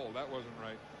a hole. That wasn't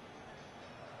right.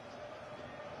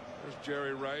 There's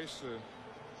Jerry Rice.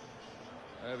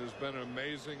 That has been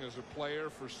amazing as a player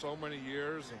for so many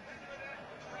years, and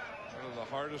one of the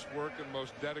hardest working,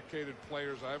 most dedicated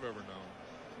players I've ever known.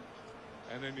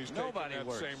 And then he's taking that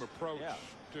same approach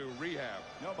to rehab.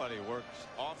 Nobody works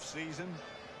off season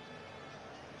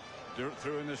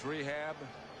through in this rehab.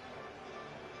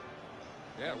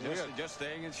 Yeah, just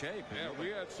staying in shape. Yeah, we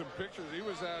had some pictures. He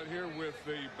was out here with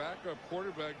the backup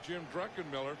quarterback Jim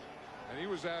Druckenmiller, and he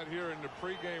was out here in the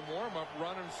pregame warm-up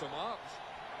running some ups.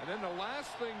 And then the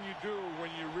last thing you do when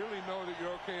you really know that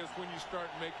you're okay is when you start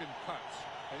making cuts.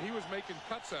 And he was making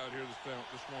cuts out here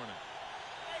this morning.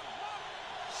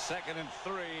 2nd and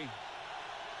 3.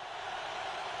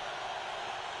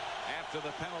 After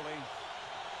the penalty.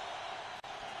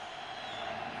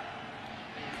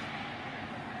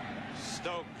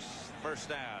 Stokes, first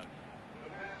down.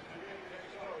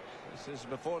 This is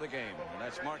before the game.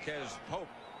 That's Marquez Pope.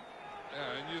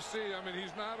 Yeah, and you see, I mean,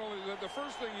 he's not only the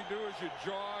first thing you do is you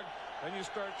jog and you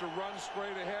start to run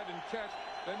straight ahead and catch.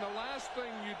 Then the last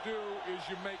thing you do is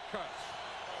you make cuts.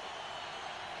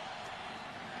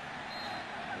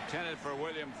 Intended for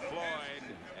William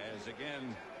Floyd, as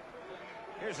again,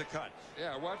 here's a cut.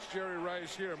 Yeah, watch Jerry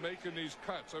Rice here making these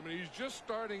cuts. I mean, he's just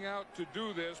starting out to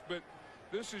do this, but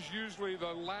this is usually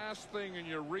the last thing in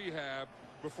your rehab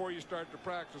before you start to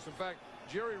practice. In fact,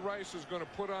 Jerry Rice is going to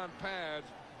put on pads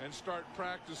and start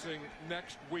practicing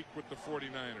next week with the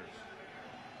 49ers.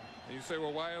 And you say,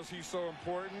 well, why is he so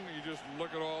important? You just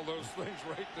look at all those things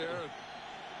right there.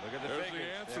 Look at the There's figures.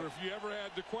 the answer if you ever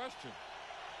had the question.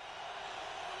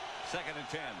 2nd and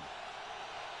 10.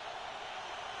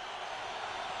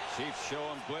 Chiefs show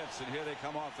him blitz, and here they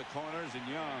come off the corners, and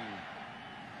Young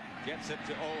gets it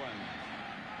to Owen.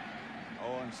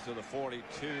 Owens to the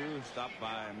 42, stopped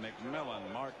by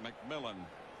McMillan, Mark McMillan.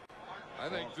 I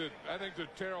think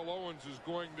that Terrell Owens is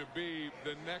going to be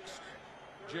the next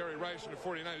Jerry Rice in the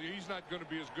 49ers. He's not going to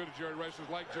be as good as Jerry Rice,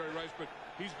 like Jerry Rice, but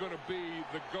he's going to be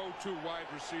the go-to wide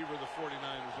receiver of the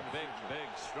 49ers. A big,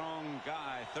 strong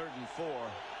guy, 3rd and 4.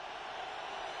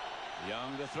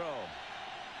 Young to throw.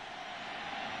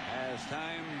 Has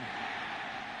time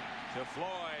to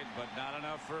Floyd, but not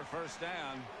enough for a first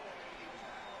down.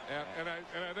 And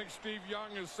I think Steve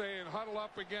Young is saying huddle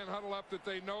up again, huddle up, that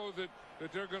they know that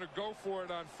they're going to go for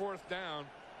it on 4th down.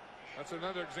 That's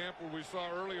another example we saw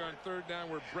earlier on 3rd down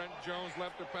where Brent Jones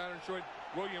left the pattern short.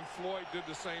 William Floyd did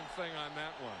the same thing on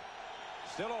that one.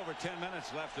 Still over 10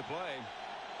 minutes left to play.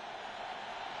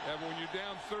 And when you're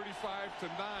down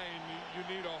 35-9, you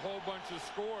need a whole bunch of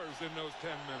scores in those 10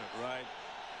 minutes. Right.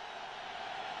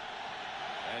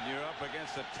 And you're up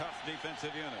against a tough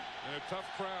defensive unit. And a tough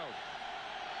crowd.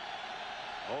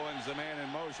 Owens the man in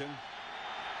motion.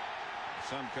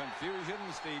 Some confusion.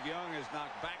 Steve Young is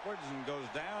knocked backwards and goes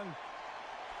down.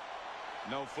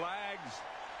 No flags.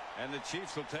 And the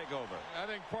Chiefs will take over. I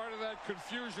think part of that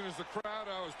confusion is the crowd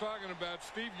I was talking about.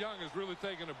 Steve Young is really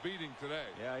taking a beating today.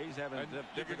 Yeah, he's having a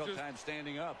difficult time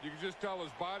standing up. You can just tell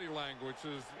his body language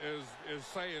is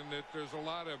saying that there's a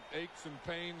lot of aches and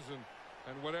pains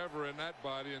and whatever in that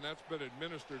body, and that's been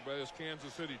administered by this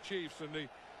Kansas City Chiefs. And the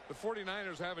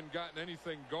 49ers haven't gotten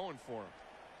anything going for them.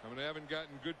 I mean, they haven't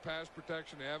gotten good pass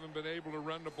protection. They haven't been able to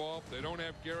run the ball. They don't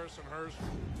have Garrison Hurst.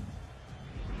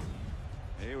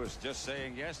 He was just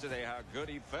saying yesterday how good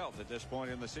he felt at this point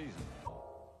in the season.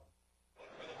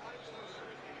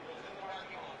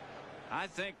 I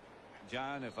think,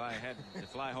 John, if I had to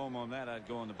fly home on that, I'd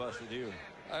go on the bus with you.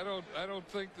 I don't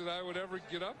think that I would ever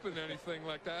get up in anything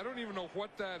like that. I don't even know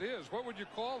what that is. What would you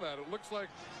call that? It looks like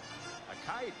a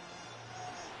kite.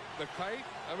 The kite?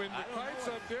 I mean, the kite's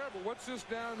up there, but what's this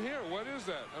down here? What is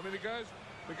that? I mean, the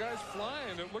guy's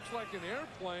flying. It looks like an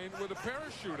airplane with a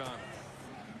parachute on it.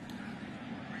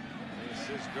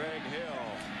 This is Greg Hill.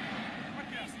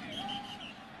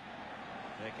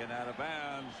 Taken out of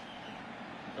bounds.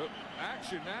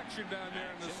 Action down there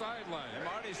in the sideline. And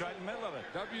Marty's right in the middle of it.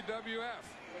 WWF.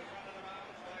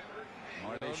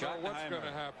 Marty I don't know what's going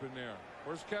to happen there.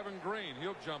 Where's Kevin Green?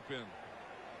 He'll jump in.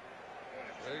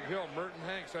 Greg Hill, Merton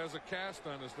Hanks has a cast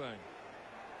on this thing.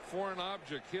 Foreign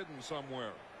object hidden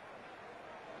somewhere.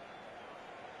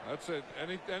 That's it.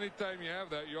 Anytime you have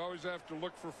that, you always have to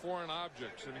look for foreign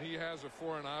objects, and he has a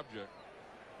foreign object.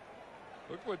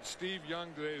 Look what Steve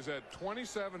Young today has had.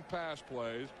 27 pass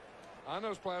plays. On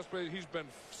those pass plays, he's been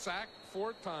sacked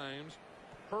 4 times,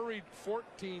 hurried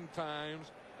 14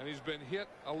 times, and he's been hit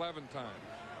 11 times.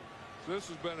 So this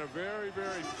has been a very,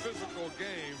 very physical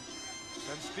game,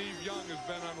 and Steve Young has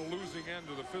been on the losing end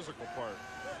of the physical part.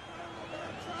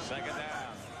 2nd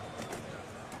down.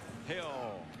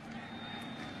 Hill.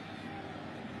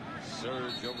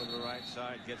 Surge over to the right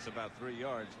side, gets about 3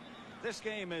 yards. This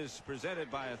game is presented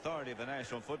by authority of the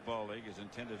National Football League, is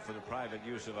intended for the private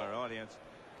use of our audience.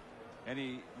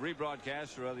 Any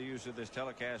rebroadcast or other use of this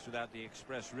telecast without the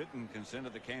express written consent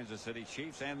of the Kansas City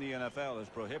Chiefs and the NFL is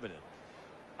prohibited.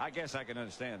 I guess I can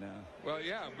understand now. Well,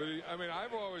 yeah, but I mean,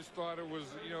 I've always thought it was,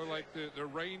 you know, like the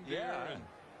reindeer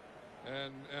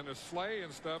and a sleigh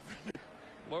and stuff.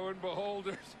 Lo and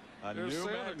behold, There's new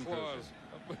Santa Madden Claus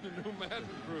up in the new Madden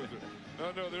cruiser.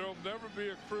 No, there'll never be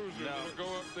a cruiser that'll go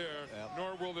up there,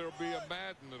 nor will there be a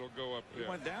Madden that'll go up there. He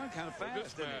went down kind of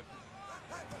fast, didn't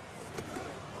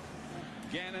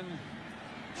he? Gannon,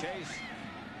 chase,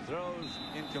 throws,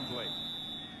 incomplete.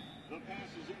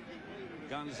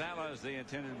 Gonzalez, the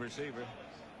intended receiver.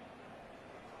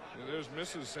 And there's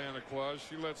Mrs. Santa Claus.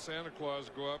 She let Santa Claus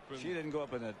go up. And she didn't go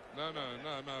up in it. No.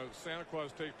 Santa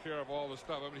Claus takes care of all the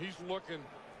stuff. I mean, he's looking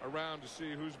around to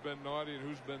see who's been naughty and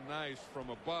who's been nice from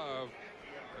above.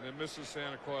 And then Mrs.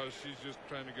 Santa Claus, she's just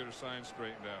trying to get her sign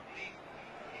straightened out.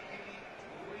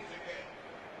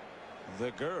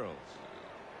 The girls.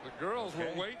 The girls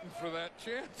were waiting for that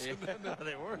chance. Yeah, and then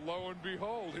they were. Lo and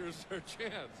behold, here's their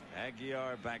chance.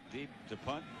 Aguiar back deep to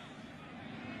punt.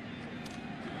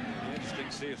 Interesting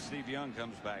to see if Steve Young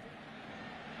comes back.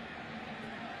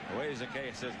 The way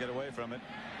Zakay says get away from it.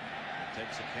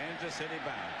 Takes a Kansas City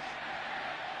bounce.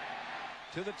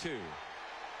 To the 2.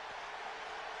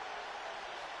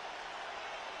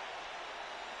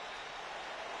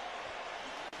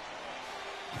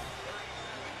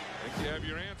 I think you have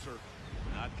your answer.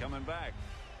 Not coming back.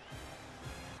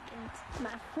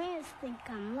 My friends think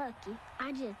I'm lucky.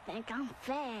 I just think I'm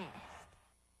fast.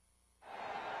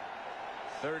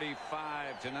 35-9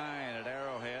 at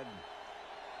Arrowhead.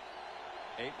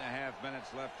 8.5 minutes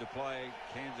left to play.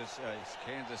 Kansas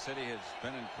City has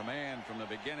been in command from the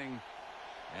beginning,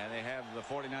 and they have the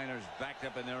 49ers backed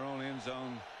up in their own end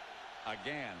zone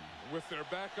again. With their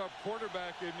backup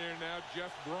quarterback in there now,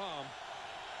 Jeff Brom.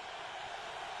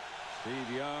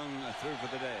 Steve Young through for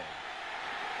the day.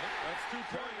 That's 2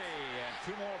 points.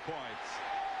 And 2 more points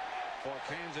for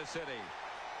Kansas City.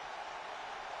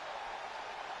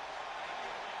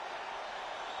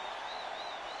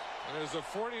 There's a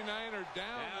 49er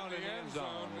down in the end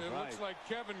zone. It looks like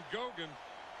Kevin Gogan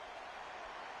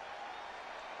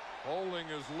holding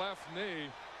his left knee.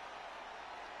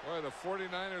 Boy, the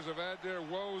 49ers have had their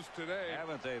woes today.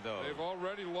 Haven't they, though? They've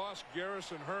already lost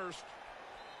Garrison Hurst.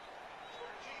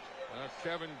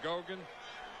 Kevin Gogan.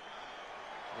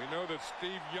 We know that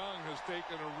Steve Young has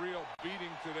taken a real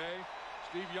beating today.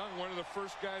 Steve Young, one of the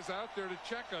first guys out there to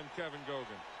check on Kevin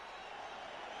Gogan.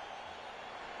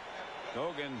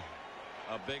 Gogan,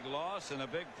 a big loss and a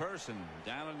big person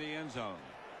down in the end zone.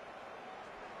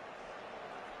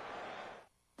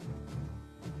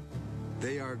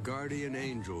 They are guardian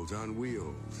angels on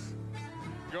wheels.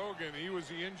 Gogan, he was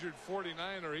the injured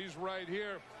 49er. He's right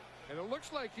here. And it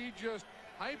looks like he just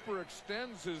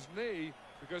hyperextends his knee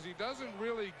because he doesn't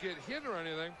really get hit or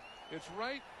anything. It's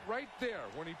right there.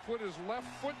 When he put his left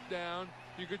foot down,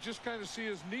 you could just kind of see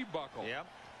his knee buckle. Yep.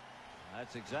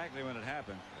 That's exactly when it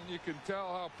happened. And you can tell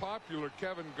how popular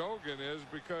Kevin Gogan is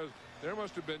because there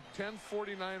must have been 10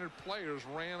 49er players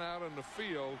ran out on the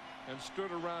field and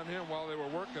stood around him while they were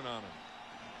working on him.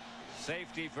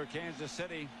 Safety for Kansas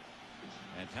City.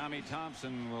 And Tommy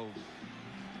Thompson will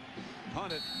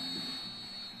punt it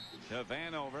to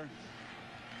Vanover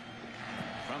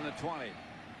from the 20.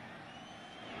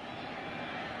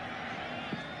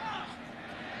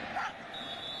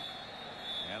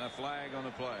 And a flag on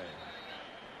the play.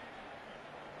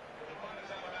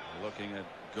 Looking at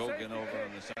Gogan over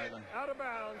on the sideline. Out of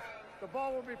bounds. The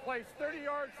ball will be placed 30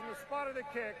 yards from the spot of the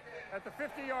kick at the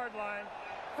 50-yard line.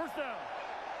 First down.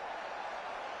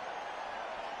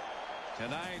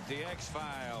 Tonight, the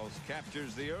X-Files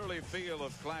captures the early feel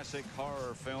of classic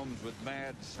horror films with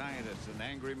mad scientists and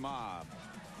angry mob.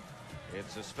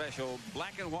 It's a special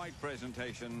black and white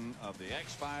presentation of the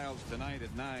X-Files tonight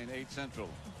at 9, 8 Central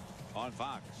on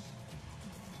Fox.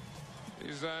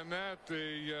 He's on that.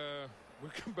 We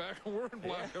come back and we're in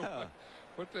black and white.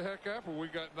 What the heck happened? We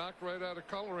got knocked right out of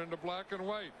color into black and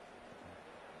white.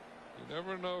 You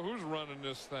never know who's running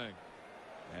this thing.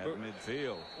 At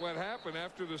midfield. What happened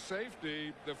after the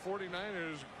safety, the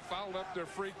 49ers fouled up their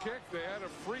free kick. They had a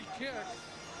free kick,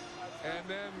 and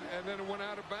then it went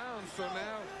out of bounds. So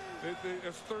now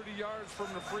it's 30 yards from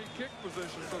the free kick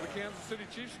position. So the Kansas City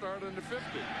Chiefs started in the 50.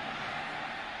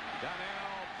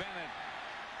 Donnell Bennett.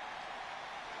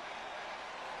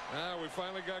 Now we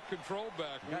finally got control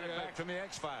back. Got it back from the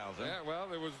X-Files. Huh? Yeah, well,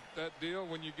 there was that deal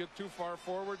when you get too far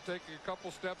forward, taking a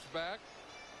couple steps back.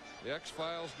 The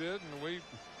X-Files did, and we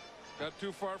got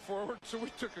too far forward, so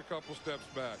we took a couple steps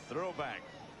back. Throwback.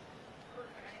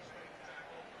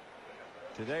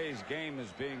 Today's game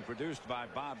is being produced by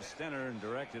Bob Stenner and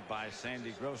directed by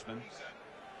Sandy Grossman.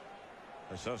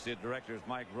 Associate directors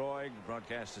Mike Roy,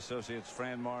 broadcast associates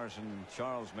Fran Morris and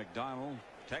Charles McDonald,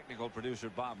 technical producer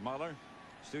Bob Muller.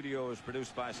 Studio is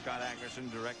produced by Scott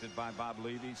Ackerson, directed by Bob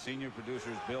Levy, senior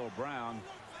producers Bill Brown,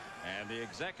 and The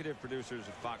executive producers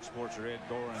of Fox Sports are Ed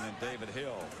Gorin and David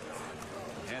Hill.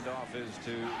 Handoff is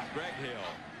to Greg Hill.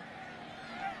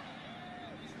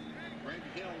 Greg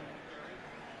Hill.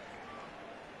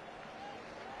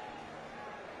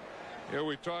 Yeah,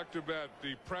 we talked about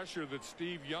the pressure that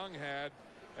Steve Young had,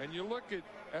 and you look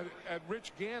at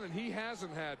Rich Gannon. He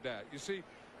hasn't had that. You see,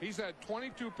 he's had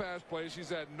 22 pass plays. He's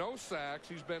had no sacks.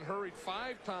 He's been hurried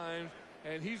 5 times,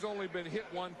 and he's only been hit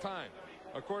 1 time.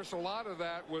 Of course, a lot of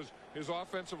that was his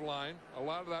offensive line. A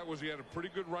lot of that was he had a pretty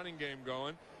good running game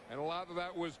going, and a lot of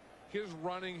that was his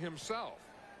running himself.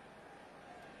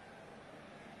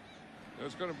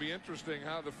 It's going to be interesting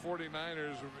how the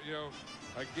 49ers, you know,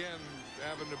 again,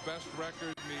 having the best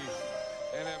record in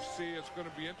the NFC. It's going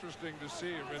to be interesting to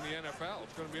see in the NFL.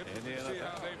 It's going to be interesting to see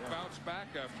how they bounce back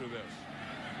after this.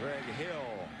 Greg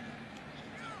Hill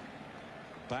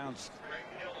bounced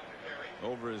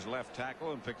over his left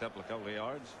tackle and picked up a couple of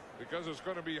yards. Because it's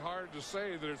going to be hard to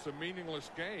say that it's a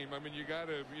meaningless game. I mean, you got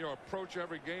to, you know, approach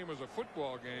every game as a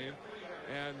football game.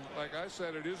 And like I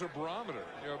said, it is a barometer,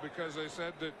 you know, because they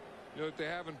said that, you know, that they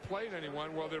haven't played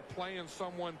anyone. Well, they're playing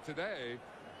someone today.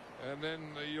 And then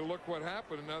you look what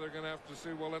happened, and now they're going to have to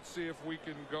see, well, let's see if we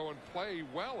can go and play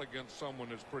well against someone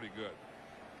that's pretty good.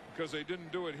 Because they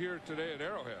didn't do it here today at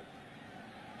Arrowhead.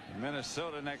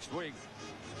 Minnesota next week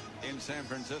in San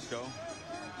Francisco.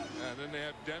 And then they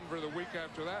have Denver the week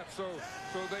after that. So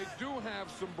they do have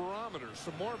some barometers,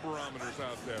 some more barometers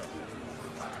out there.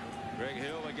 Greg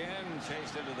Hill again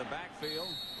chased into the backfield.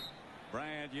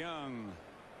 Bryant Young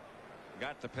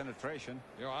got the penetration.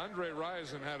 You know, Andre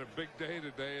Rison had a big day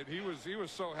today, and he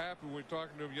was so happy when we were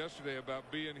talking to him yesterday about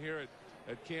being here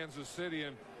at Kansas City.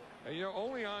 And you know,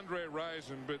 only Andre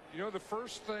Rison, but you know, the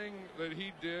first thing that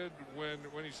he did when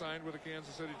he signed with the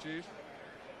Kansas City Chiefs,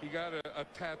 he got a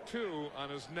tattoo on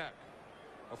his neck,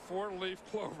 a 4-leaf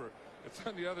clover. It's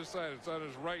on the other side. It's on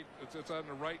his right. It's on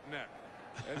the right neck.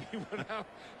 And he went out.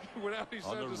 He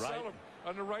said to sell him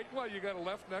on the right. Well, you got a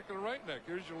left neck and a right neck.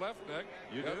 Here's your left neck.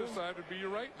 The other side would be your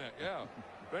right neck. Yeah.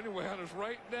 But anyway, on his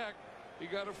right neck, he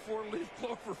got a 4-leaf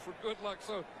clover for good luck.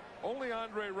 So only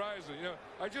Andre Rison. You know,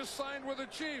 I just signed with the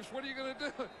Chiefs. What are you going to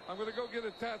do? I'm going to go get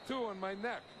a tattoo on my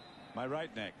neck. My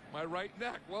right neck. My right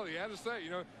neck. Well, he had to say,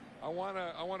 you know, I want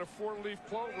a 4-leaf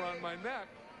clover on my neck.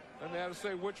 And they had to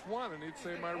say which one, and he'd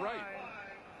say my right.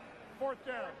 4th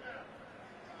down.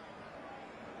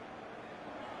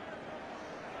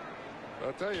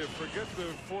 I'll tell you, forget the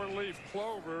 4-leaf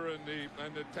clover and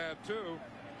the tattoo.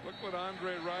 Look what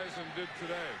Andre Rison did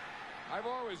today. I've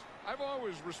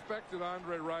always respected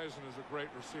Andre Rison as a great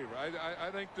receiver. I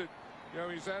think that, you know,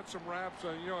 he's had some raps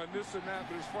on, you know, and this and that,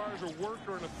 but as far as a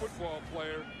worker and a football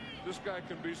player, this guy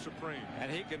can be supreme.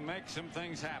 And he can make some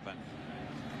things happen.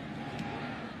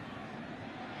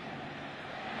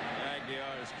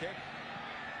 Aguilar's kick.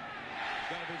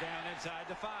 Going to be down inside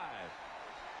the 5.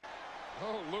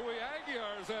 Oh, Louis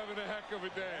Aguiar is having a heck of a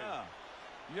day. Yeah.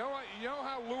 You know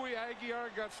how Louis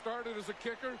Aguiar got started as a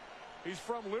kicker? He's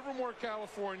from Livermore,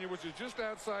 California, which is just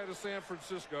outside of San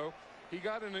Francisco. He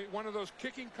got in one of those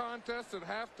kicking contests at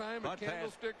halftime at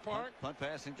Candlestick Park. Punt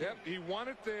pass and kick. Yep, he won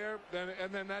it there,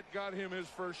 and then that got him his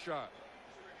first shot.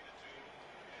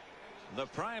 The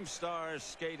Prime Stars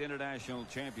Skate International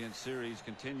Champions Series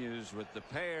continues with the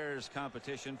pairs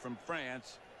competition from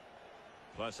France,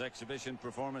 plus exhibition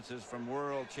performances from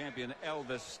world champion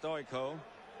Elvis Stoico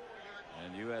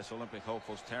and U.S. Olympic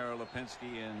hopefuls Tara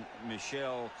Lipinski and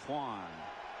Michelle Kwan.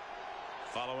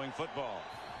 Following football.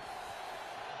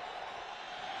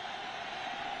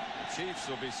 The Chiefs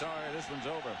will be sorry this one's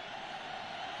over.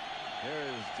 Here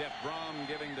is Jeff Brom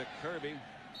giving to Kirby,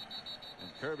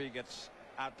 and Kirby gets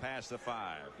out past the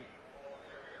 5.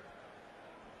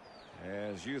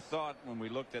 As you thought when we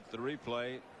looked at the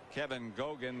replay, Kevin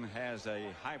Gogan has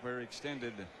a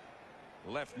hyperextended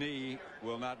left knee,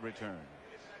 will not return.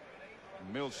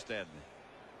 Milstead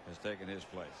has taken his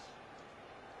place.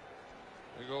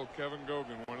 Big old Kevin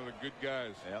Gogan, one of the good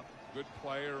guys. Yep. Good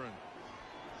player, and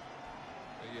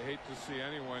you hate to see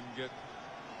anyone get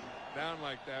down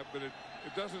like that, but it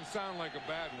doesn't sound like a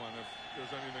bad one if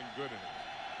there's anything good in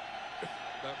it.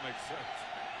 That makes sense.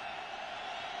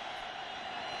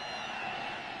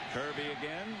 Kirby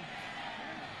again.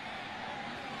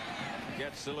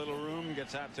 Gets a little room,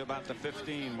 gets out to about the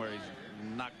 15 where he's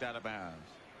knocked out of bounds.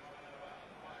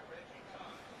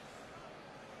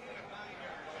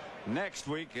 Next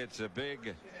week, it's a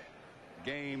big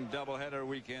game doubleheader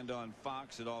weekend on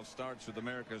Fox. It all starts with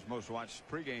America's most watched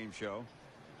pregame show.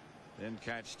 Then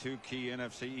catch 2 key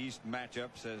NFC East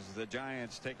matchups as the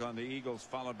Giants take on the Eagles,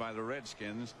 followed by the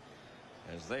Redskins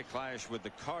as they clash with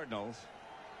the Cardinals.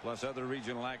 plus other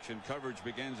regional action. Coverage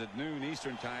begins at noon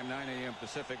Eastern Time, 9 a.m.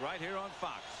 Pacific, right here on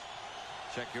Fox.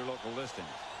 Check your local listings.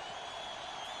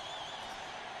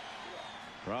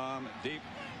 From deep,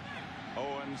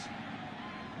 Owens,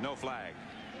 no flag.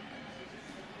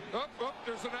 Oh,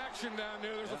 there's an action down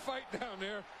there. There's a fight down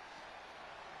there.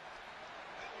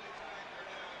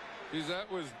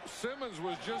 Simmons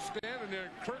was just standing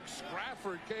there. Kirk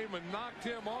Scrafford came and knocked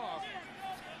him off.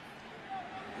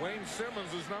 Wayne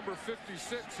Simmons is number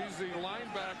 56. He's the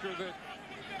linebacker that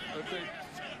they.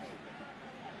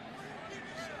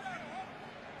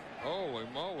 Holy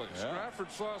moly. Yeah.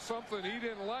 Scrafford saw something he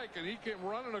didn't like, and he came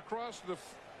running across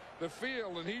the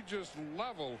field, and he just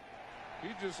leveled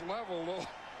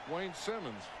Wayne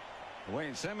Simmons.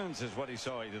 Wayne Simmons is what he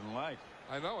saw he didn't like.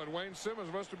 I know, and Wayne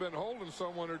Simmons must have been holding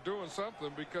someone or doing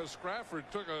something, because Scrafford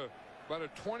took about a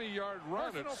 20-yard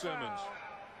run Personal at Simmons. Foul,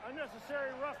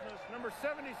 unnecessary roughness, number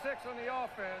 76 on the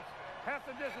offense, half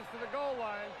the distance to the goal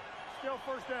line, still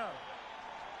first down.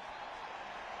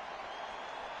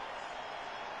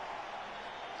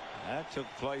 That took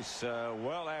place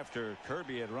well after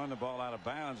Kirby had run the ball out of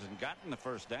bounds and gotten the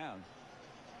first down.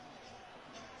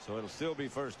 So it'll still be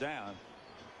first down.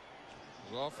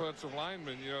 The offensive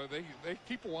linemen, they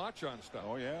keep a watch on stuff.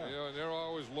 Oh, yeah. And they're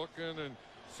always looking and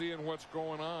seeing what's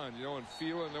going on, and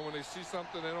feeling. And then when they see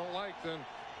something they don't like, then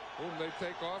boom, they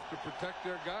take off to protect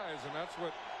their guys, and that's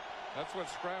what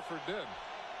Scrafford did.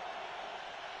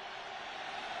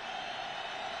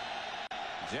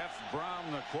 Jeff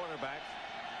Brom, the quarterback.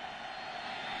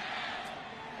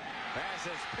 Pass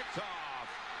is picked off.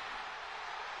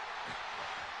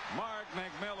 Mark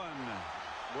McMillan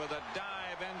with a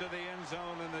dive into the end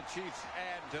zone, and the Chiefs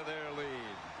add to their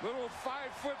lead. Little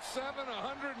 5'7",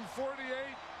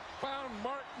 148-pound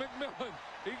Mark McMillan.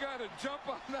 He got a jump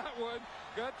on that one,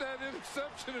 got that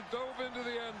interception, and dove into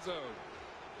the end zone.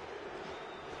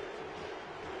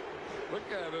 Look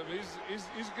at him. He's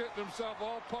getting himself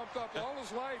all pumped up. All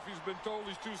his life he's been told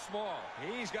he's too small.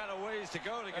 He's got a ways to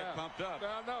go to get pumped up.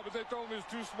 No, but they told him he was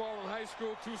too small in high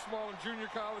school, too small in junior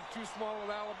college, too small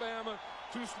at Alabama,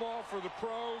 too small for the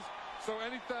pros. So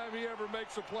anytime he ever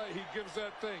makes a play, he gives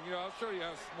that thing. I'll show you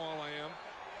how small I am.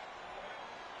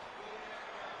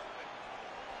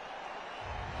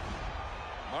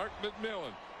 Mark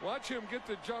McMillan. Watch him get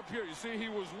the jump here. You see, he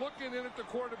was looking in at the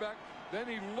quarterback. Then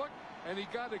he looked, and he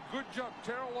got a good jump.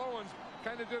 Terrell Owens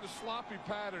kind of did a sloppy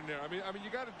pattern there. I mean,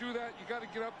 you got to do that. You got to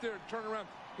get up there and turn around.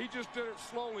 He just did it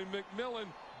slowly. McMillan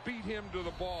beat him to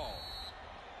the ball.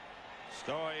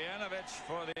 Stoyanovich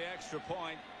for the extra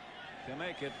point to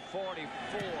make it 44-9.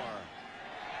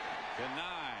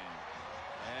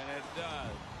 And it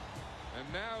does.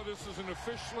 And now this is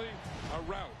officially a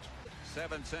rout.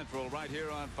 7 Central right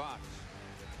here on Fox.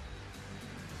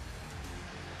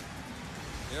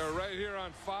 Right here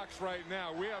on Fox right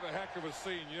now, we have a heck of a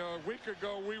scene. A week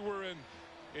ago we were in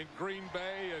Green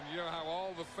Bay, and how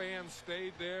all the fans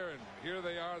stayed there, and here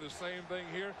they are, the same thing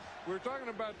here. We were talking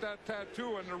about that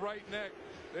tattoo on the right neck.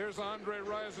 There's Andre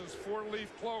Rison's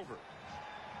 4-leaf clover.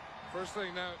 First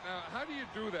thing, now how do you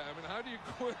do that? I mean, how do you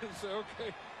go in and say,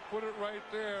 okay, put it right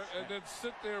there, and then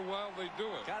sit there while they do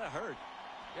it? Gotta hurt.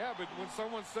 Yeah, but when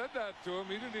someone said that to him,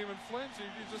 he didn't even flinch. He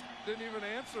just didn't even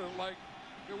answer. Like,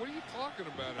 what are you talking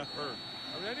about? It hurt.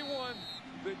 I mean, anyone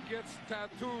that gets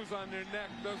tattoos on their neck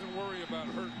doesn't worry about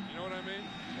hurting. You know what I mean?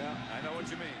 Yeah, I know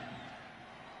what you mean.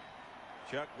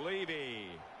 Chuck Levy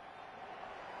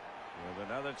with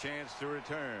another chance to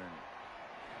return.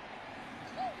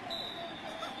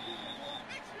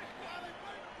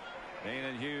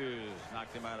 Dana Hughes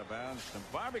knocked him out of bounds. Some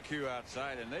barbecue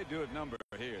outside, and they do a number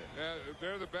here. Yeah,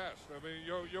 they're the best. I mean,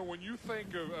 when you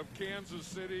think of Kansas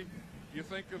City, you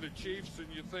think of the Chiefs and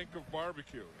you think of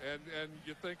barbecue, and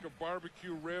you think of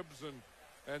barbecue ribs, and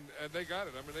they got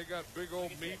it. I mean, they got big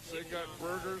old meats, they got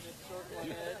burgers.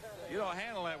 You don't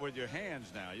handle that with your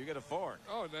hands now. You get a fork.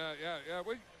 Oh, no, yeah.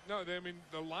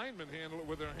 The linemen handle it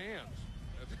with their hands.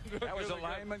 That was a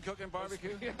lineman cooking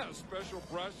barbecue? Yeah, special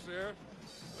brush there.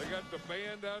 They got the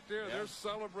band out there. Yeah. They're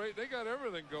celebrating. They got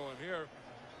everything going here.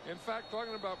 In fact,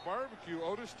 talking about barbecue,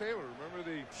 Otis Taylor, remember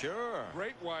the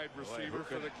great wide receiver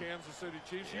for the Kansas City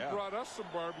Chiefs? Yeah. He brought us some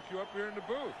barbecue up here in the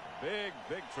booth. Big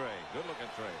tray. Good looking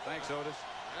tray. Thanks, Otis.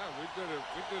 Yeah, we did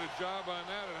a job on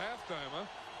that at halftime, huh?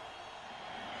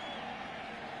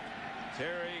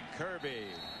 Terry Kirby.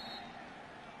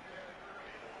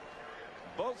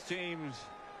 Both teams,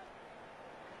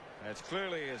 as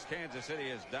clearly as Kansas City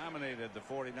has dominated the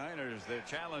 49ers, their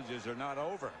challenges are not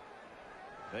over.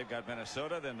 They've got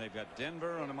Minnesota, then they've got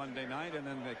Denver on a Monday night, and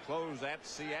then they close at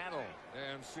Seattle.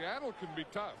 And Seattle can be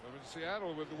tough. I mean,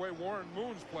 Seattle, with the way Warren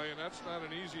Moon's playing, that's not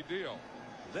an easy deal.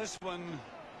 This one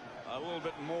a little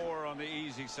bit more on the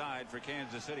easy side for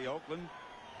Kansas City. Oakland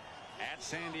at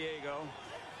San Diego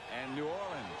and New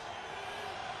Orleans.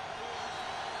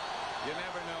 You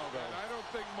never know, though. And I don't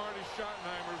think Marty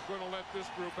Schottenheimer is going to let this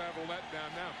group have a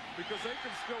letdown now, because they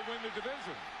can still win the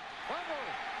division. Fumble.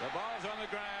 The ball's on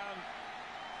the ground.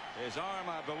 His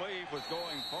arm, I believe, was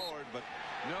going forward, but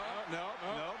no.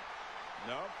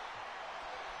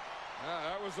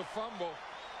 That was a fumble.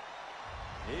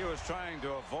 He was trying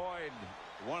to avoid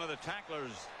one of the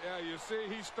tacklers. Yeah, you see,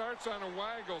 he starts on a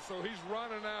waggle, so he's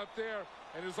running out there,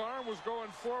 and his arm was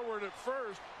going forward at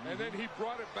first, and then he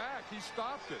brought it back. He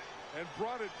stopped it and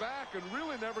brought it back and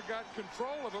really never got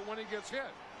control of it when he gets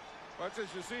hit. But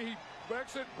as you see, he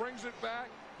backs it, brings it back,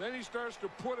 then he starts to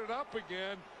put it up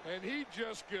again, and he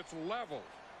just gets leveled.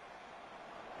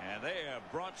 And they have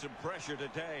brought some pressure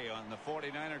today on the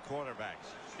 49er quarterbacks.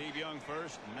 Steve Young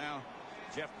first, and now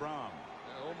Jeff Brom.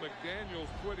 Old McDaniels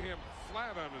put him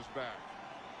flat on his back.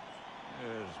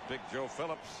 There's Big Joe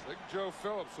Phillips. Big Joe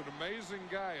Phillips, an amazing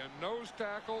guy, a nose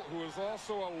tackle who is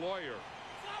also a lawyer.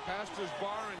 Passed his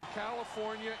bar in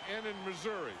California and in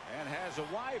Missouri. And has a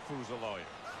wife who's a lawyer.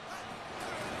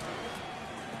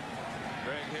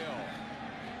 Greg Hill.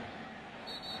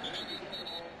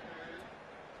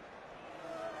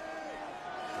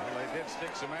 Well, they did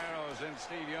stick some arrows in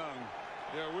Steve Young.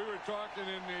 Yeah, we were talking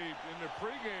in the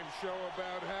pregame show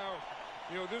about how,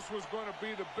 you know, this was going to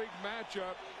be the big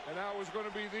matchup, and how it was going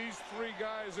to be these three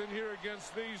guys in here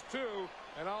against these two.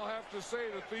 And I'll have to say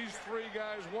that these three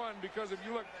guys won, because if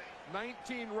you look,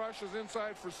 19 rushes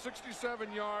inside for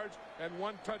 67 yards and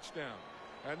 1 touchdown.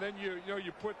 And then you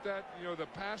put that, the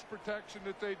pass protection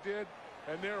that they did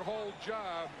and their whole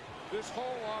job. This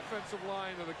whole offensive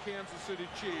line of the Kansas City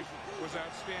Chiefs was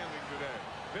outstanding today.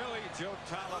 Billy Joe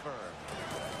Tolliver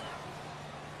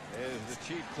is the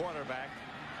chief quarterback.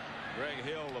 Greg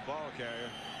Hill, the ball carrier.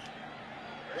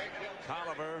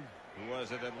 Tolliver, who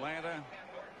was at Atlanta,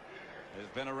 has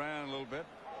been around a little bit.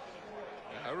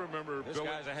 I remember this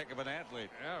guy's a heck of an athlete.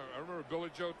 Yeah, I remember Billy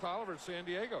Joe Tolliver at San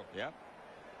Diego. Yep.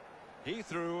 He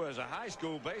threw, as a high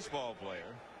school baseball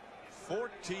player,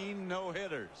 14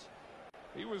 no-hitters.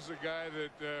 He was the guy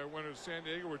that when at San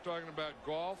Diego we're talking about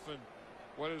golf and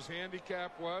what his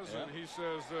handicap was, and he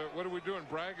says, what are we doing,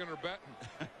 bragging or betting?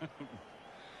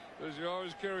 Says you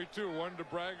always carry two, one to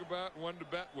brag about and one to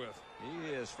bet with.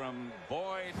 He is from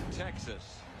Boyd,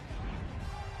 Texas.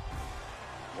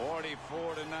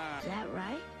 44-9. Is that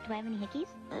right? Do I have any hickeys?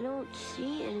 I don't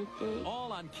see anything.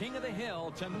 All on King of the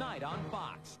Hill tonight on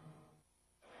Fox.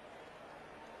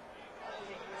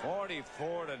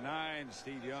 44-9.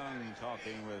 Steve Young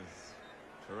talking with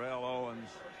Terrell Owens.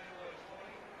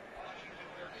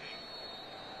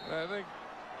 I think,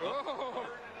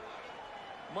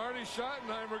 Marty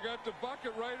Schottenheimer got the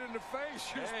bucket right in the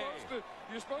face.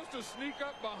 You're supposed to sneak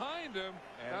up behind him.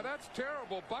 Now that's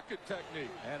terrible bucket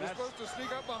technique. You're supposed to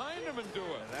sneak up behind him and do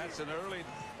it. That's an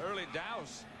early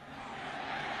douse.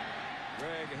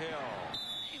 Greg Hill.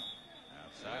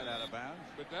 Outside, out of bounds.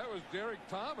 But that was Derek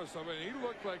Thomas. I mean, he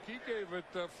looked like he gave it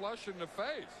flush in the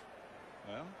face.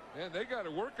 Well, man, they got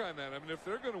to work on that. I mean, if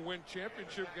they're going to win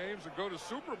championship games and go to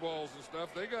Super Bowls and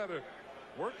stuff, they got to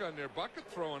work on their bucket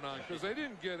throwing on, because they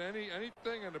didn't get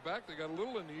anything in the back. They got a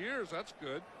little in the ears. That's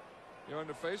good. In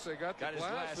the face, they got the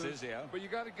glasses. Yeah. But you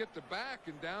got to get the back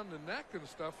and down the neck and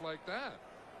stuff like that.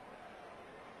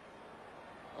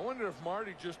 I wonder if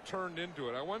Marty just turned into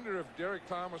it. I wonder if Derek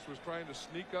Thomas was trying to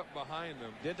sneak up behind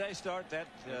them. Did they start that?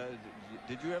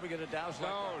 Did you ever get a douse like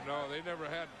that? No, they never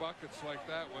had buckets like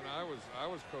that when I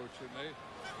was coaching.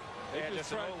 They had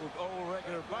just an old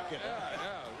regular bucket.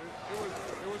 Yeah.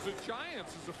 It was the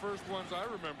Giants is the first ones I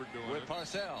remember doing with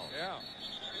Parcells. Yeah.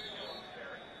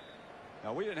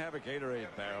 Now, we didn't have a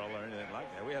Gatorade barrel or anything like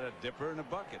that. We had a dipper and a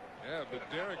bucket. Yeah, but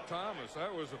Derek Thomas,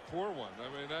 that was a poor one. I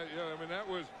mean, that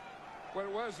was what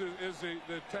it was. Is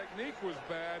the technique was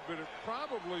bad, but it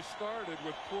probably started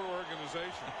with poor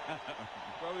organization.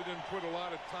 Probably didn't put a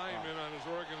lot of time in on his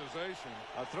organization.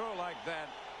 A throw like that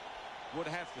would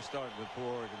have to start with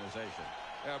poor organization.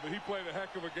 Yeah, but he played a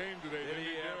heck of a game today.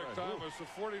 Derek Thomas. The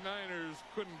 49ers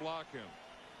couldn't block him.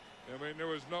 I mean, there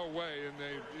was no way, and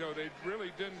they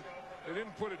really didn't. They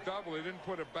didn't put a double. They didn't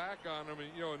put a back on him,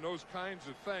 and those kinds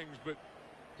of things. But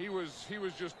he was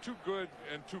just too good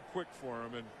and too quick for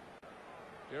him. And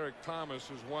Derek Thomas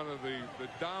is one of the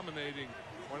dominating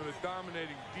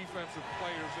defensive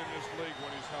players in this league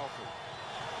when he's healthy.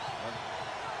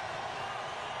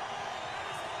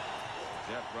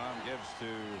 Jeff Brom gives to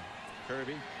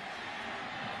Kirby.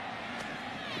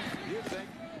 Do you think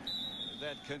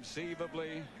that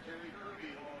conceivably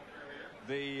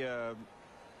the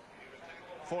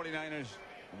 49ers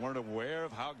weren't aware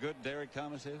of how good Derek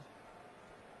Thomas is?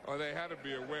 Oh, they had to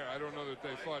be aware. I don't know that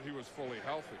they thought he was fully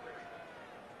healthy.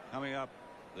 Coming up,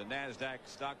 the NASDAQ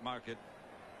stock market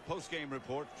post-game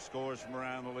report, scores from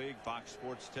around the league, Fox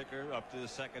Sports ticker up to the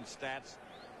second stats.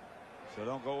 So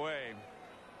don't go away.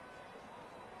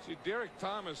 See, Derek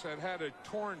Thomas had a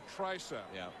torn tricep.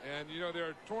 Yeah. And, you know, there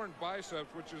are torn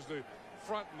biceps, which is the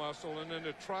front muscle, and then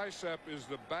the tricep is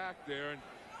the back there. And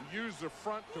you use the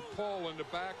front to pull and the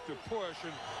back to push.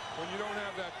 And when you don't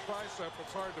have that tricep,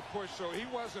 it's hard to push. So he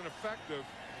wasn't effective.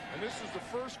 And this is the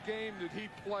first game that he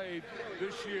played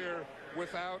this year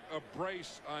without a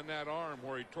brace on that arm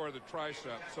where he tore the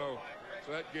tricep. So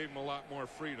that gave him a lot more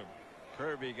freedom.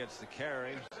 Kirby gets the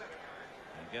carry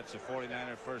and gets a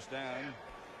 49er first down.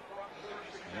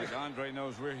 I think Andre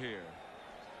knows we're here.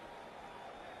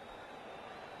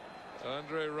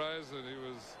 Andre Rison, he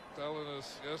was telling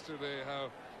us yesterday how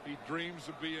he dreams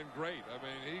of being great. I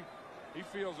mean, he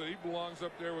feels that he belongs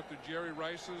up there with the Jerry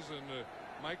Rices and the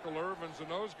Michael Irvins and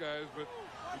those guys, but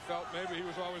he felt maybe he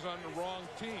was always on the wrong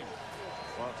team.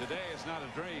 Well, today it's not a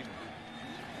dream.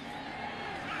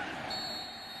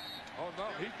 Oh, no,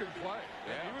 he can play.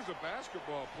 Yeah. He was a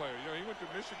basketball player. You know, he went to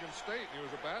Michigan State, and he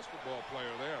was a basketball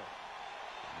player there.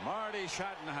 Marty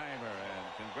Schottenheimer, and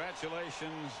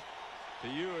congratulations to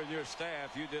you and your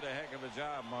staff. You did a heck of a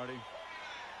job, Marty.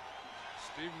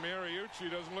 Steve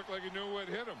Mariucci doesn't look like he knew what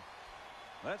hit him.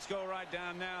 Let's go right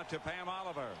down now to Pam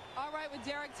Oliver. All right, with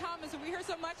Derek Thomas, and we hear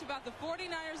so much about the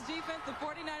 49ers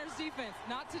defense,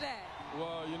 not today.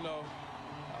 Well, you know,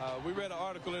 we read an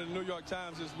article in the New York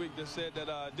Times this week that said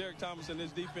that Derek Thomas and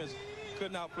his defense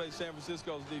couldn't outplay San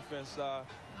Francisco's defense.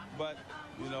 But,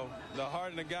 you know, the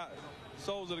heart and the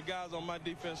souls of the guys on my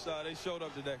defense, they showed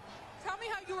up today. Tell me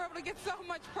how you were able to get so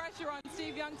much pressure on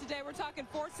Steve Young today. We're talking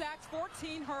 4 sacks,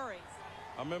 14 hurries.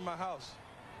 I'm in my house,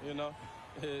 you know.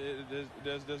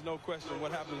 There's no question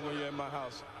what happens when you're in my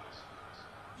house.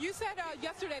 You said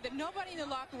yesterday that nobody in the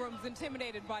locker room is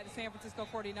intimidated by the San Francisco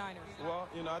 49ers. Well,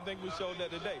 you know, I think we showed that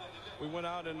today. We went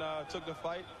out and took the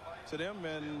fight to them,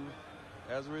 and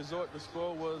as a result, the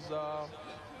score was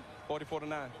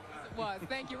 44-9. It was.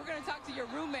 Thank you. We're going to talk to your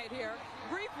roommate here.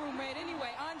 Brief roommate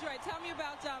anyway. Andre, tell me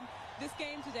about this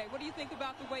game today. What do you think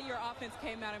about the way your offense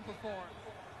came out and performed?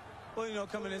 Well, you know,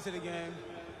 coming into the game,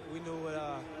 we knew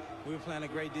we were playing a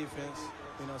great defense.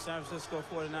 You know, San Francisco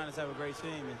 49ers have a great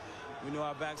team, and we knew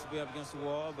our backs would be up against the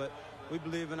wall, but we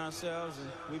believe in ourselves, and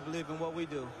we believe in what we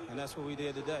do, and that's what we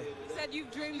did today. You said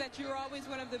you've dreamed that you were always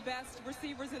one of the best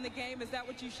receivers in the game. Is that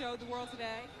what you showed the world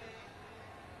today,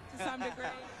 to some degree?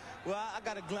 Well, I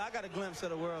got a glimpse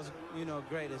of the world's, you know,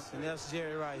 greatest, and that's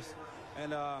Jerry Rice.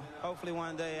 And hopefully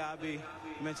one day I'll be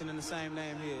mentioning the same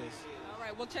name he is. All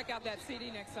right, we'll check out that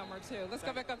CD next summer, too. Let's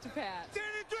go back up to Pat.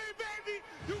 10-3,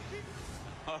 baby!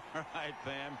 All right,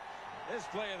 Pam. This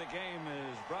play of the game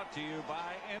is brought to you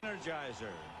by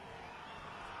Energizer.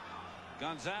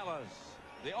 Gonzalez,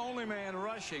 the only man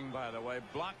rushing, by the way,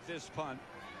 blocked this punt.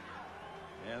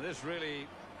 And this really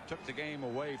took the game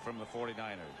away from the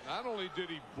 49ers. Not only did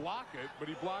he block it, but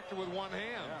he blocked it with one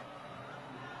hand. Yeah.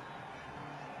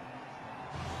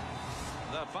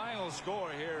 The final score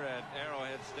here at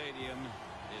Arrowhead Stadium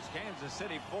is Kansas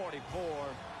City 44,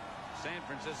 San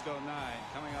Francisco 9.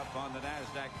 Coming up on the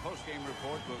NASDAQ postgame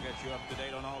report, we'll get you up to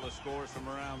date on all the scores from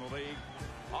around the league.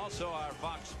 Also, our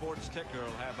Fox Sports ticker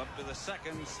will have up to the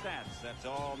second stats. That's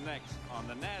all next on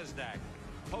the NASDAQ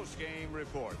postgame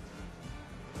report.